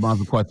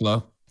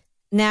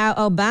 now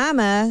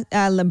Obama,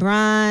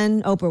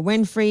 LeBron, Oprah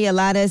Winfrey, a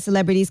lot of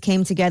celebrities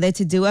came together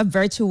to do a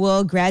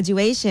virtual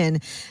graduation.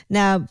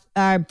 Now,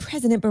 our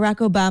President Barack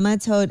Obama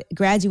told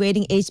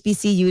graduating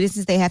HBCU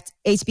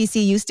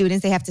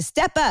students they have to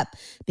step up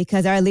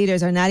because our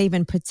leaders are not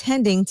even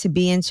pretending to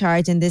be in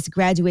charge in this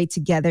Graduate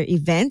Together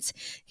event.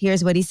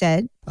 Here's what he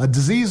said. A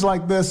disease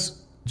like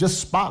this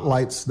just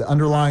spotlights the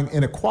underlying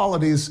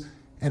inequalities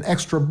and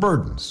extra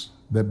burdens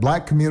that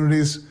Black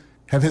communities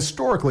have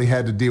historically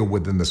had to deal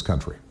with in this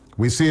country.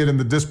 We see it in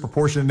the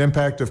disproportionate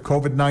impact of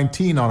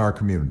COVID-19 on our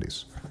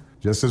communities,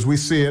 just as we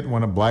see it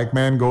when a Black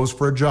man goes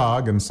for a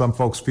jog and some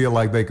folks feel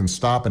like they can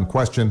stop and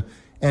question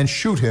and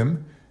shoot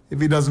him if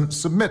he doesn't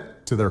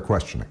submit to their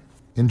questioning.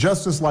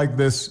 Injustice like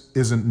this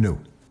isn't new.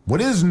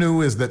 What is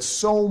new is that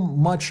so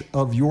much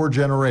of your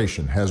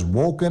generation has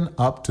woken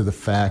up to the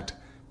fact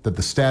that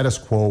the status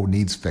quo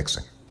needs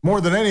fixing. More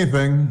than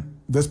anything,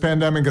 this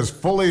pandemic has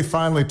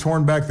finally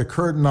torn back the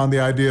curtain on the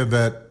idea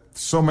that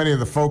so many of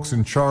the folks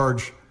in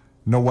charge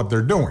know what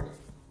they're doing.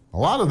 A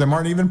lot of them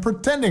aren't even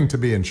pretending to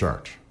be in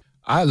charge.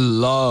 I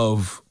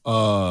love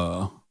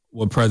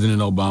what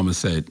President Obama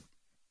said.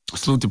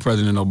 Salute to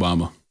President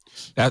Obama.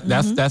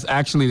 That's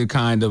actually the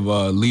kind of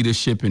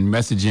leadership and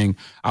messaging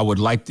I would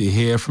like to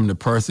hear from the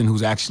person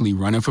who's actually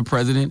running for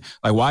president.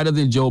 Like, why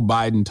doesn't Joe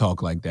Biden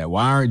talk like that?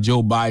 Why aren't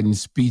Joe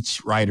Biden's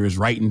speech writers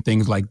writing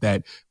things like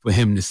that for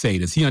him to say?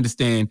 Does he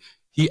understand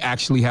he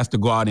actually has to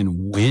go out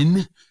and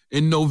win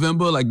in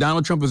November? Like,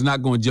 Donald Trump is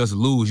not going to just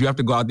lose. You have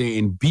to go out there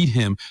and beat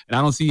him. And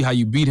I don't see how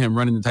you beat him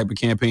running the type of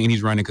campaign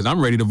he's running, because I'm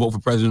ready to vote for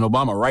President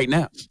Obama right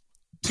now.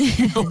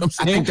 You know what I'm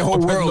saying? I think the whole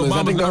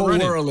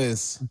world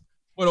is.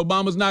 But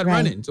Obama's not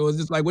running. So it's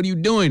just like, what are you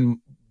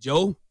doing,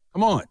 Joe?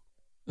 Come on.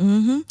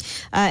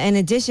 In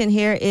addition,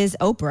 here is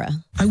Oprah.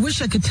 I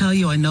wish I could tell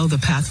you I know the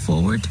path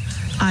forward.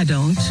 I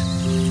don't.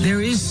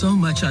 There is so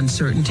much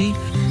uncertainty.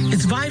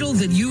 It's vital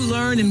that you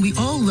learn and we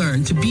all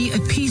learn to be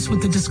at peace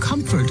with the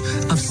discomfort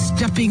of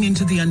stepping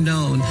into the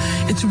unknown.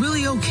 It's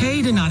really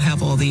okay to not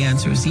have all the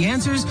answers. The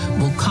answers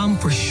will come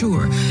for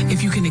sure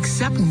if you can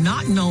accept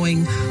not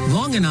knowing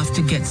long enough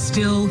to get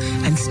still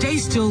and stay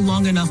still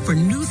long enough for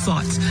new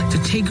thoughts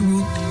to take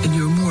root in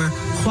your more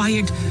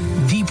quiet,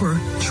 deeper,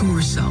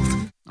 truer self.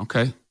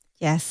 Okay.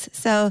 Yes.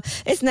 So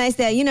it's nice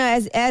that,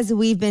 as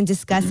we've been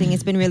discussing,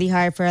 it's been really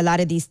hard for a lot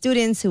of these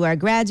students who are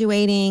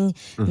graduating,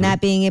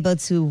 not being able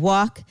to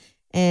walk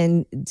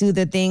and do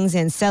the things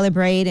and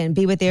celebrate and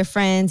be with their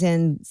friends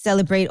and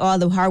celebrate all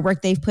the hard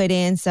work they've put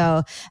in.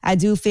 So I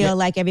do feel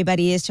like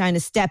everybody is trying to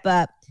step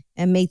up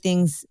and make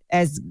things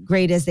as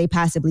great as they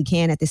possibly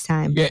can at this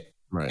time. Yeah.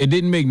 Right. It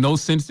didn't make no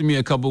sense to me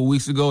a couple of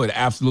weeks ago. It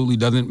absolutely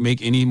doesn't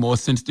make any more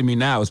sense to me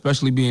now,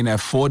 especially being that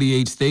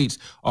 48 states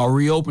are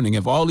reopening.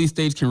 If all these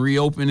states can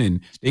reopen and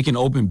they can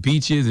open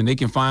beaches and they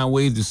can find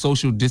ways to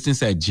social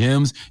distance at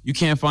gyms, you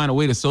can't find a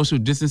way to social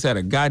distance at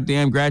a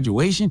goddamn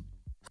graduation?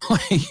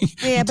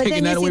 Yeah, but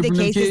then you see the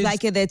cases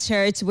like at the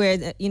church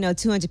where,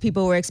 200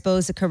 people were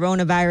exposed to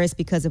coronavirus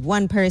because of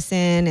one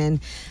person, and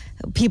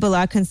people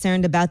are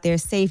concerned about their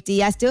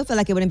safety. I still feel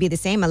like it wouldn't be the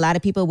same. A lot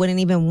of people wouldn't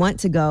even want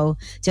to go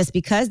just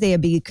because they would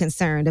be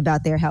concerned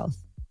about their health.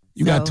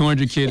 You got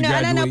 200 kids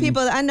graduating. And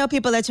I know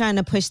people are trying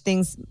to push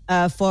things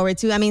forward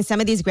too. I mean, some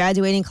of these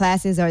graduating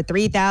classes are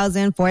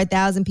 3,000,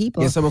 4,000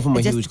 people. Yeah, some of them are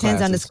huge classes. It just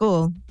depends on the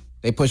school.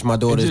 They push my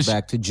daughters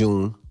back to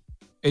June.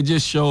 It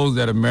just shows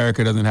that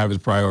America doesn't have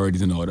its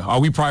priorities in order. Are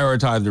we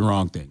prioritizing the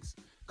wrong things?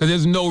 Because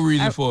there's no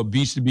reason for a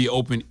beach to be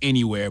open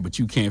anywhere, but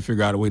you can't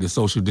figure out a way to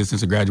social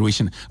distance a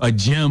graduation. A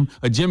gym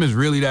is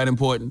really that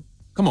important?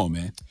 Come on,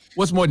 man.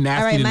 What's more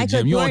nasty than a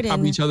gym? You on top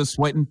of each other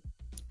sweating?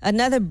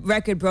 Another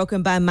record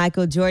broken by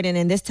Michael Jordan,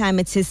 and this time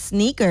it's his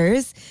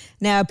sneakers.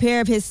 Now, a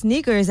pair of his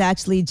sneakers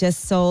actually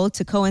just sold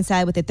to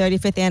coincide with the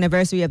 35th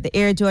anniversary of the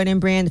Air Jordan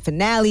brand, the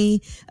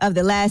finale of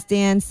The Last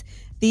Dance.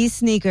 These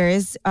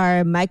sneakers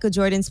are Michael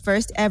Jordan's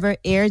first ever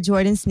Air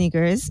Jordan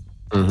sneakers.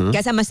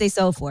 Guess how much they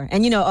sold for?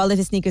 And all of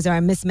his sneakers are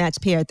a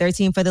mismatched pair.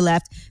 13 for the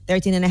left,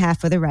 13 and a half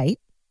for the right.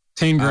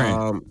 10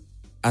 grand.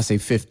 I say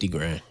 50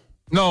 grand.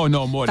 No,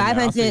 more than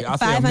that.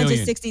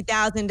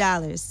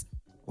 $560,000.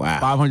 Wow.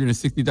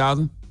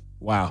 560,000?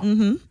 Wow.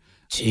 Mm-hmm.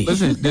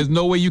 Listen, there's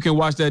no way you can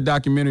watch that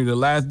documentary. The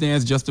Last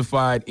Dance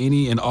justified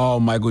any and all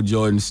Michael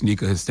Jordan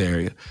sneaker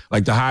hysteria.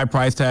 Like the high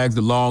price tags,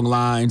 the long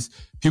lines.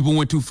 People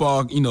went too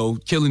far,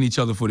 killing each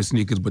other for the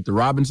sneakers. But the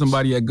robbing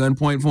somebody at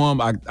gunpoint for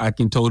them, I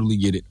can totally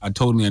get it. I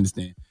totally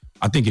understand.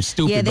 I think it's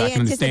stupid, but I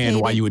can understand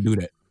why you would do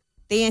that.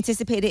 They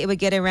anticipated it would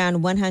get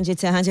around 100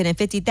 to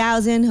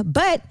 150,000,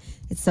 but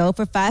it sold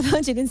for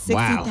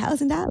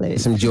 $560,000.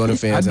 Some Jordan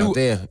fans out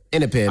there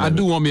in a pair. I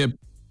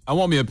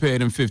want me a pair of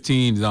them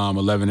 15s,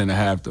 11 and a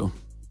half though.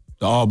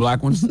 The all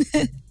black ones. Are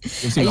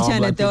you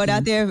trying to throw it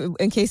out there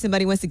in case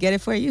somebody wants to get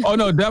it for you? Oh,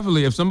 no,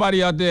 definitely. If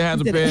somebody out there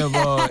has a pair of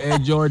Air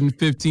Jordan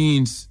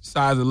 15s,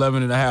 size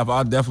 11 and a half,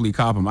 I'll definitely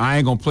cop them. I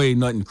ain't going to play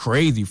nothing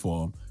crazy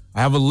for them. I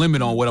have a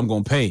limit on what I'm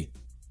going to pay.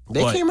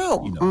 They came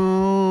out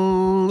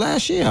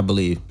last year, I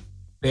believe.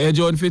 The Air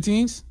Jordan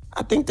 15s?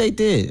 I think they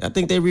did. I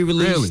think they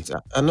re-released.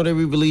 Really? I know they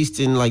re-released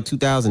in like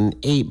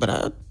 2008, but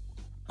I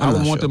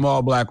don't want them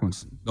all black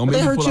ones. Don't make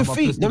they me hurt pull your out my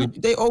feet. pistol.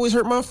 They always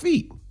hurt my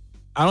feet.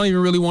 I don't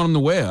even really want them to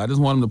wear. I just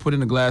want them to put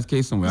in a glass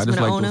case somewhere. I just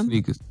like those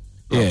sneakers.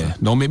 Yeah,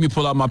 don't make me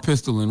pull out my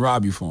pistol and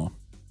rob you for them.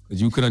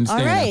 Because you could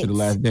understand after the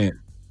Last Dance.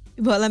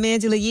 Well, I'm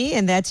Angela Yee,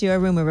 and that's your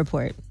rumor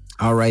report.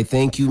 All right,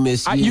 thank you,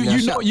 Miss Yee.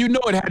 You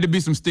know it had to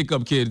be some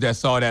stick-up kids that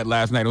saw that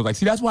last night. It was like,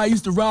 see, that's why I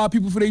used to rob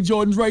people for their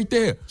Jordans right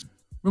there.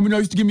 Remember when they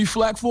used to give me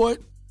flack for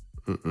it?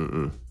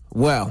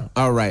 Well,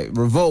 all right.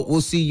 Revolt,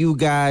 we'll see you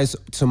guys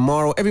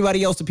tomorrow.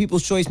 Everybody else, the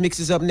People's Choice Mix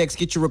is up next.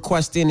 Get your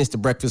request in. It's The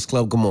Breakfast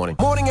Club. Good morning.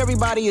 Morning,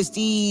 everybody. It's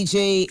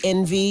DJ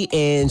Envy,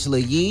 Angela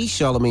Yee,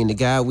 Charlamagne the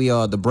Guy. We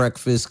are The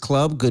Breakfast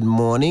Club. Good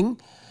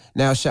morning.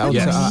 Now, shout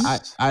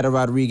out to Ida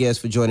Rodriguez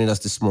for joining us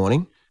this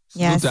morning.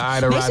 Yes. Salute to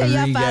Ida Make sure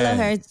Rodriguez. y'all follow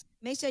her.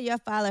 Make sure y'all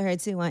follow her,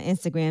 too, on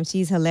Instagram.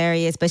 She's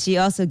hilarious, but she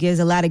also gives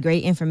a lot of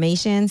great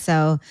information,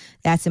 so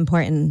that's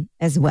important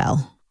as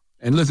well.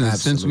 And listen,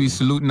 since we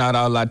saluting out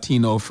our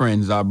Latino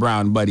friends, our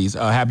brown buddies,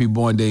 happy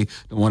born day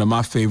to one of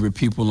my favorite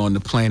people on the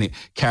planet,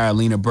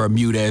 Carolina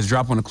Bermudez.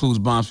 Drop on the clues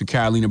bombs for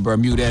Carolina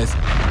Bermudez.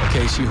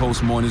 Okay, she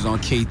hosts mornings on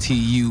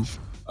KTU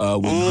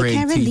with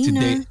Greg T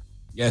today.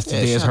 Yes,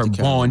 today is her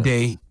born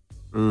day.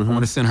 I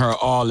want to send her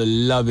all the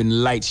love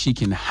and light she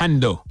can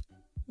handle.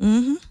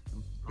 I'm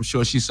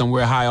sure she's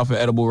somewhere high off of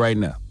edible right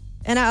now.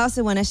 And I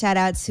also want to shout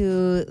out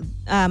to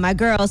my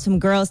girls from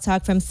Girls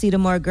Talk from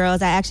Cedarmore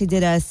Girls. I actually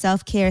did a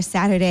self-care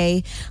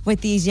Saturday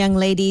with these young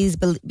ladies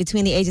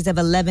between the ages of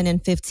 11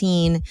 and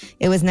 15.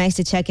 It was nice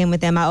to check in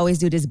with them. I always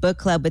do this book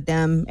club with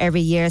them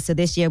every year. So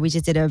this year we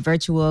just did a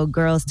virtual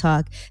Girls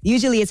Talk.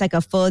 Usually it's like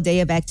a full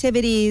day of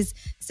activities.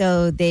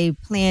 So they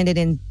planned it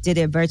and did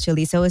it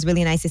virtually. So it was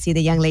really nice to see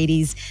the young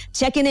ladies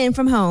checking in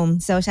from home.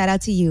 So shout out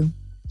to you.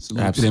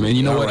 Salute to them. And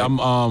you know what? I'm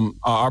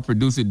our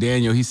producer,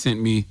 Daniel, he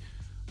sent me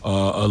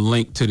a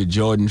link to the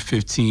Jordan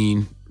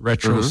 15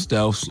 Retro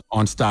Stealths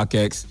on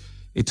StockX.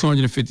 They're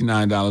 $259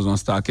 on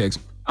StockX.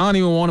 I don't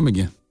even want them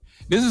again.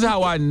 This is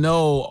how I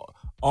know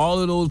all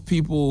of those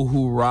people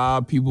who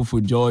robbed people for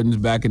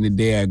Jordans back in the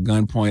day at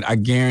gunpoint. I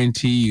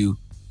guarantee you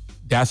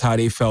that's how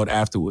they felt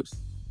afterwards.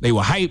 They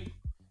were hyped.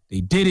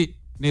 They did it.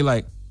 And they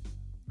like,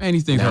 man,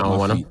 these things hurt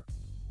my feet.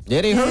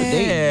 Yeah, they hurt.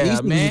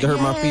 These niggas used to hurt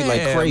my feet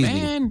like crazy.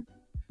 Man.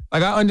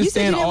 Like, I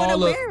understand all you said you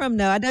didn't want to wear them,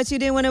 though. I thought you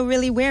didn't want to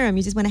really wear them.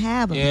 You just want to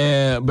have them.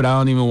 Yeah, but I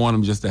don't even want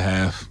them just to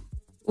have.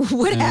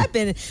 What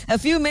happened? A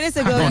few minutes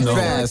ago, you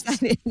were so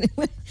excited.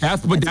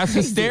 That's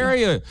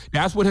hysteria.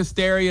 That's what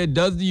hysteria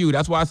does to you.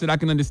 That's why I said I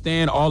can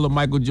understand all of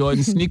Michael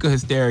Jordan's sneaker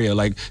hysteria.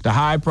 Like the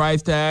high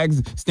price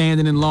tags,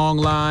 standing in long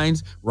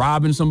lines,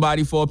 robbing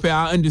somebody for a pair.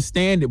 I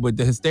understand it, but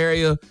the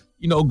hysteria,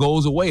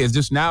 goes away. It's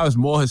just now it's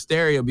more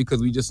hysteria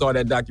because we just saw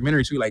that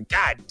documentary. So we're like,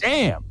 God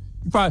damn.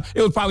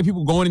 It was probably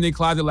people going in their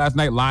closet last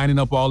night, lining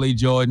up all their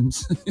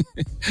Jordans,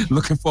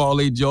 looking for all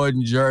their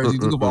Jordan jerseys,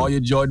 looking for all your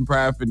Jordan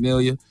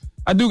paraphernalia.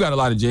 I do got a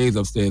lot of J's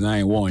upstairs. I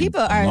ain't worn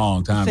people a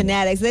long time.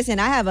 Fanatics. Listen,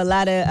 I have a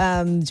lot of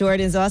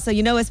Jordans also.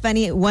 You know what's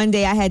funny? One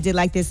day I did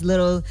like this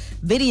little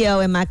video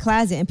in my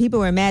closet, and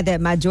people were mad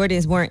that my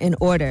Jordans weren't in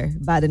order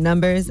by the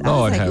numbers. I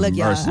was like, look,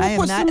 y'all, I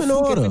am not a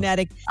sneaker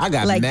fanatic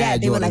like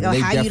that. They were like,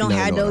 how you don't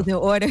have those in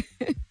order?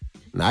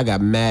 I got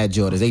mad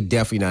Jordans. They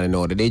definitely not in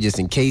order. They just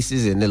in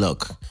cases, and they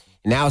look.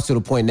 Now it's to the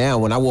point now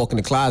when I walk in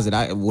the closet,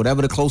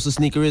 whatever the closest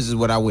sneaker is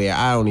what I wear.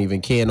 I don't even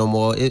care no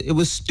more. It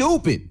was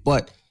stupid,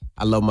 but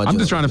I love my Jordans. I'm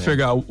just trying to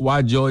figure out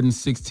why Jordan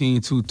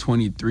 16 to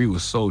 23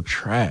 was so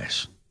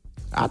trash.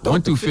 I thought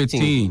 1 through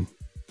 15.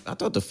 I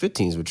thought the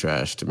 15s were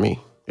trash to me.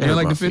 You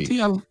like the 15?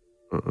 I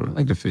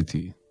like the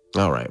 15.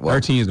 All right. Well,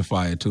 13 is the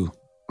fire too.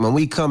 When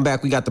we come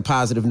back, we got the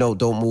positive note.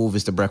 Don't move.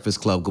 It's the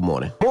Breakfast Club. Good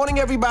morning. Morning,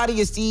 everybody.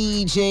 It's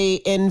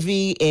DJ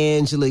Envy,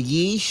 Angela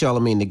Yee,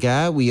 Charlamagne the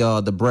Guy. We are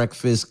the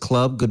Breakfast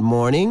Club. Good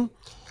morning.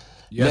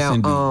 Yes,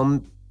 now,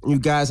 indeed. You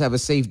guys have a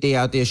safe day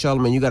out there.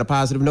 Charlamagne, you got a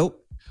positive note?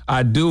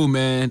 I do,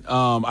 man.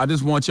 I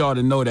just want y'all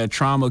to know that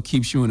trauma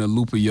keeps you in a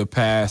loop of your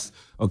past.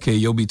 Okay,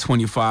 you'll be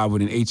 25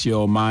 with an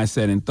 8-year-old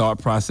mindset and thought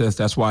process.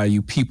 That's why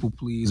you people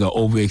please or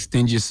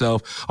overextend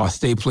yourself or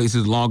stay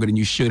places longer than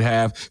you should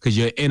have because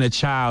your inner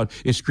child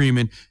is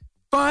screaming,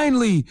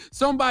 finally,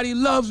 somebody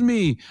loves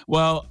me.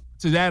 Well,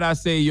 To that, I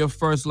say your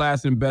first,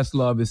 last, and best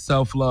love is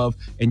self-love,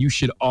 and you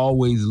should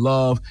always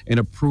love and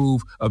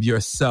approve of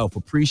yourself.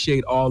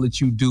 Appreciate all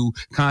that you do.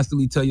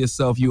 Constantly tell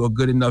yourself you are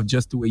good enough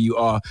just the way you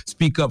are.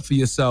 Speak up for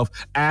yourself.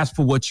 Ask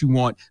for what you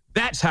want.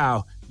 That's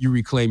how you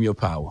reclaim your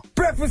power.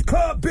 Breakfast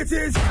Club,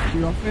 bitches!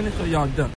 Y'all finished or y'all done?